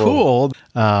unbelievable. Cool.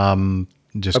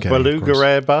 Just a kidding, Beluga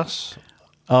Airbus.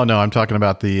 Oh no, I'm talking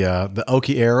about the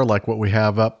Oki Air, like what we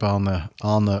have up on the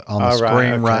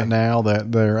screen right now.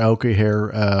 That their Oki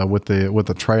Air with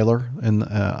the trailer in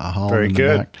a hall in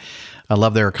the back. I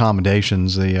love their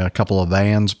accommodations. The couple of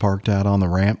vans parked out on the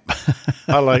ramp.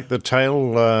 I like the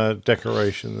tail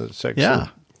decoration. That's excellent. Yeah,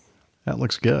 that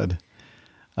looks good.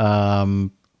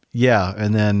 Yeah,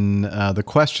 and then the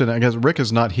question. I guess Rick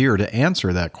is not here to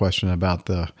answer that question about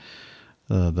the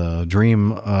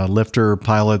Dream Lifter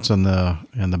pilots and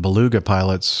the Beluga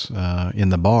pilots in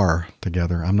the bar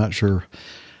together. I'm not sure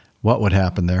what would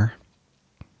happen there.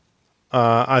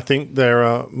 I think there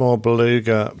are more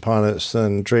Beluga pilots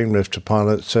than Dream Lifter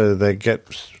pilots, so they get,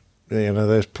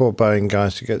 those poor Boeing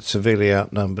guys to get severely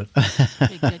outnumbered.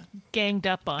 They get ganged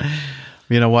up on.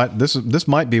 You know what? This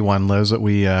might be one, Liz, that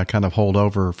we kind of hold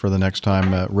over for the next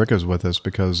time Rick is with us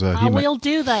because we'll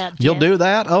do that. Jen. You'll do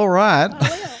that? All right.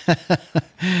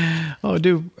 I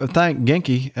do thank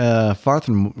Genki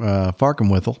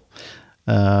Farkenwithel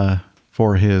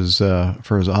for his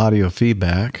audio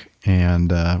feedback,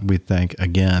 and we thank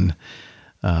again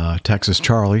Texas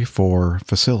Charlie for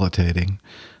facilitating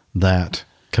that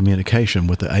communication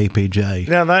with the APJ.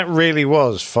 Now that really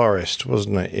was Forrest,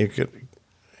 wasn't it?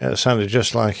 It sounded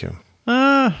just like him.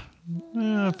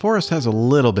 Forrest has a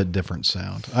little bit different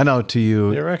sound. I know to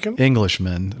you reckon?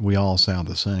 Englishmen, we all sound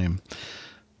the same.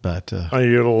 But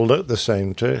you all look the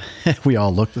same too. We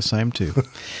all look the same too.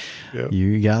 Yep.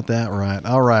 You got that right.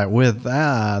 All right. With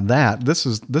that, this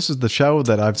is the show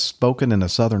that I've spoken in a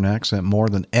Southern accent more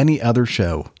than any other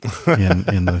show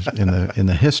in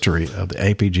the history of the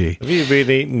APG. Have you been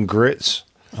eating grits?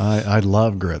 I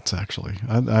love grits, actually.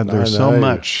 There's so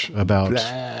much about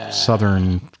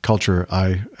Southern culture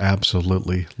I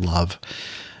absolutely love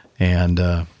and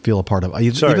feel a part of.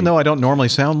 Even though I don't normally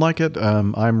sound like it,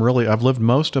 I've lived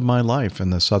most of my life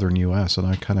in the Southern U.S., and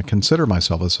I kind of consider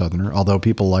myself a Southerner, although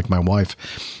people like my wife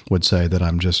would say that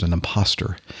I'm just an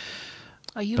imposter.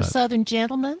 Are you a Southern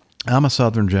gentleman? I'm a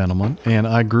Southern gentleman, and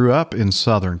I grew up in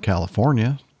Southern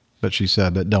California, but she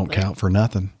said that don't count for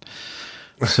nothing.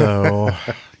 So,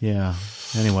 yeah.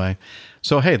 Anyway,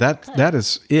 so hey, that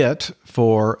is it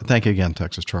for. Thank you again,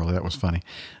 Texas Charlie. That was funny.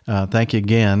 Thank you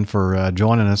again for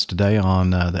joining us today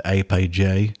on the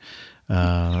APJ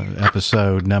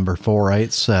episode number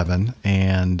 487,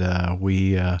 and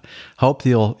we hope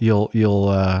you'll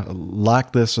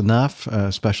like this enough,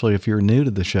 especially if you're new to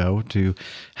the show, to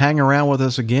hang around with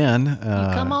us again.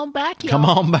 Come on back, y'all. Come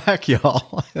on back,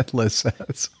 y'all. Liz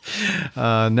says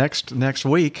next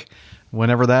week.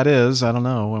 Whenever that is, I don't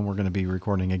know when we're going to be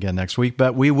recording again next week,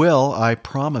 but we will, I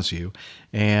promise you.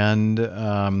 And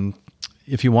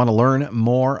if you want to learn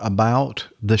more about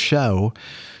the show,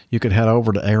 you could head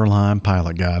over to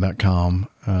airlinepilotguy.com.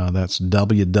 That's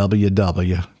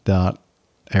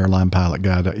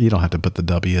www.airlinepilotguy.com. You don't have to put the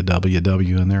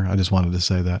www in there. I just wanted to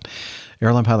say that.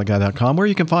 airlinepilotguy.com, where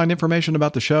you can find information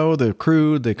about the show, the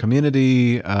crew, the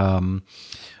community,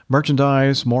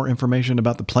 merchandise, more information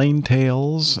about the Plane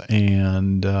Tales,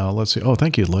 and let's see. Oh,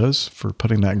 thank you, Liz, for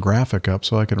putting that graphic up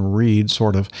so I can read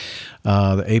sort of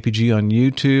the APG on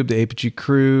YouTube, the APG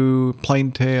crew,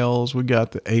 Plane Tales. We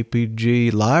got the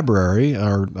APG library,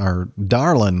 our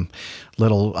darling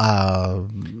little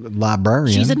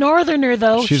librarian. She's a Northerner,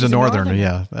 though. She's a Northerner,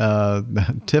 yeah.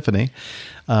 Tiffany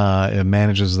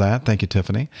manages that. Thank you,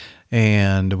 Tiffany.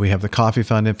 And we have the Coffee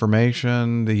Fund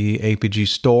information, the APG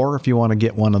store, if you want to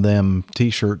get one of them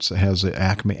T-shirts that has the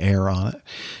Acme Air on it,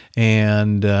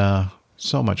 and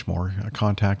so much more.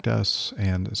 Contact us.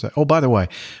 And say, oh, by the way,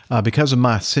 because of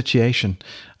my situation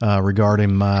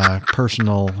regarding my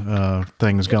personal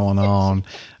things going on,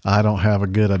 I don't have a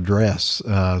good address.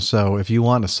 So if you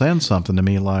want to send something to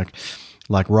me like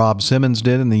Rob Simmons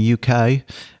did in the UK,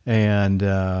 and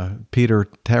Peter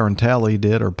Tarantelli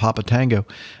did, or Papa Tango,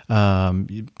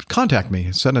 contact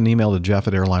me. Send an email to Jeff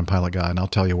at Airline Pilot Guy, and I'll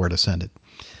tell you where to send it.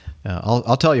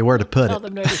 I'll tell you where to put Tell it.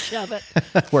 them where to shove it.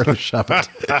 Where to shove it.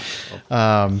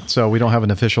 So we don't have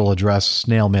an official address,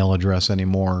 snail mail address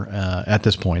anymore at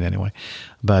this point anyway.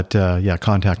 But yeah,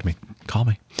 contact me. Call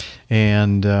me.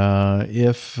 And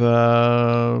if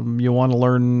you want to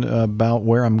learn about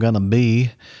where I'm going to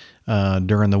be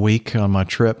during the week on my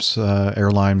trips,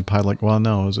 airline pilot, well,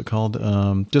 no, is it called?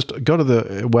 Just go to the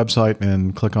website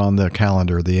and click on the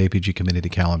calendar, the APG community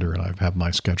calendar, and I have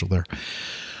my schedule there.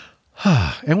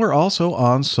 And we're also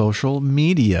on social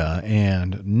media,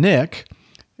 and Nick,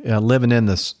 living in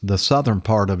the southern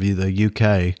part of the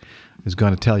UK, is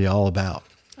going to tell you all about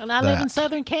And I live in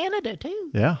southern Canada, too.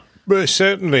 Yeah.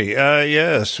 Certainly,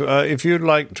 yes. If you'd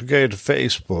like to go to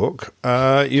Facebook,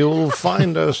 you'll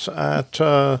find us at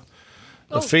the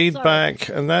feedback,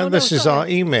 and then this is our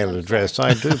email address.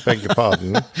 I do beg your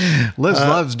pardon. Liz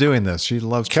loves doing this. She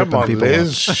loves tripping people up. Come on,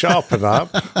 Liz, sharpen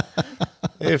up.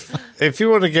 If you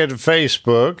want to go to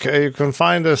Facebook, you can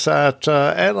find us at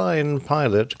Airline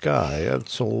Pilot Guy.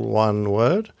 That's all one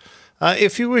word.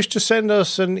 If you wish to send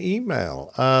us an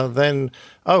email, then,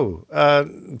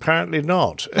 apparently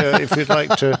not. If you'd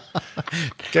like to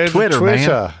go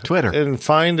to Twitter and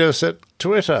find us at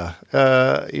Twitter,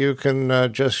 you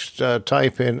can just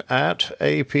type in at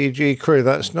APG Crew.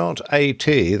 That's not AT,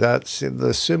 that's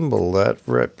the symbol that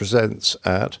represents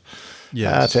at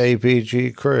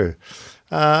APG Crew.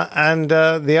 And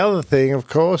the other thing, of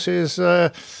course, is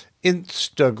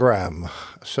Instagram.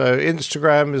 So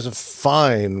Instagram is a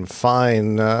fine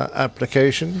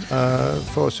application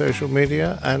for social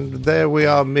media, and there we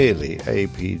are, merely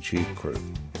APG Crew.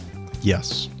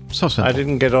 Yes, so simple. I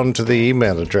didn't get onto the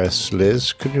email address,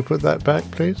 Liz. Could you put that back,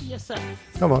 please? Yes, sir.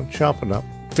 Come on, sharpen up.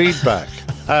 Feedback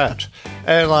at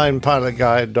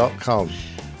airlinepilotguide.com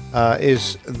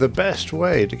is the best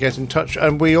way to get in touch,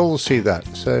 and we all see that.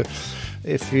 So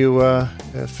if you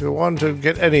want to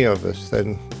get any of us,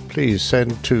 then please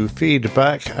send to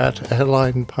feedback at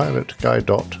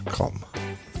airlinepilotguide.com.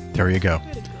 There you go.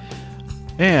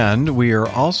 And we are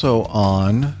also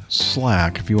on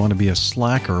Slack. If you want to be a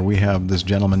Slacker, we have this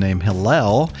gentleman named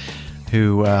Hillel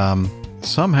who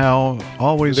somehow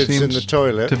always lives seems in the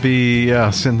toilet. to be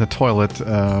in the toilet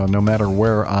no matter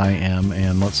where I am.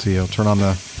 And let's see, I'll turn on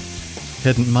the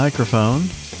hidden microphone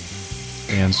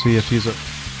and see if he's a...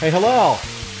 Hey, Hillel!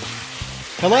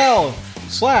 Hillel!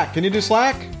 Slack! Can you do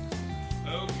Slack?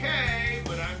 Okay,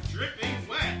 but I'm dripping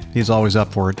wet. He's always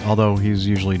up for it, although he's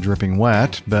usually dripping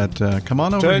wet. But come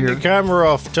on over here. Turn your camera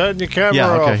off. Turn your camera off.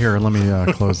 Yeah, okay, here, let me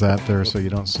close that there so you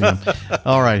don't see him.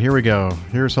 All right, here we go.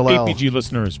 Here's Hillel. APG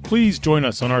listeners, please join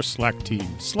us on our Slack team.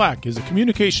 Slack is a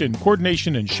communication,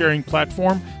 coordination, and sharing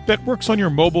platform that works on your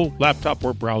mobile, laptop,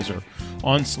 or browser.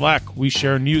 On Slack, we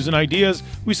share news and ideas,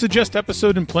 we suggest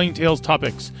episode and Plain Tales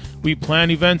topics, we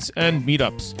plan events and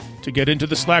meetups. To get into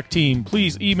the Slack team,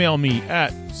 please email me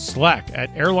at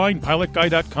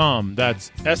slack@airlinepilotguy.com.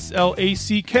 That's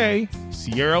SLACK,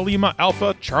 Sierra Lima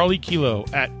Alpha Charlie Kilo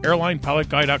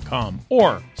 @airlinepilotguy.com.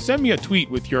 Or send me a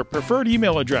tweet with your preferred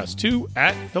email address to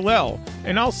 @Hillel,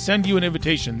 and I'll send you an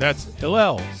invitation. That's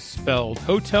Hillel, spelled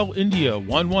Hotel India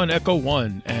 11 Echo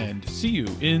 1, and see you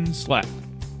in Slack.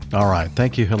 All right.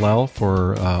 Thank you, Hillel,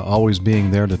 for always being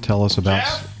there to tell us about...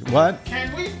 Jeff, what?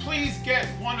 Can we please get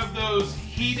one of those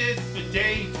heated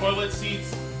bidet toilet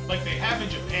seats like they have in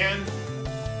Japan?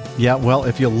 Yeah, well,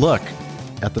 if you look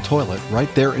at the toilet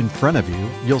right there in front of you,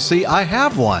 you'll see I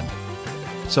have one.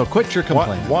 So quit your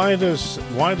complaining. Why does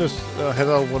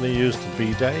Hillel want to use the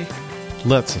bidet?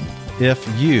 Listen, if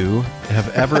you have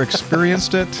ever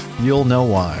experienced it, you'll know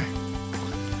why.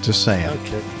 Just saying.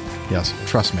 Okay. Yes,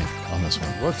 trust me on this one.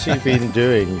 What's he been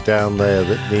doing down there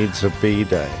that needs a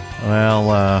bidet? Well,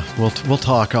 we'll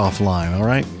talk offline, all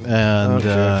right? And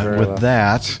with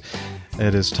that,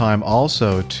 it is time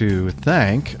also to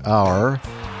thank our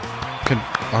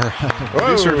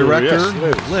producer director,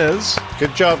 yes, Liz.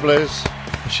 Good job, Liz.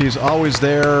 She's always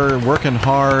there, working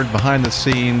hard behind the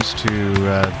scenes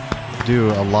to do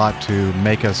a lot to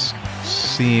make us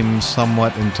seem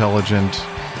somewhat intelligent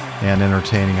and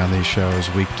entertaining on these shows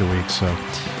week to week. So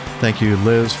thank you,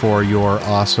 Liz, for your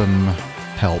awesome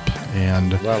help.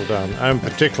 And well done. And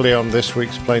particularly on this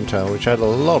week's Plain Tale, which had a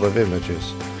lot of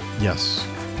images. Yes.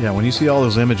 Yeah, when you see all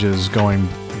those images going,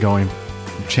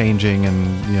 changing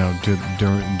and,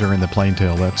 during the Plain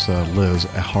Tale, that's Liz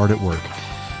hard at work.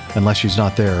 Unless she's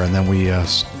not there, and then we,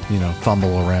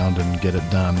 fumble around and get it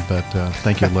done. But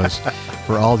thank you, Liz,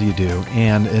 for all you do.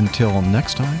 And until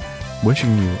next time,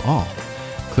 wishing you all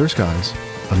clear skies,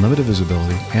 unlimited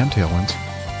visibility, and tailwinds.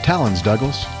 Talons,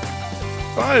 Douglas.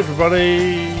 Bye,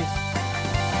 everybody.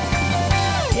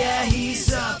 Yeah,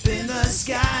 he's up in the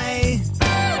sky.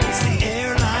 It's the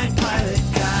airline pilot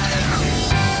guy.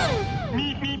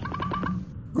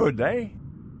 Good day.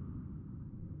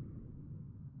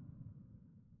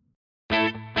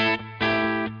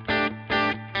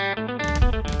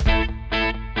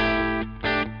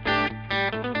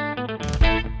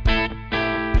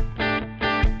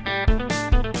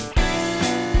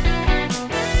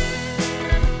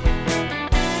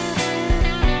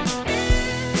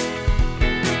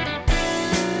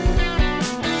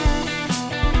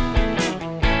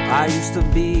 I used to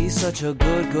be such a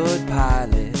good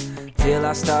pilot till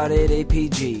I started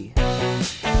APG.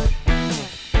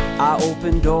 I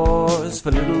opened doors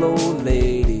for little old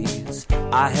ladies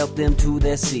I help them to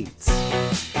their seats.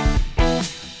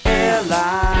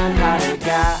 Airline pilot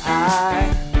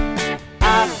guy,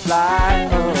 I fly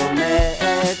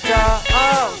America.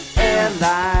 Oh,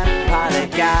 airline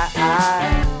pilot guy,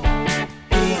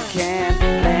 he can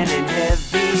land in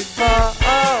heavy fog.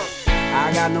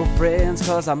 I got no friends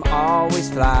 'cause I'm always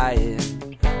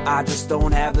flying. I just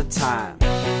don't have the time.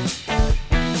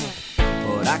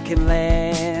 But I can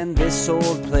land this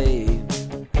old plane.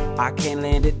 I can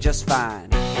land it just fine.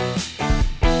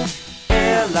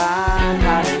 Airline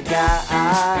pilot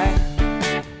guy,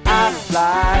 I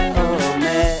fly